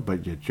wouldn't have,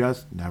 but you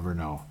just never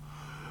know.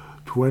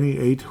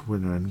 28,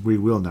 we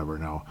will never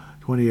know.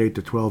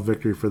 28-12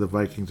 victory for the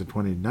Vikings in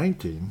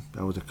 2019.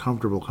 That was a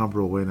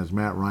comfortable win as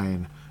Matt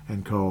Ryan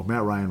and co.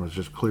 Matt Ryan was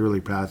just clearly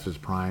past his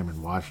prime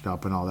and washed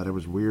up and all that. It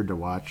was weird to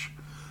watch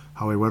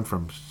how he went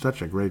from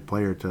such a great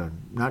player to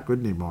not good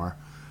anymore.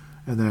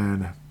 But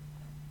then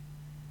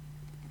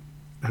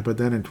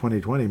in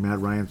 2020, Matt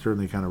Ryan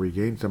certainly kind of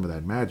regained some of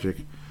that magic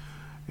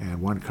and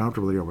won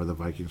comfortably over the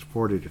Vikings,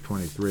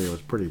 40-23. It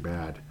was pretty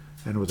bad.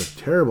 And it was a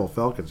terrible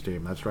Falcons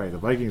team. That's right. The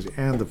Vikings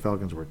and the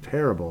Falcons were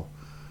terrible.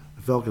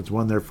 The Falcons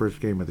won their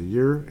first game of the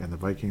year, and the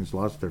Vikings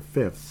lost their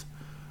 5th.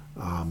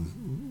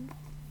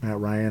 Matt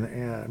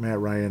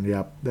Ryan,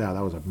 yep, yeah,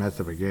 that was a mess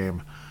of a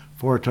game.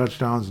 4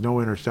 touchdowns, no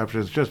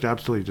interceptions, just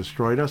absolutely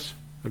destroyed us.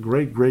 A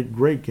great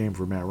game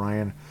for Matt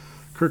Ryan.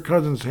 Kirk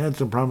Cousins had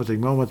some promising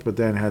moments, but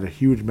then had a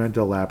huge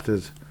mental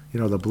lapses.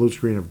 The blue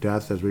screen of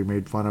death, as we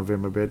made fun of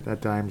him a bit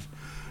at times.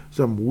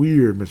 Some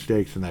weird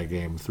mistakes in that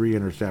game. 3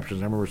 interceptions.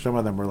 I remember some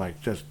of them were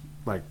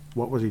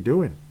what was he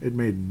doing? It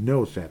made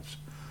no sense.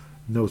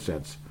 No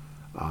sense.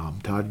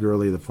 Todd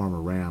Gurley, the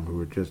former Ram,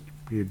 who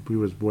he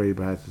was way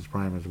past his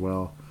prime as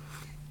well.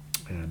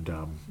 And,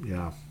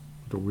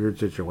 it's a weird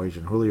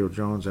situation. Julio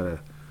Jones had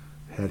a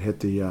had hit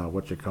the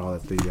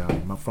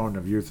the fountain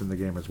of youth in the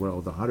game as well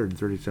with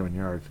 137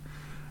 yards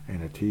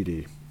and a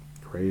TD.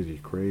 Crazy,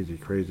 crazy,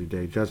 crazy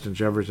day. Justin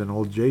Jefferson,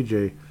 old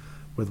JJ,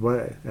 with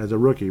what as a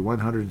rookie,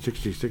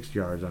 166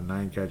 yards on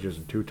 9 catches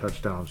and 2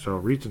 touchdowns. So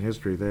recent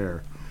history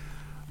there.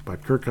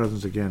 But Kirk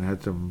Cousins again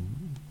had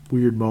some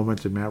weird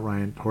moments, and Matt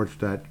Ryan torched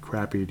that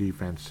crappy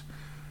defense.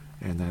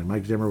 And then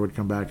Mike Zimmer would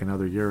come back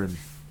another year, and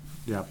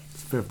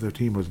the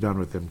team was done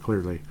with him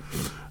clearly.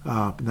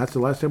 And that's the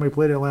last time we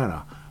played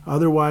Atlanta.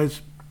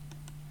 Otherwise,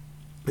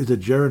 is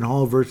it Jaron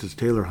Hall versus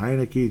Taylor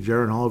Heineke?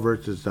 Jaron Hall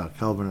versus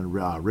Calvin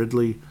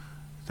Ridley?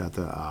 Is that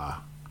the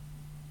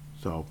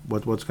so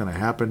what's going to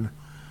happen?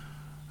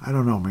 I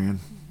don't know, man.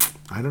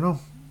 I don't know.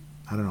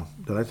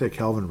 Did I say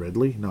Calvin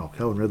Ridley? No,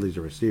 Calvin Ridley's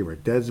a receiver.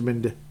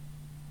 Desmond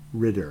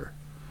Ridder.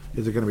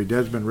 Is it going to be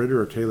Desmond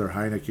Ridder or Taylor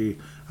Heineke?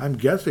 I'm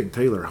guessing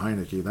Taylor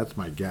Heineke. That's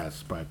my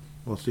guess, but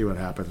we'll see what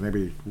happens.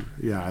 Maybe,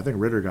 I think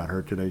Ridder got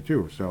hurt today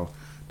too. So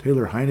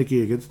Taylor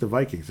Heineke against the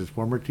Vikings, his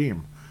former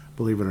team,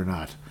 believe it or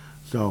not.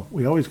 So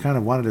we always kind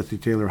of wanted to see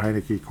Taylor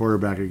Heineke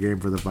quarterback a game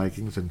for the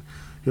Vikings, and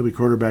he'll be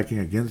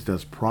quarterbacking against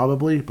us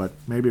probably, but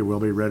maybe it will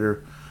be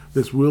Ridder.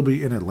 This will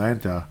be in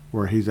Atlanta,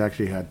 where he's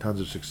actually had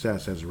tons of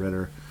success as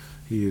Ridder.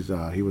 He was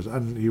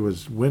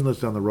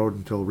winless on the road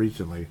until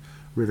recently.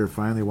 Ridder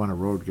finally won a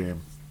road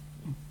game,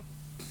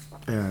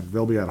 and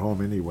they'll be at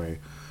home anyway.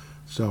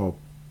 So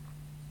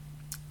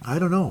I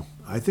don't know.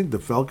 I think the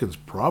Falcons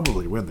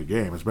probably win the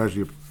game,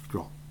 especially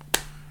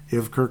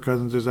if Kirk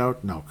Cousins is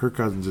out. No, Kirk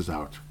Cousins is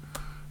out.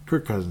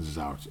 Kirk Cousins is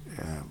out.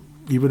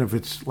 Even if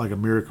it's like a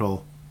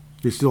miracle,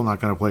 he's still not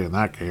going to play in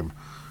that game.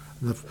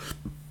 And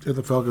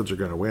the Falcons are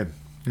going to win.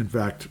 In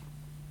fact,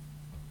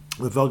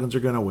 the Falcons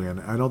are going to win.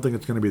 I don't think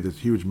it's going to be this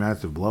huge,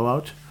 massive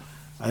blowout.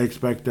 I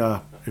expect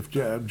if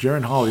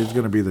Jaron Hall is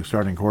going to be the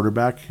starting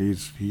quarterback,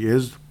 he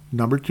is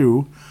number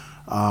 2.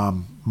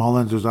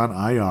 Mullins is on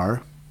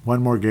IR.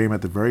 One more game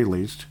at the very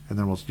least, and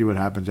then we'll see what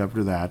happens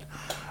after that.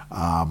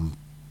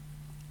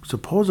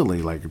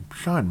 Supposedly, like,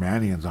 Sean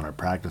Mannion's on our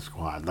practice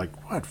squad.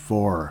 Like, what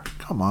for?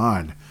 Come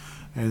on.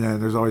 And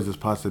then there's always this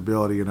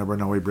possibility, you never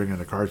know, we bring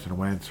in a Carson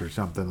Wentz or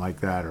something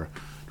like that, or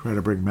try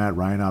to bring Matt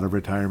Ryan out of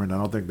retirement. I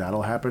don't think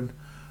that'll happen.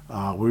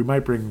 We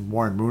might bring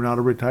Warren Moon out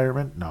of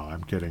retirement. No,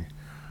 I'm kidding.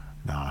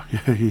 No,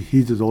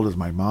 he's as old as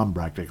my mom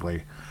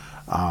practically.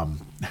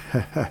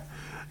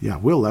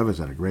 Will Levis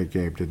had a great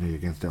game, didn't he,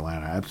 against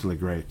Atlanta? Absolutely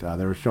great.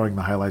 They were showing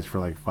the highlights for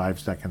like 5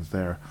 seconds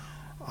there.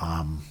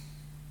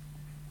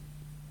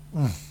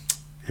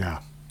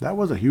 That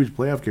was a huge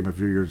playoff game a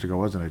few years ago,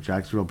 wasn't it?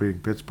 Jacksonville beating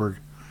Pittsburgh.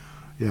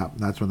 Yeah,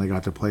 that's when they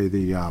got to play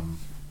the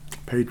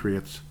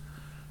Patriots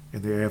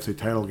in the AFC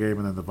title game,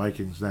 and then the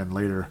Vikings then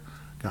later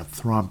got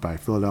thromped by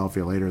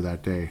Philadelphia later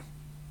that day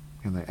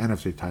in the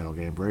NFC title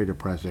game. Very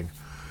depressing.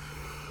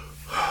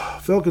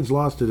 Falcons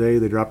lost today.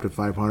 They dropped to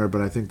 500,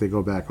 but I think they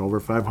go back over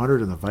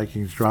 500, and the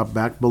Vikings drop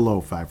back below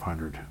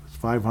 500. It's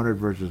 500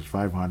 versus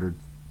 500,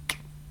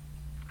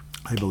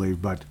 I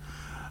believe, but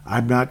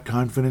I'm not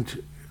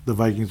confident the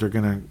Vikings are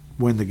going to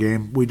win the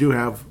game. We do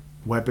have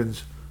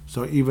weapons,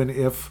 so even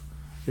if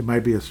it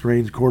might be a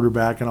strange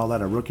quarterback and all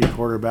that, a rookie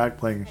quarterback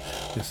playing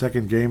the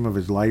second game of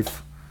his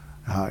life,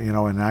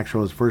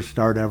 his first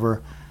start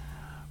ever,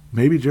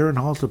 maybe Jaron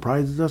Hall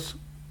surprises us.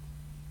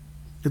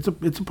 It's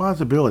a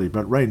possibility,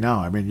 but right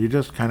now, I mean, you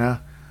just kind of,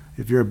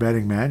 if you're a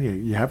betting man,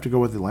 you have to go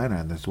with Atlanta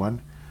in this one.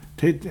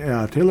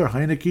 Taylor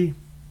Heineke,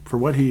 for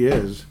what he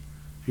is,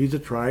 he's a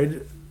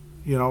tried,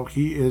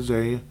 he's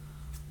a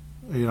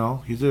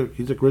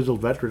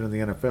grizzled veteran in the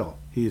NFL.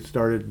 He's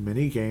started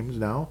many games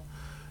now.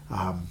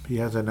 He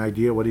has an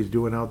idea what he's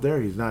doing out there.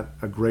 He's not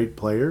a great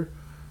player,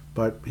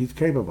 but he's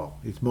capable.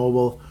 He's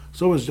mobile.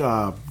 So is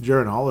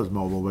Jaron Hall is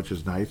mobile, which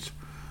is nice.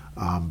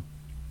 I'm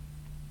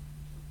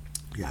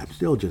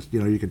still just,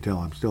 you can tell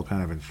I'm still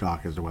kind of in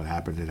shock as to what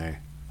happened today.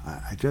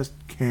 I just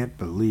can't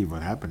believe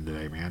what happened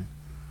today, man.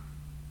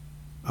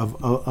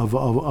 Of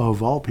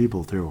all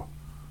people, too.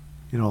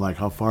 Like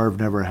how Favre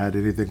never had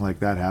anything like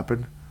that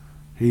happen.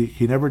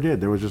 He never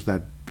did. There was just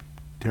that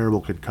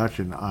terrible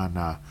concussion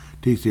on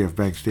TCF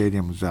Bank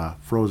Stadium's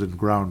frozen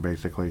ground,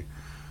 basically.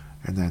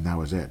 And then that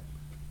was it.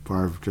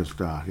 Favre just,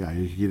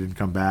 he didn't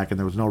come back, and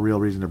there was no real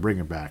reason to bring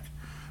him back.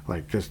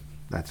 Like, just,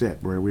 that's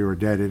it. We were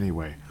dead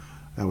anyway.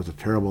 That was a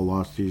terrible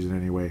lost season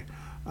anyway.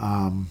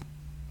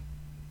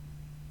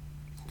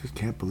 Just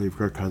can't believe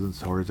Kirk Cousins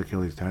tore his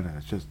Achilles tendon.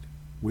 It's just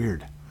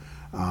weird.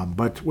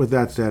 But with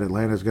that said,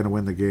 Atlanta's going to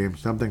win the game.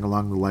 Something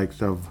along the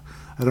likes of,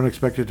 I don't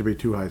expect it to be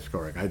too high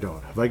scoring. I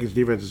don't. Vikings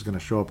defense is going to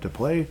show up to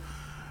play.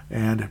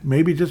 And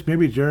maybe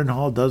Jaron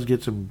Hall does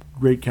get some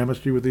great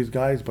chemistry with these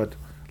guys, but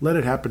let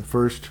it happen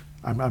first.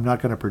 I'm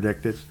not going to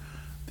predict it.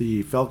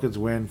 The Falcons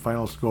win.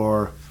 Final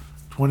score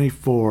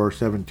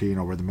 24-17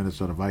 over the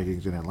Minnesota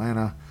Vikings in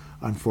Atlanta.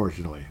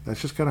 Unfortunately, that's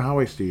just kind of how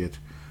I see it.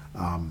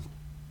 I'm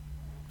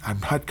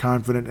not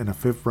confident in a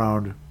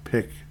 5th-round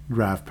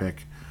draft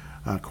pick,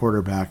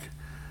 quarterback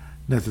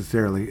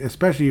necessarily,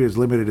 especially as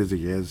limited as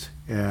he is.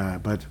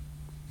 But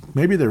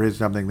maybe there is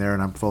something there,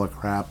 and I'm full of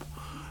crap.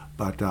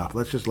 But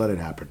let's just let it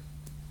happen.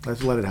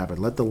 Let's let it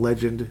happen. Let the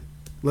legend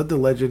let the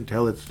legend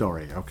tell its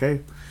story,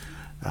 okay?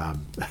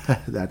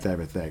 That type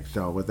of thing.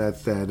 So with that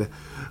said,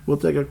 we'll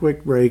take a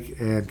quick break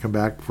and come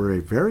back for a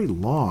very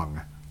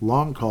long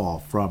call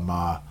from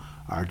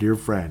our dear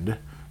friend,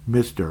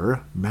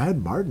 Mr.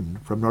 Mad Martin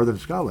from Northern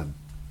Scotland.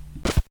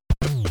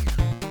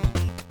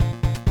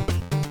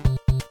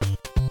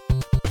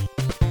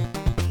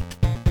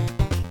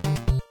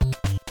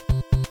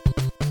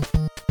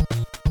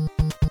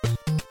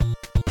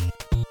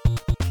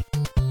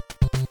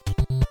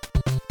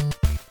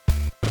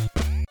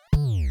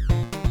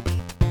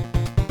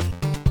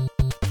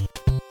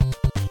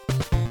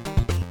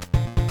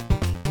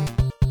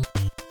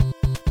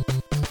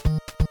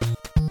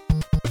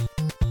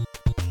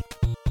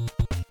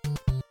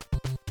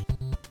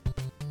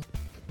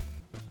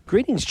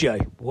 Greetings, Joe.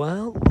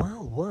 Well.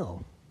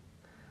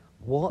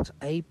 What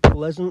a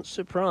pleasant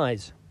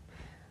surprise.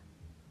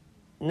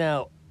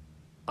 Now,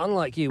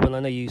 unlike you, when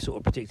I know you sort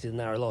of predicted a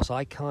narrow loss,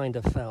 I kind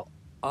of felt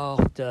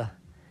after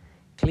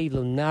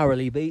Cleveland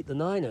narrowly beat the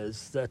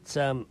Niners that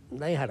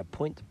they had a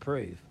point to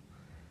prove.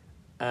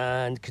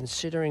 And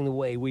considering the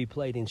way we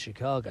played in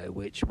Chicago,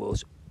 which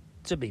was,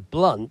 to be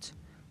blunt,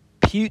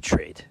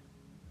 putrid,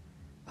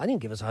 I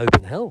didn't give us a hope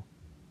in hell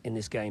in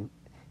this game.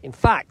 In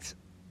fact,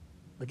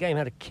 the game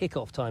had a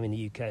kick-off time in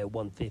the UK at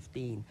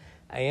 1:15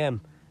 a.m.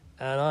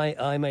 And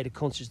I made a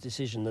conscious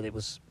decision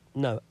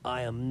that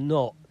I am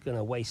not going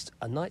to waste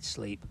a night's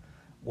sleep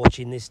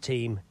watching this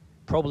team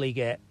probably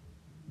get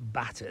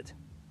battered.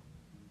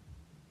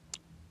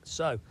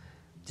 So,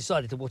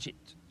 decided to watch it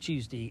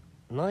Tuesday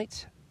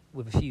night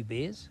with a few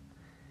beers.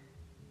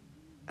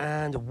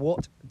 And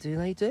what do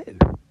they do?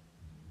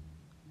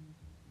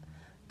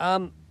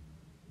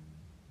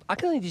 I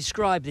can only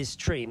describe this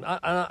team, and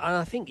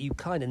I think you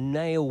kind of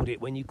nailed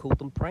it when you called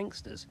them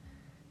pranksters.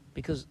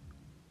 Because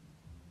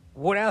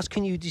what else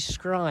can you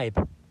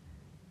describe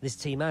this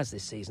team as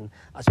this season?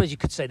 I suppose you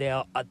could say they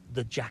are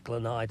the Jekyll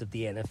and Hyde of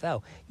the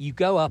NFL. You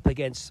go up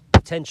against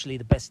potentially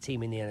the best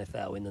team in the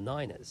NFL in the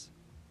Niners,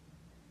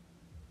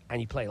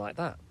 and you play like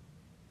that.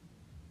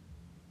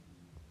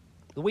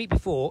 The week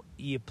before,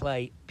 you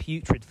play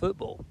putrid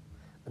football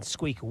and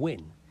squeak a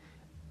win,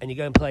 and you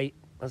go and play,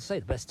 as I say,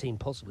 the best team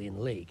possibly in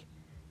the league.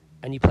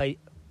 And you play,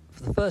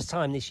 for the first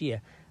time this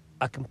year,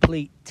 a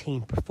complete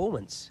team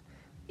performance.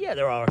 Yeah,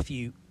 there are a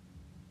few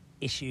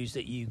issues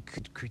that you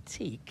could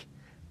critique,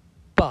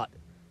 but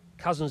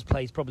Cousins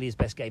plays probably his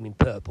best game in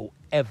purple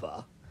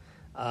ever,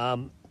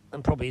 and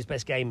probably his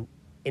best game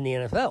in the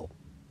NFL.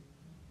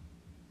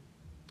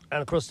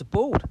 And across the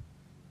board,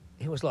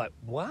 it was like,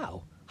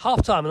 wow.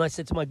 Half-time, and I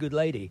said to my good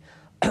lady,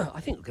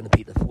 I think we're going to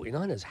beat the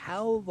 49ers.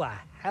 How the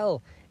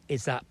hell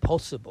is that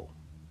possible?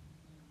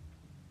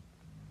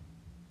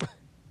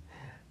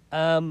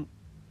 And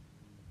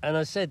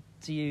I said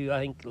to you, I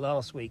think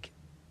last week,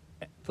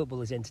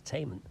 football is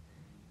entertainment.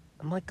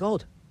 And my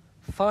God,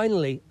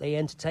 finally they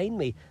entertained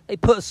me. They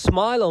put a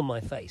smile on my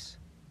face.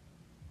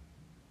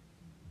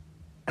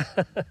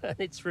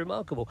 It's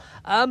remarkable.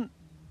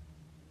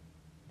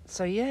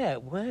 So yeah,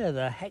 where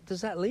the heck does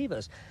that leave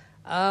us?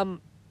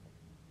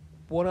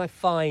 What I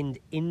find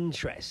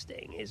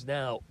interesting is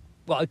now,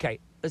 well, okay,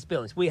 let's be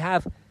honest. We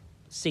have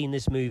seen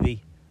this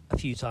movie a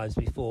few times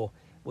before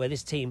where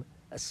this team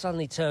has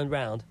suddenly turned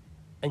round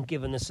and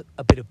given us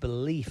a bit of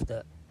belief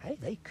that, hey,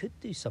 they could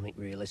do something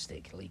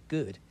realistically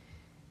good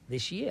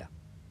this year.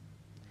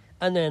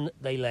 And then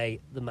they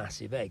lay the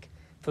massive egg.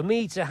 For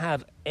me to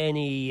have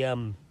any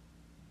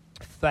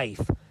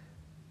faith,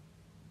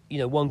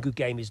 one good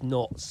game is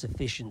not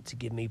sufficient to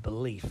give me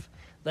belief.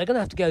 They're going to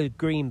have to go to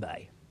Green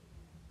Bay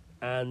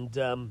and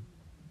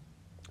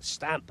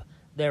stamp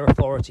their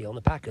authority on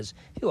the Packers,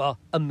 who are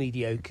a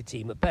mediocre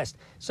team at best.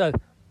 So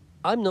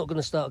I'm not going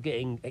to start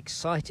getting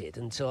excited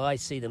until I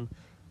see them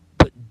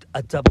put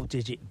a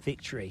double-digit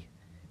victory,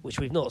 which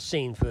we've not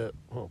seen for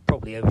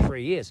probably over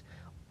 3 years,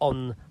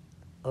 on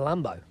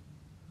Lambeau.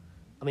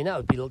 I mean, that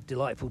would be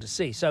delightful to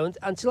see. So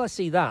until I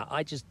see that,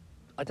 I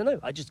don't know,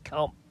 I just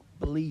can't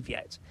believe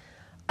yet.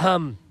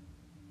 But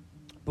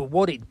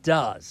what it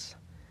does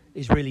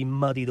is really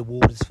muddy the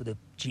waters for the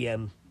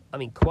GM. I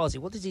mean, Quasi,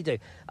 what does he do?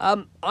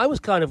 I was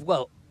kind of,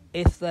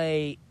 if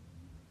they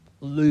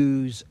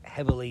lose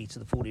heavily to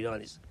the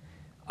 49ers,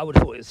 I would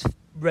have thought it was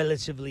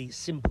relatively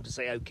simple to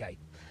say, okay,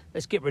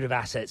 let's get rid of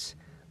assets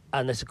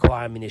and let's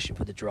acquire ammunition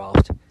for the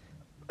draft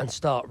and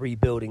start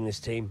rebuilding this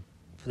team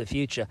for the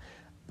future.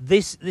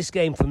 This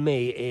game for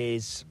me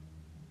is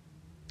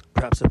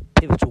perhaps a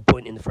pivotal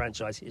point in the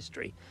franchise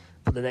history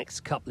for the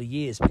next couple of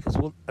years because,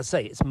 I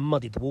say, it's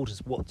muddied the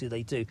waters. What do?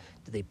 Do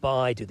they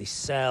buy? Do they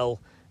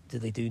sell? Do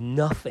they do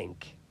nothing?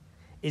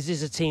 Is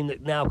this a team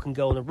that now can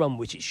go on a run,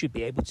 which it should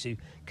be able to,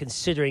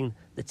 considering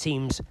the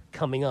teams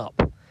coming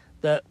up?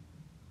 That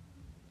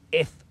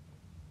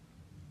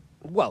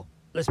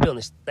let's be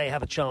honest, they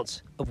have a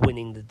chance of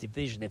winning the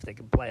division if they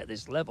can play at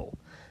this level.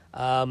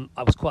 I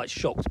was quite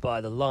shocked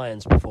by the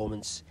Lions'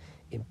 performance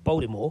in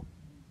Baltimore.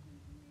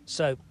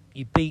 So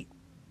you beat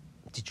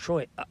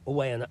Detroit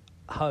away and at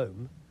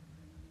home,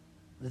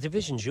 the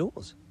division's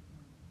yours.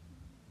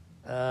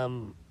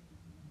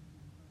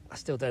 I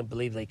still don't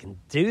believe they can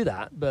do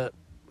that, but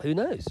who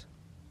knows?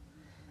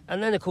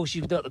 And then, of course,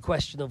 you've got the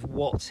question of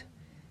what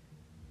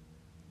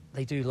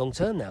they do long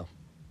term now.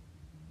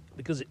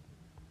 Because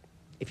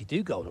if you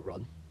do go on a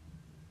run,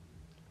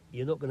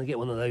 you're not going to get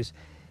one of those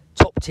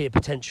top-tier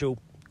potential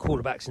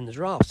quarterbacks in the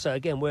draft. So,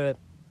 again, we're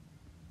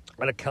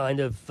at a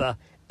kind of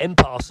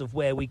impasse of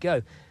where we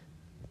go.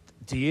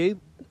 Do you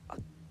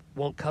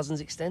want Cousins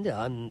extended?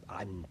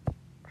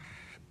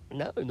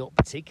 No, not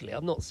particularly.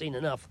 I've not seen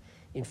enough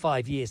in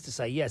 5 years to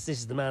say, yes, this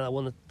is the man I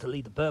want to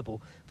lead the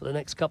purple for the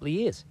next couple of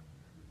years.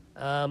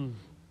 But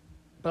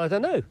I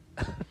don't know.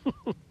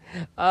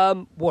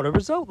 What a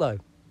result, though.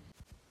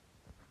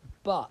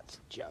 But,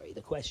 Joey,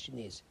 the question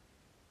is,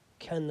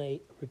 can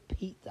they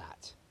repeat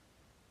that?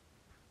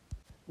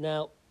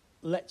 Now,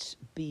 let's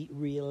be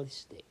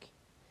realistic.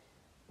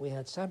 We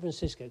had San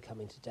Francisco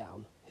coming to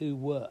town, who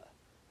were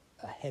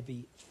a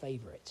heavy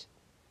favourite.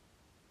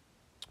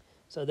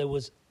 So there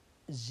was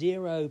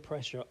zero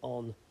pressure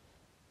on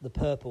the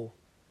purple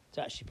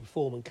to actually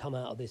perform and come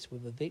out of this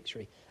with a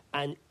victory.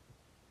 And,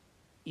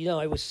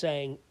 I was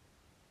saying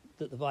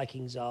that the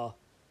Vikings are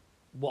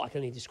what I can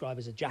only describe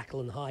as a Jekyll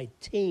and Hyde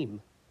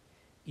team.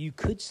 You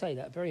could say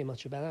that very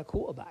much about our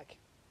quarterback,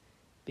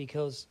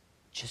 because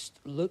just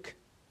look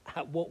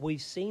at what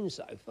we've seen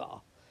so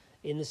far,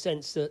 in the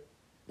sense that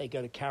they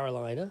go to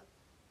Carolina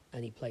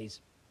and he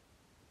plays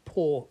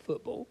poor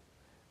football.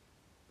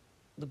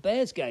 The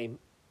Bears game,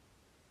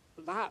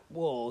 that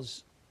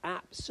was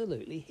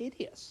absolutely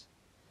hideous,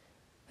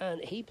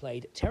 and he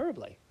played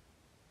terribly.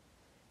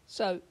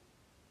 So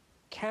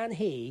can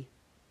he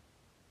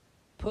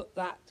put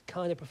that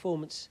kind of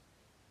performance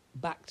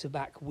back to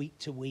back, week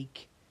to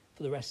week,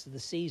 for the rest of the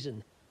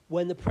season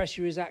when the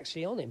pressure is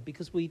actually on him?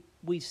 Because we've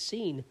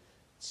seen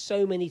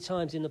so many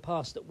times in the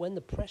past that when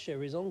the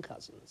pressure is on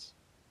Cousins,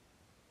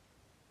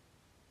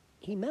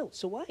 he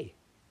melts away.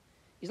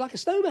 He's like a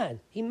snowman.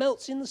 He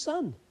melts in the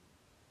sun.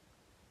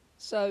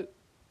 So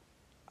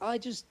I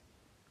just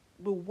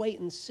will wait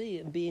and see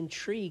and be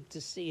intrigued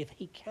to see if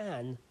he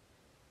can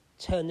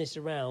turn this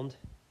around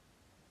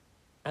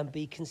and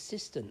be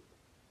consistent.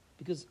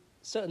 Because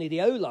certainly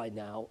the O-line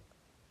now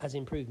has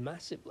improved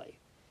massively.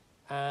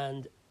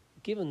 And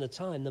given the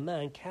time, the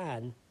man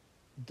can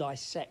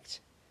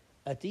dissect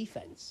a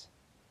defense.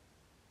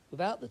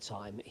 Without the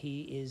time,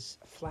 he is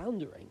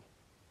floundering.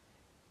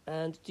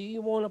 And do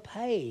you want to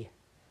pay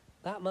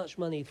that much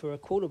money for a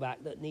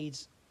quarterback that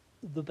needs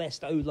the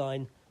best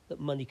O-line that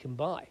money can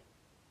buy?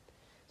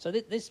 So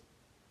this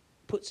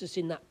puts us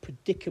in that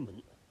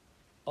predicament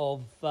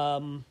of,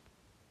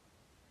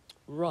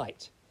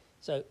 right,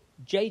 so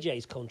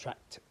JJ's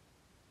contract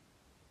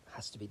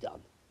has to be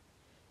done.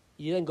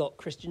 You then got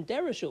Christian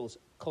Derishall's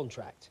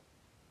contract.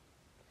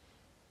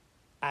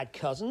 Add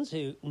Cousins,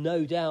 who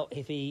no doubt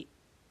if he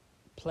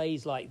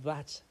plays like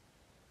that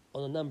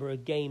on a number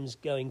of games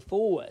going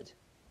forward,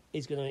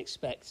 is going to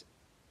expect,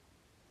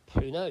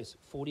 who knows,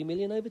 40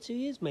 million over 2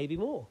 years, maybe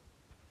more.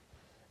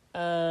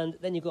 And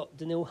then you've got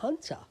Daniil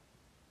Hunter.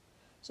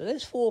 So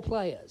there's 4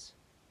 players.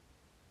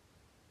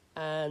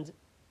 And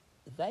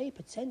they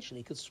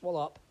potentially could swallow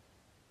up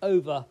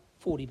over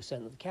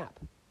 40% of the cap.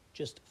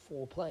 Just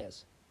 4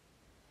 players.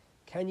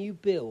 Can you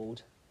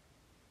build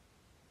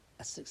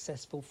a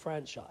successful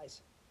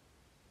franchise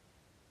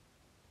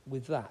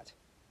with that?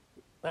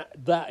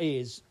 That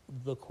is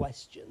the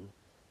question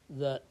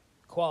that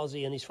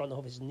Kwasi and his front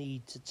office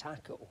need to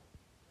tackle.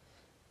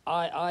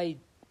 I'm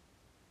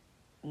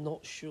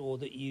not sure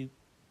that you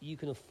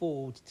can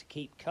afford to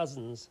keep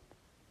Cousins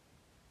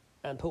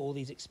and put all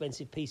these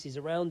expensive pieces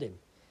around him.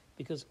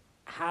 Because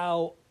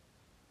for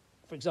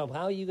example,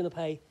 how are you going to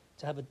pay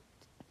to have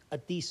a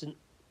decent,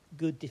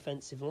 good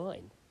defensive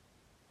line?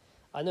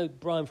 I know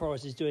Brian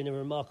Forrest is doing a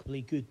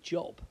remarkably good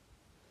job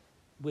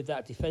with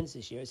that defence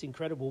this year. It's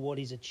incredible what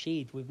he's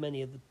achieved with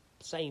many of the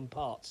same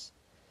parts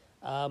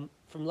from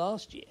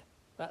last year.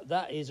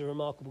 That is a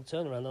remarkable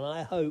turnaround, and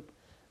I hope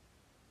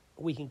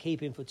we can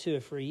keep him for 2 or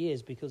 3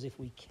 years, because if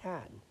we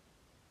can,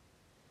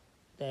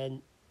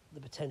 then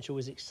the potential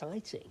is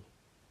exciting.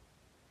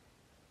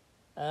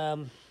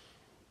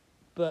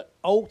 But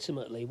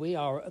ultimately, we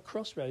are at a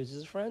crossroads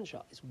as a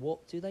franchise.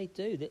 What do they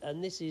do?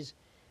 And this is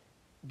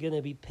going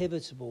to be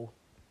pivotal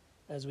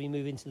as we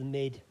move into the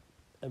mid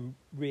and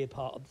rear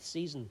part of the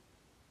season.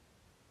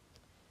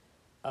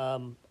 I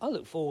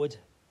look forward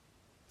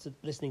to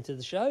listening to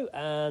the show.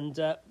 And,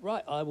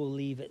 I will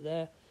leave it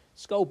there.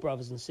 Skull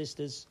brothers and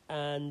sisters.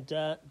 And,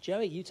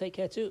 Joey, you take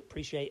care too.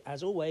 Appreciate,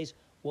 as always,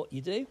 what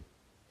you do.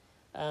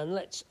 And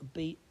let's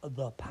beat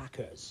the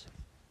Packers.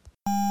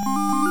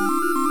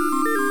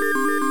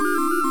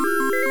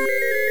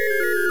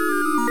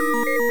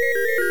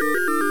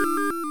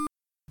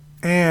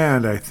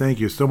 And I thank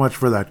you so much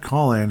for that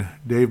call-in,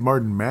 Dave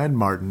Martin, Mad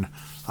Martin,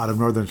 out of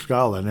Northern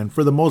Scotland. And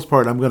for the most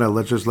part, I'm going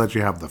to just let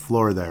you have the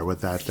floor there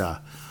with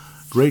that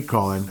great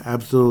call-in.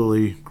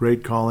 Absolutely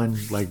great call-in,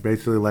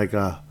 basically like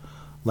a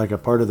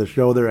part of the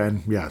show there.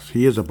 And yes,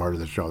 he is a part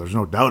of the show. There's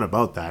no doubt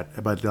about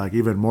that. But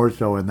even more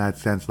so in that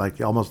sense,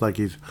 almost like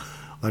he's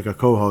like a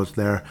co-host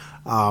there.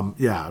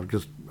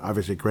 Just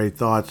obviously great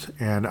thoughts.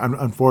 And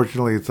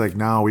unfortunately, it's like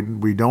now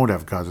we don't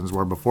have Cousins,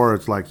 where before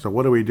it's like, so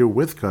what do we do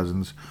with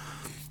Cousins?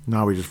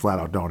 Now we just flat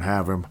out don't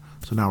have him.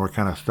 So now we're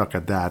kind of stuck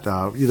at that.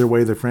 Either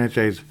way, the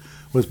franchise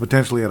was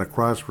potentially at a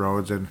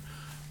crossroads, and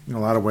in a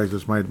lot of ways,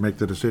 this might make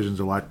the decisions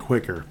a lot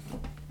quicker.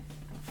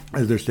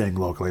 As they're staying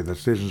locally, the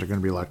decisions are going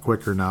to be a lot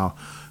quicker now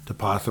to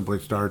possibly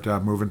start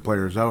moving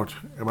players out.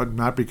 But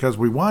not because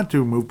we want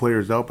to move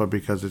players out, but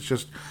because it's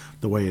just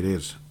the way it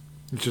is.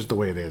 It's just the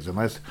way it is.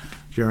 Unless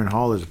Jaron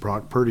Hall is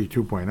Brock Purdy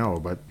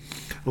 2.0, but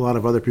a lot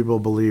of other people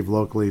believe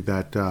locally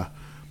that the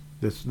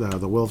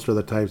Wilfs are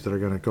the types that are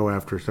going to go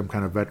after some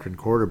kind of veteran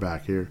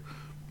quarterback here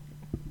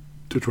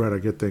to try to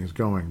get things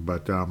going.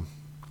 But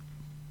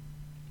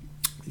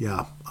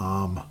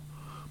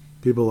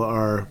people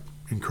are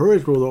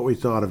encouraged with what we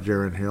thought of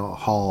Jaron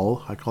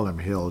Hall. I call him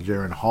Hill,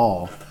 Jaron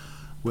Hall.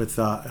 With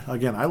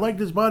again, I liked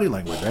his body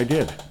language. I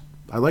did.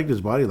 I liked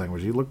his body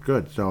language. He looked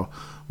good. So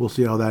we'll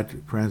see how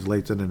that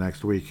translates into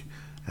next week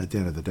at the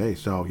end of the day.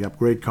 So, yep,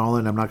 great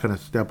calling. I'm not going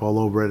to step all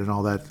over it and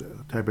all that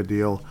type of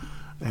deal.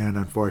 And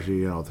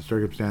unfortunately, the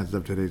circumstances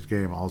of today's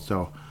game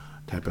also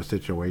type of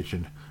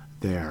situation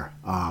there.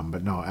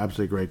 But no,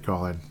 absolutely great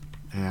calling.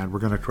 And we're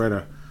going to try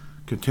to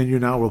continue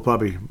now. We'll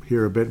probably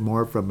hear a bit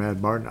more from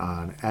Mad Martin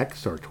on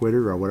X or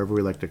Twitter or whatever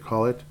we like to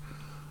call it.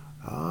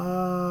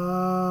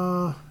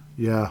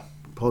 Yeah.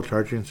 Paul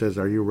Charchian says,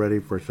 are you ready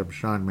for some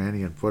Sean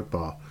Mannion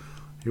football?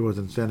 He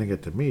wasn't sending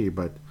it to me,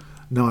 but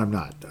no, I'm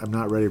not. I'm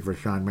not ready for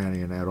Sean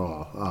Mannion at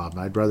all.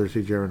 I'd rather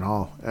see Jaron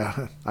Hall.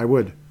 I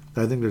would.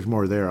 I think there's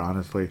more there,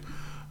 honestly.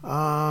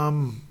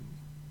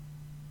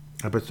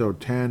 Episode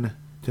 10,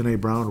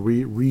 Tanae Brown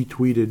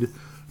retweeted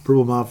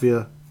Purple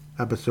Mafia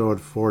episode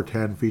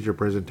 410 feature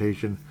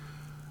presentation.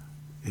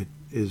 It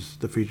is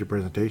the feature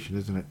presentation,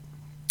 isn't it?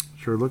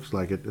 Sure looks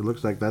like it. It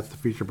looks like that's the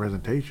feature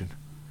presentation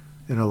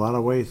in a lot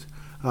of ways.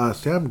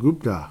 Sam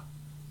Gupta,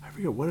 I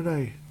forget what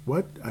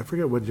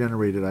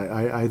generated.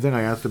 I think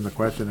I asked him the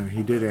question and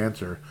he did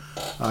answer.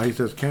 He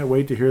says, can't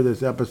wait to hear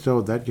this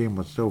episode. That game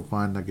was so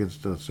fun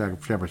against San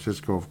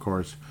Francisco, of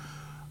course.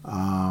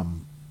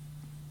 And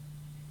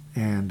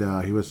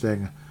he was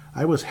saying,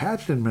 I was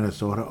hatched in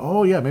Minnesota.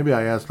 Oh, yeah, maybe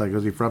I asked,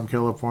 was he from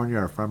California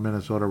or from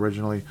Minnesota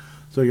originally?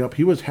 So, yep,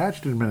 he was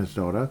hatched in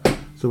Minnesota.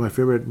 So my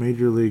favorite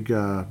Major League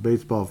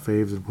Baseball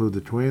faves include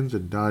the Twins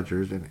and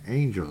Dodgers and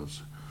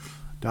Angels.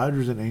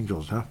 Dodgers and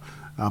Angels, huh?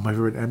 My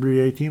favorite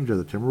NBA teams are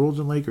the Timberwolves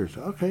and Lakers.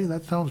 Okay,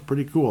 that sounds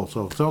pretty cool.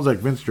 So it sounds like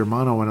Vince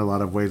Germano in a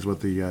lot of ways with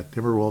the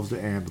Timberwolves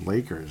and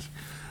Lakers.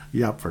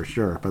 Yep, for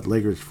sure. But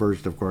Lakers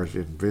first, of course,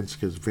 in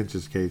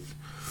Vince's case.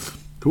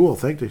 Cool.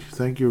 Thank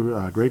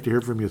you. Great to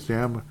hear from you,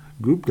 Sam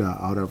Gupta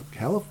out of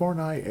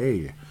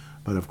California.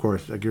 But, of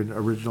course, again,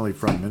 originally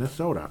from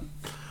Minnesota.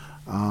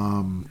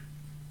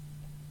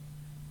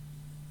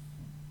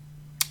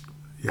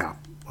 Yeah,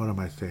 what am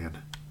I saying?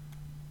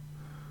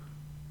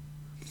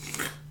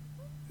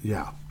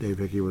 Yeah, Dave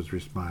Hickey was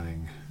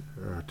responding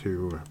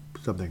to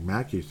something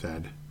Mackie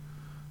said.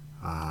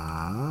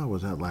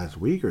 Was that last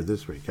week or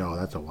this week? Oh,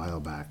 that's a while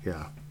back,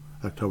 yeah.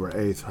 October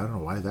 8th. I don't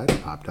know why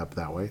that popped up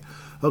that way.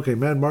 Okay,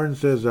 Matt Martin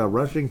says,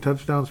 rushing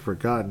touchdowns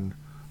forgotten.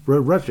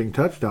 Rushing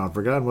touchdown,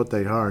 forgotten what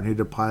they are. Need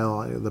to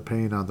pile the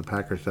pain on the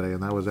Packers today.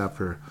 And that was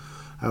after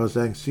I was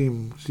saying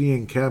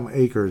seeing Cam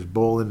Akers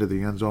bowl into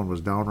the end zone was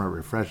downright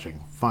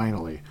refreshing.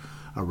 Finally,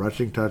 a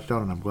rushing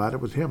touchdown, and I'm glad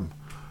it was him.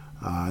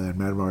 Then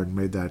Matt Martin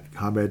made that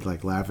comment,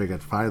 laughing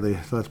at finally,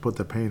 let's put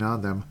the pain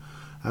on them.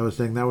 I was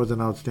saying that was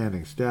an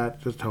outstanding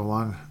stat. Just how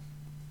long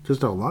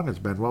it's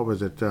been. What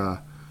was it?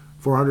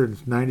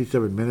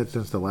 497 minutes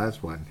since the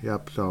last one.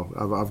 Yep, so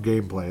of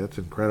gameplay. That's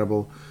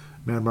incredible.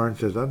 Matt Martin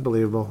says,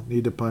 unbelievable.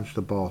 Need to punch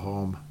the ball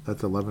home.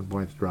 That's 11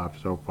 points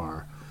dropped so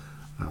far.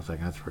 I was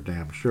like, that's for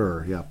damn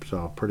sure. Yep,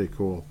 so pretty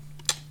cool.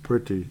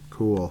 Pretty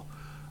cool.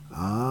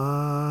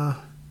 Matt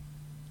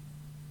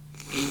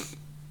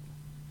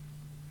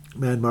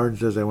Martin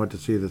says, I went to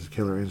see this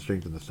Killer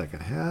Instinct in the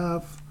second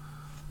half.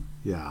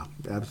 Yeah,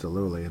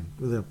 absolutely.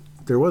 And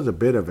there was a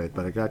bit of it,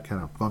 but it got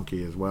kind of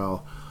funky as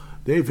well.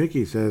 Dave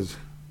Hickey says,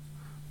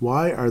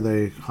 why are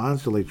they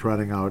constantly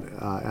trotting out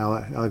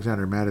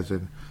Alexander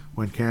Madison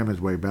when Cam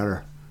is way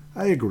better?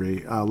 I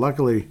agree.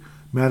 Luckily,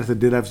 Madison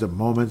did have some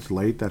moments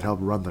late that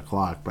helped run the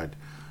clock, but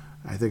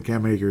I think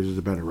Cam Akers is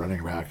a better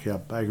running back.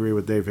 Yep, I agree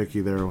with Dave Hickey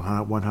there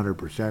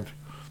 100%.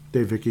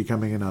 Dave Hickey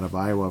coming in out of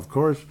Iowa, of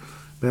course.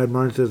 Bad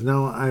Martin says,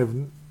 no, I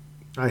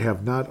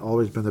have not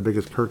always been the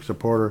biggest Kirk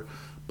supporter,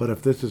 but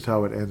if this is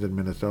how it ends in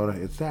Minnesota,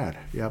 it's sad.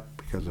 Yep,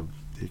 because of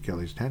the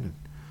Achilles tendon.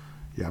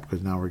 Yep,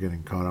 because now we're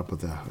getting caught up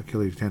with the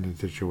Achilles tendon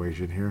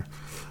situation here.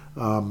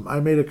 I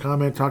made a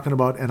comment talking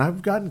about, and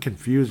I've gotten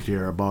confused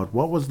here about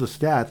what was the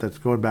stat that's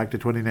going back to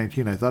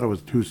 2019. I thought it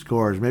was 2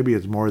 scores. Maybe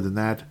it's more than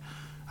that.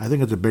 I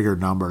think it's a bigger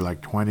number,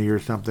 like 20 or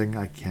something.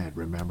 I can't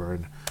remember,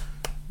 and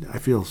I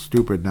feel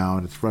stupid now,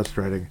 and it's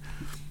frustrating.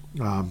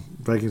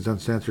 Vikings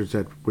Uncensored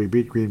said, we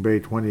beat Green Bay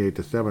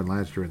 28-7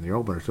 last year in the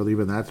opener, so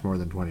even that's more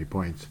than 20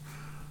 points.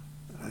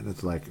 And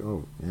it's like,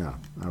 oh, yeah,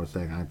 I was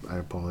saying I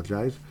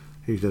apologize.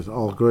 He says,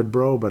 all good,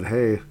 bro, but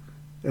hey,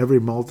 every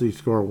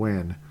multi-score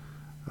win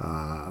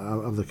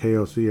of the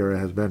KOC era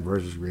has been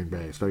versus Green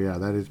Bay. So yeah,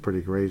 that is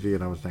pretty crazy,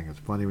 and I was thinking it's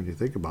funny when you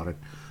think about it.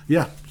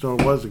 Yeah, so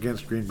it was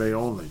against Green Bay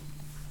only.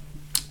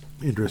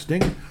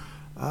 Interesting.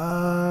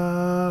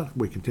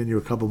 We continue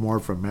a couple more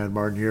from Mad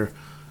Martin here.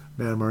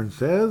 Mad Martin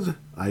says,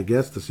 I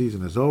guess the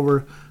season is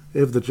over.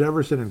 If the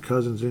Jefferson and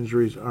Cousins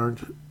injuries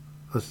aren't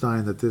a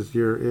sign that this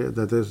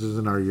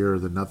isn't our year,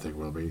 then nothing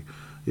will be.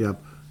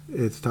 Yep.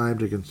 It's time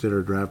to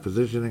consider draft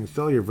positioning,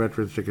 sell your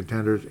veterans to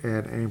contenders,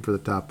 and aim for the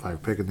top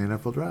 5 pick in the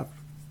NFL draft.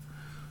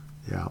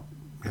 Yeah.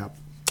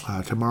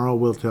 Tomorrow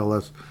will tell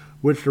us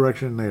which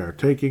direction they are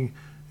taking.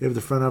 If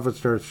the front office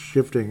starts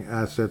shifting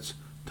assets,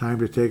 time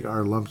to take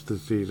our lumps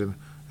this season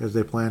as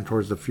they plan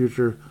towards the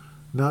future.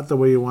 Not the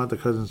way you want the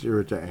Cousins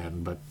era to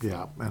end, but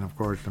yeah. And of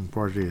course,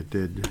 unfortunately, it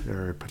did,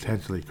 or it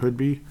potentially could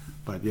be.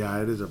 But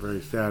yeah, it is a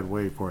very sad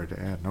way for it to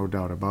end, no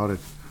doubt about it.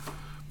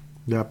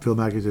 Yep, Phil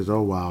Mackey says,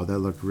 oh wow, that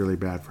looked really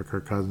bad for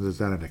Kirk Cousins. Is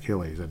that an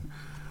Achilles? And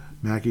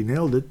Mackey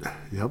nailed it.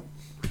 Yep,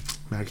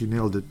 Mackey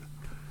nailed it.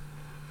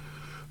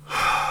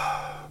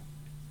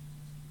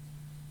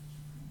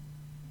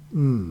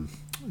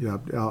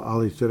 Yep,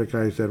 Ali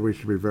Sidikai said we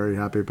should be very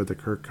happy, but the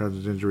Kirk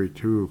Cousins injury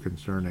too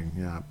concerning.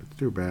 Yeah, it's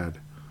too bad.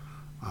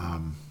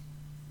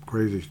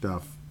 Crazy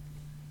stuff.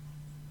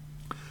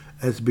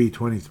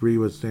 SB23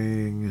 was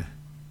saying,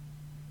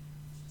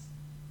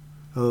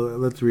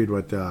 let's read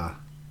what the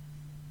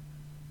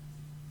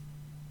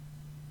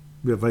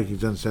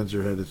Vikings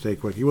Uncensored had to say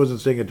quick. He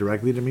wasn't saying it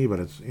directly to me, but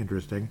it's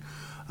interesting.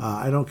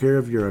 I don't care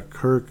if you're a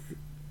Kirk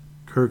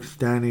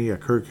Stanny, a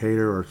Kirk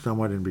hater, or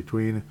somewhat in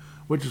between,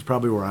 which is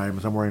probably where I am,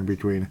 somewhere in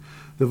between.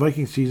 The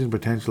Viking season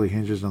potentially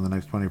hinges on the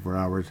next 24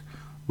 hours.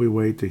 We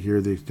wait to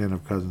hear the extent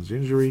of Cousins'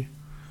 injury.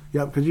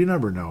 Yep, because you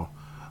never know.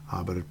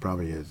 But it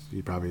probably is.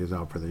 He probably is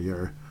out for the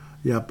year.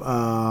 Yep,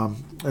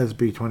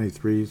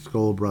 SB23,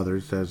 Skull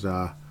Brothers, says,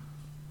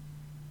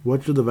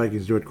 what should the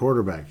Vikings do at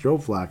quarterback? Joe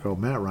Flacco,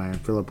 Matt Ryan,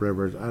 Phillip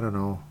Rivers, I don't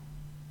know.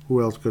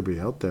 Who else could be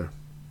out there?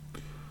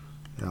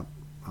 Yep.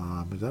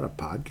 Is that a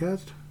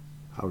podcast?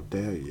 How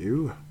dare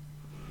you?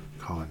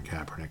 Colin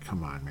Kaepernick,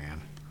 come on,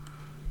 man.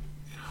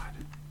 God.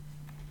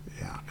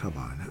 Yeah, come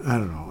on. I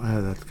don't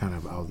know. That's kind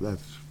of,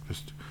 that's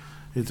just,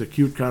 it's a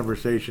cute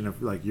conversation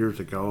of like years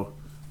ago.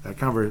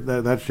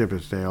 That ship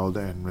has sailed,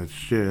 and it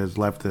has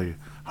left the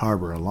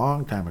harbor a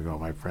long time ago,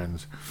 my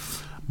friends.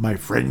 My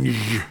friends.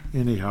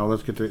 Anyhow,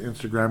 let's get to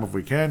Instagram if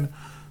we can.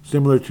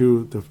 Similar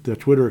to the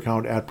Twitter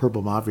account at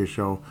Purple Mafia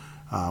Show,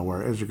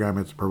 where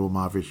Instagram is Purple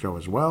Mafia Show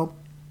as well.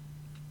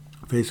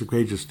 Facebook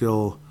page is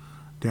still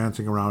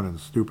dancing around in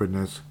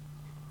stupidness,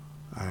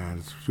 and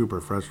it's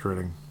super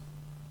frustrating.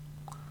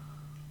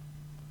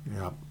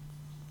 Yep.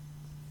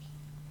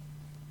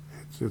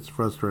 It's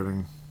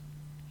frustrating.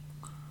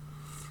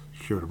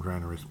 Shoot, I'm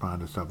trying to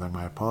respond to something.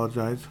 I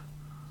apologize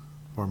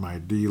for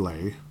my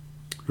delay.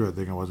 Good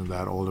thing I wasn't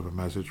that old of a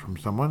message from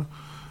someone.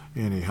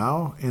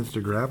 Anyhow,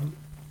 Instagram,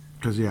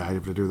 because yeah, I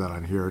have to do that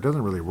on here. It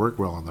doesn't really work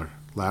well on the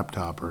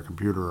laptop or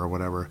computer or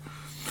whatever.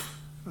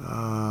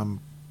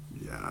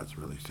 Yeah, it's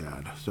really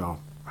sad. So,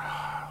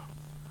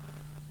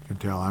 you can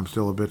tell I'm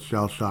still a bit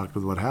shell-shocked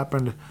with what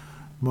happened.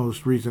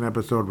 Most recent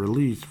episode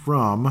released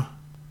from,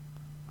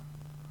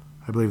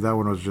 I believe that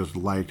one was just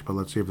liked, but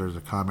let's see if there's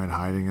a comment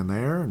hiding in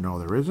there. No,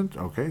 there isn't.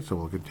 Okay, so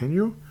we'll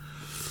continue.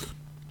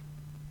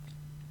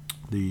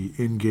 The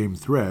in-game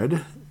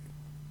thread.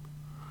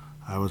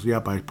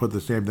 I put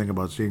the same thing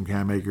about seeing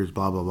Cam Akers,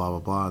 blah, blah, blah, blah,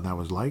 blah, and that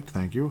was liked.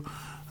 Thank you.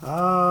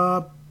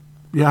 Yeah.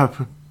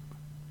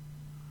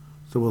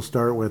 So we'll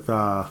start with,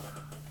 this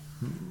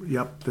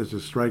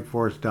is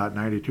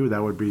Strikeforce.92.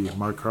 That would be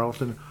Mark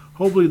Carlson.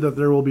 Hopefully that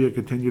there will be a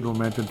continued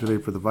momentum today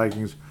for the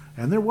Vikings.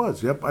 And there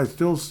was. Yep, I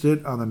still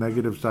sit on the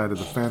negative side of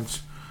the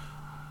fence.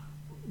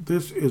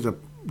 This is a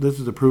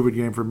prove-it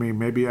game for me.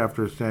 Maybe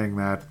after saying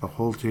that, the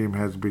whole team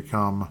has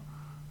become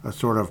a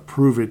sort of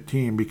prove-it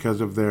team because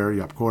of their,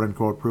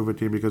 quote-unquote prove-it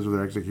team because of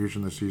their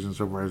execution this season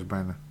so far has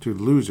been to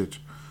lose it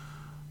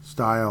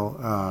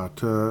style,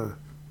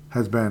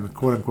 has been,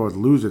 quote-unquote,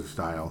 lose it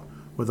style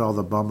with all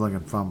the bumbling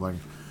and fumbling.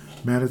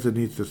 Madison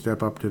needs to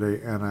step up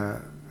today,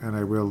 and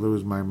I will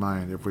lose my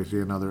mind if we see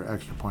another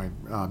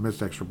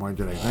missed extra point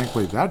today.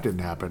 Thankfully, that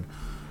didn't happen,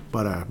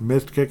 but a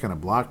missed kick and a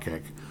block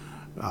kick.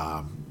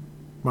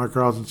 Mark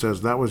Carlson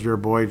says, that was your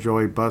boy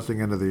Joey busting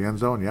into the end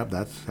zone. Yep,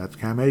 that's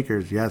Cam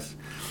Akers, yes.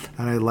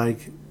 And I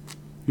like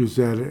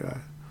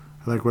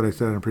what I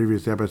said in a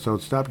previous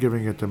episode, stop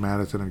giving it to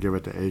Madison and give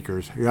it to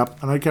Akers.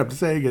 Yep, and I kept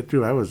saying it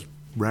too. I was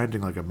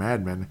ranting like a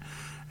madman,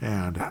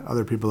 and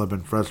other people have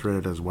been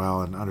frustrated as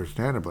well, and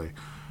understandably.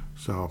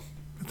 So,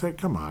 it's like,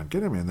 come on,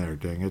 get him in there,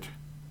 dang it.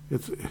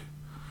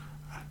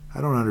 I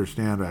don't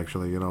understand,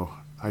 actually,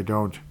 I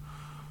don't.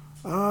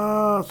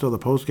 So the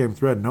post-game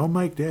thread, no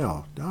Mike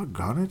Dale.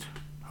 Doggone it.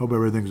 Hope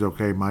everything's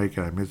okay, Mike,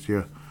 and I miss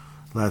you.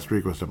 Last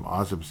week was some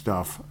awesome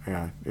stuff,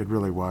 and it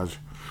really was.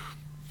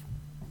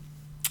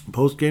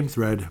 Post-game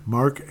thread,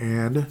 Mark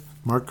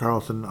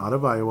Carlson out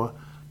of Iowa,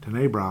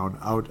 Tanae Brown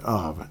out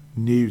of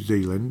New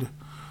Zealand.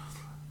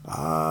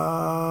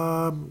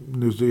 Tanae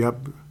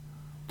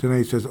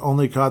says,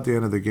 only caught the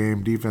end of the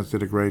game. Defense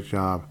did a great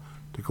job.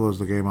 to close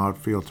the game out.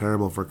 Feel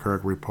terrible for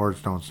Kirk.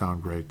 Reports don't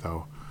sound great,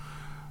 though.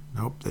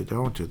 Nope, they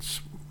don't.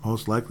 It's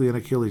most likely an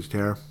Achilles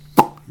tear.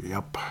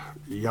 Yep.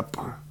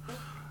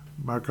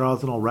 Mark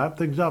Carlson will wrap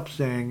things up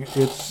saying,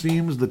 it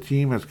seems the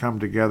team has come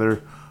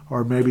together,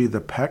 or maybe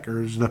the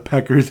Packers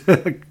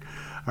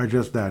are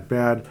just that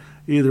bad.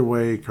 Either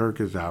way, Kirk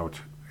is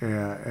out,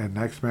 and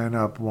next man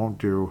up won't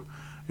do.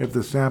 If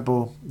the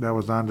sample that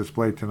was on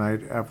display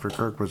tonight after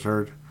Kirk was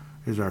hurt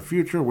is our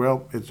future,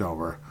 well, it's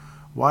over.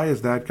 Why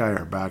is that guy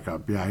our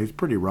backup? Yeah, he's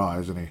pretty raw,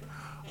 isn't he?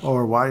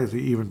 Or why is he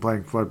even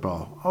playing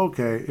football?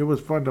 Okay, it was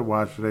fun to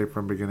watch today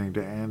from beginning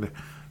to end,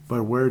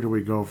 but where do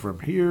we go from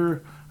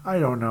here? I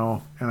don't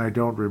know, and I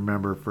don't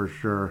remember for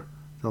sure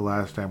the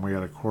last time we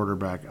had a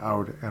quarterback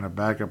out and a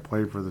backup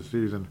play for the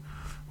season.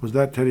 Was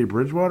that Teddy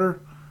Bridgewater?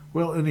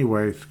 Well,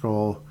 anyway,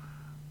 Skull,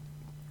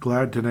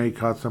 glad Tanae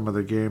caught some of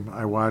the game.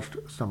 I watched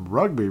some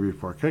rugby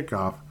before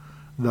kickoff.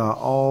 The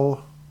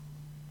All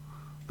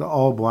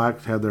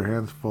Blacks had their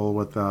hands full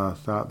with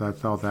that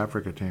South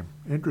Africa team.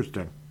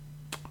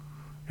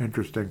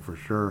 Interesting for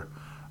sure.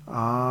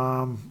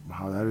 Wow,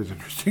 that is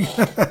interesting.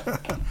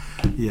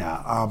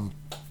 Yeah.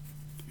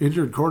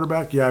 Injured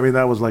quarterback. Yeah, I mean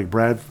that was like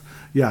Brad.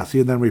 Yeah.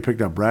 See, and then we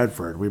picked up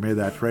Bradford. We made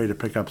that trade to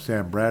pick up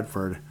Sam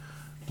Bradford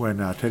when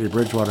Teddy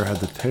Bridgewater had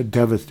the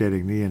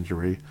devastating knee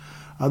injury.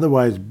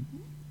 Otherwise,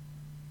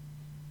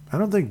 I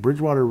don't think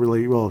Bridgewater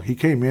really. Well, he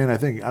came in. I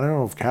don't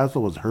know if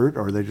Castle was hurt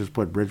or they just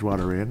put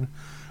Bridgewater in.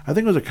 I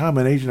think it was a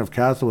combination of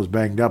Castle was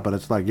banged up, but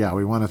it's like, yeah,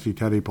 we want to see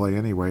Teddy play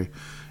anyway,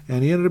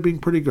 and he ended up being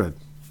pretty good.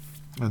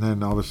 And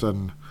then all of a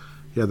sudden,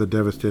 he had the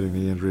devastating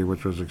knee injury,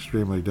 which was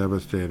extremely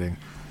devastating.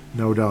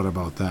 No doubt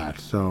about that.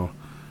 So,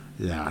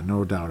 yeah,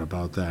 no doubt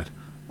about that.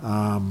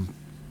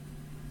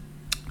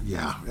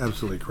 Yeah,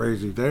 absolutely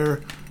crazy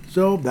there.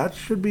 So that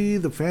should be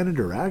the fan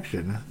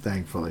interaction,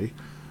 thankfully.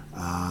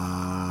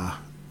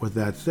 With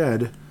that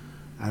said,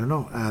 I don't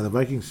know. The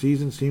Viking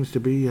season seems to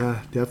be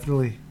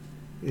definitely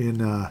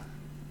in,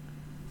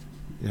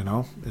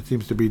 it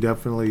seems to be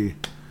definitely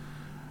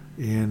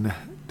in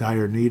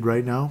dire need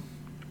right now,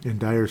 in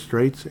dire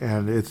straits,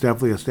 and it's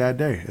definitely a sad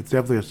day. It's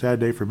definitely a sad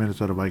day for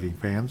Minnesota Viking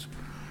fans.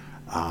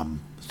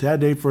 Sad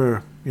day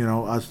for,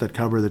 us that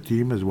cover the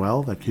team as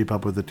well, that keep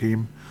up with the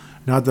team.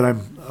 Not that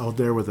I'm out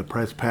there with a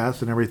press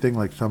pass and everything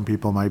like some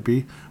people might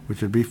be,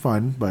 which would be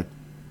fun, but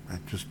it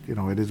just, it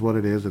is what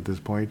it is at this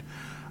point.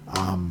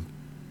 I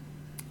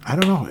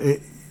don't know.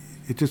 It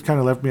just kind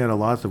of left me at a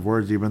loss of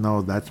words, even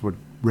though that's what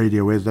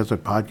radio is. That's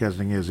what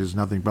podcasting is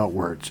nothing but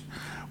words.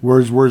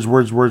 Words,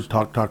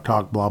 talk,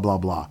 blah, blah,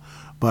 blah.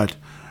 But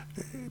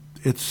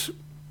it's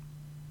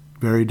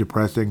very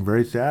depressing,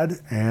 very sad,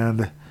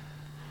 and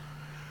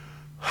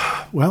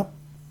well,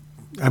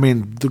 I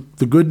mean,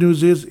 the good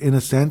news is, in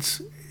a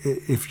sense,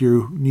 if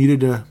you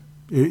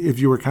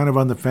were kind of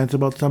on the fence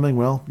about something,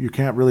 well, you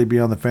can't really be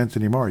on the fence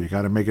anymore. You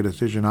got to make a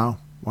decision now,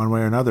 one way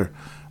or another.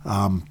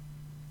 Time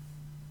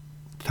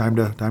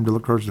to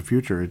look towards the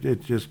future.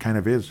 It just kind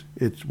of is.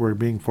 We're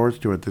being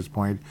forced to at this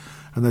point,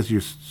 unless you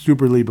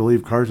superly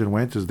believe Carson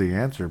Wentz is the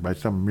answer by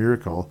some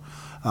miracle.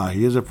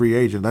 He is a free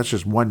agent. That's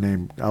just one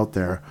name out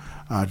there.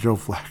 Joe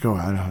Flacco,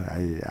 I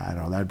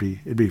don't know.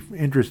 It'd be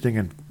interesting,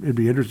 and it'd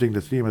be interesting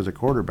to see him as a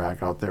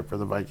quarterback out there for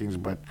the Vikings.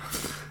 But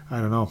I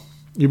don't know.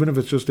 Even if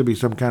it's just to be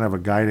some kind of a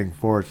guiding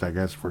force, I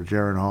guess, for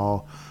Jaron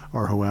Hall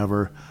or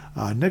whoever.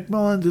 Nick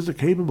Mullins is a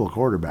capable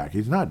quarterback.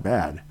 He's not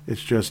bad.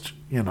 It's just,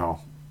 yeah.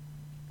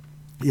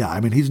 I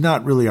mean, he's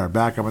not really our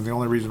backup, and the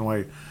only reason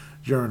why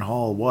Jaron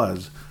Hall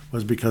was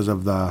because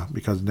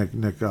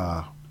Nick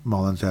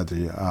Mullins had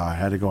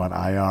to go on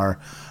IR.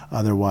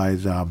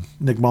 Otherwise,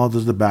 Nick Mullins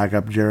is the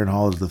backup. Jaron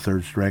Hall is the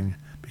third string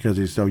because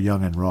he's so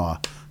young and raw.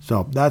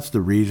 So that's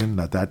the reason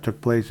that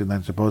took place. And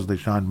then supposedly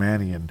Sean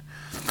Mannion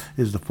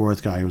is the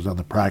fourth guy who was on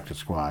the practice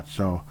squad.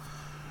 So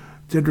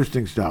it's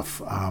interesting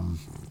stuff.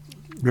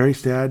 Very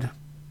sad.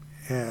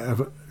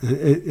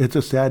 It's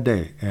a sad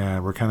day,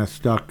 and we're kind of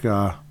stuck,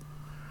 in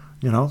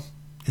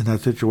that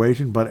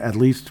situation. But at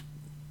least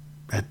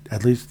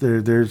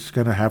there's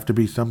going to have to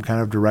be some kind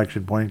of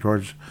direction pointing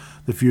towards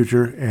the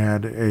future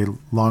and a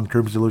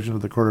long-term solution to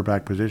the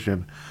quarterback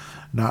position,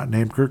 not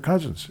named Kirk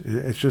Cousins.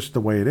 It's just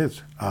the way it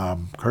is.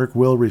 Kirk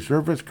will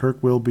resurface.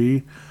 Kirk will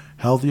be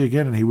healthy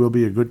again, and he will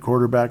be a good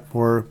quarterback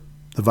for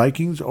the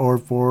Vikings or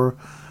for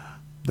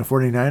the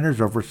 49ers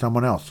or for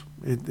someone else.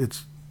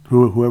 It's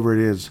whoever it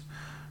is.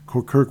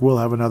 Kirk will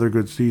have another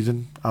good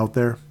season out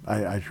there.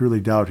 I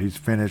truly doubt he's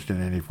finished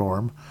in any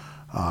form.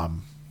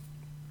 And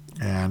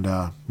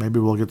maybe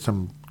we'll get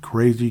some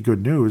crazy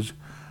good news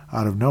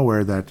out of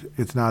nowhere that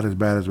it's not as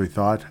bad as we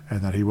thought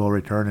and that he will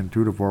return in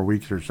 2 to 4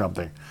 weeks or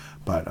something.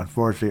 But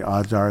unfortunately,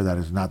 odds are that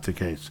is not the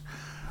case.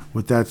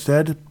 With that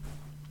said,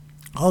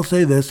 I'll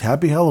say this.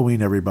 Happy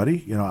Halloween,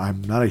 everybody.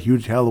 I'm not a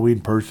huge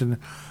Halloween person.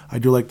 I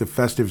do like the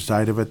festive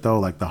side of it, though,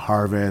 like the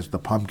harvest, the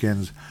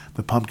pumpkins,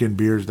 the pumpkin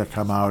beers that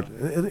come out.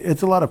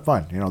 It's a lot of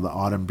fun, the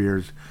autumn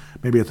beers.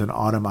 Maybe it's an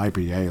autumn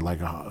IPA,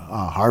 like a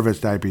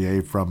harvest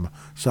IPA from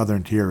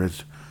Southern Tier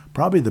is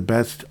probably the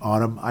best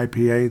autumn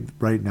IPA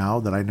right now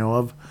that I know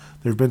of.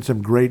 There's been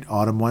some great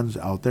autumn ones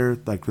out there,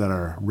 like that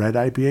are red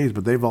IPAs,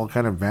 but they've all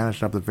kind of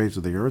vanished off the face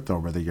of the earth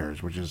over the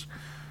years, which is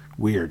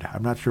weird.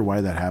 I'm not sure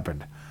why that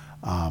happened.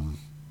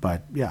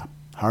 But yeah,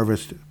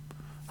 Harvest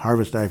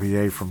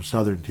IPA from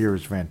Southern Tier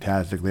is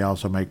fantastic. They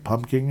also make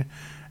Pumpkin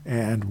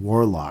and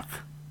Warlock.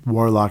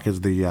 Warlock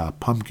is the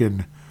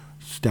pumpkin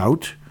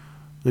stout,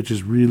 which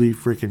is really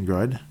freaking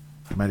good.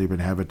 I might even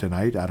have it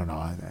tonight. I don't know.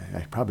 I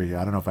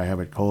don't know if I have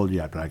it cold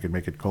yet, but I can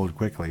make it cold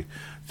quickly.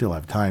 Still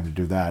have time to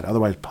do that.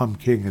 Otherwise,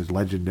 Pumpkin is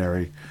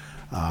legendary.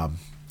 A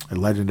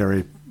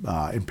legendary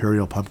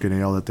Imperial Pumpkin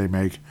Ale that they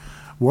make.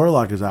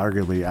 Warlock is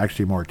arguably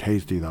actually more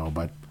tasty, though,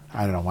 but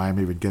I don't know why I'm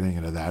even getting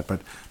into that. But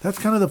that's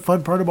kind of the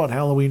fun part about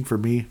Halloween for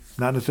me.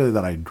 Not necessarily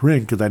that I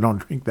drink, because I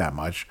don't drink that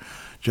much.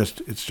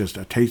 It's just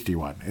a tasty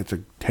one. It's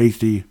a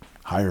tasty,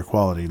 higher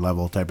quality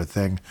level type of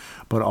thing.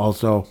 But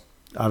also,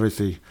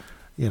 obviously,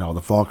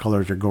 the fall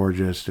colors are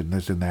gorgeous and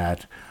this and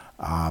that.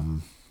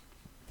 The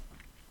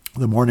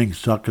mornings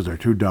suck because they're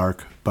too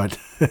dark. But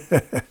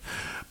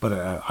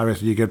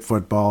obviously you get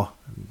football,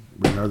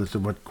 regardless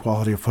of what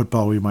quality of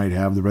football we might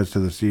have the rest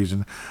of the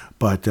season.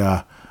 But,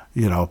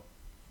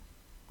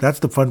 that's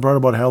the fun part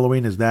about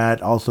Halloween is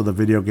that. Also the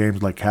video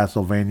games like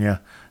Castlevania,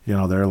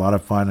 they're a lot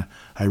of fun.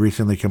 I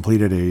recently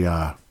completed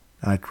and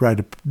I tried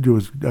to do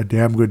a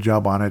damn good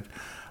job on it.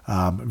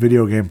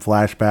 Video game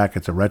flashback.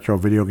 It's a retro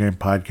video game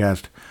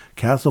podcast.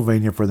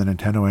 Castlevania for the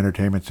Nintendo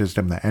Entertainment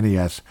System, the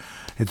NES.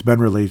 It's been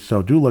released,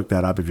 so do look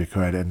that up if you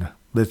could and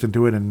listen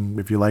to it. And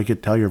if you like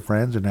it, tell your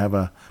friends and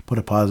put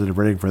a positive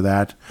rating for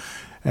that.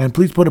 And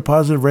please put a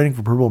positive rating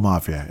for Purple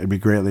Mafia. It'd be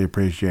greatly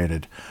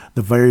appreciated.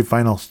 The very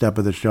final step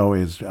of the show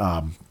is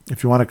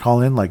if you want to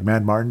call in like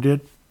Mad Martin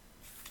did,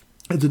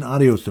 it's an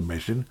audio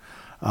submission.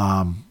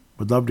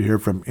 Would love to hear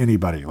from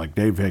anybody like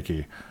Dave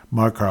Hickey,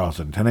 Mark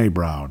Carlson, Tanae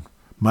Brown,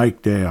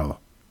 Mike Dale,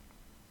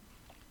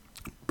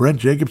 Brent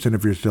Jacobson,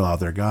 if you're still out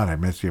there. God, I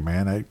miss you,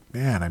 man. I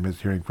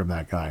miss hearing from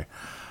that guy.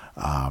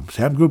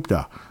 Sam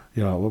Gupta.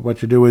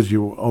 What you do is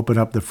you open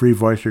up the free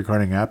voice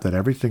recording app that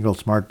every single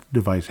smart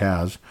device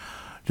has.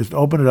 Just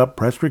open it up,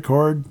 press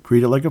record,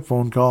 treat it like a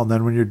phone call, and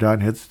then when you're done,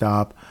 hit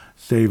stop,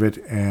 save it,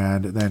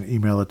 and then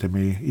email it to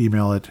me.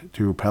 Email it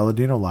to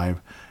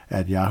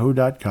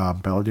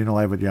palladinolive@yahoo.com,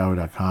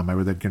 palladinolive@yahoo.com. I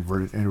would then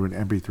convert it into an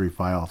MP3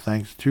 file,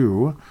 thanks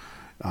to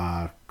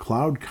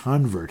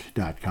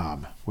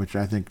cloudconvert.com, which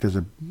I think does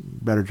a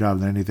better job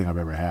than anything I've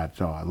ever had.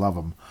 So I love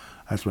them.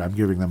 That's why I'm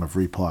giving them a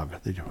free plug.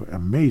 They do an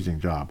amazing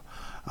job.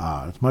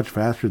 It's much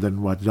faster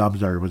than what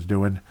Zamzar was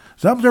doing.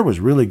 Zamzar was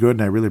really good,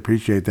 and I really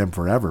appreciate them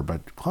forever,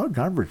 but Cloud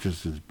Convert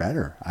just is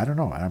better. I don't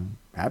know. I'm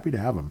happy to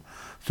have them.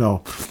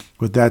 So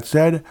with that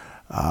said,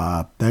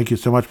 thank you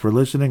so much for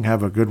listening.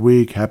 Have a good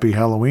week. Happy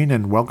Halloween,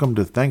 and welcome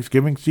to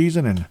Thanksgiving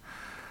season, and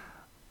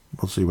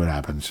we'll see what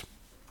happens.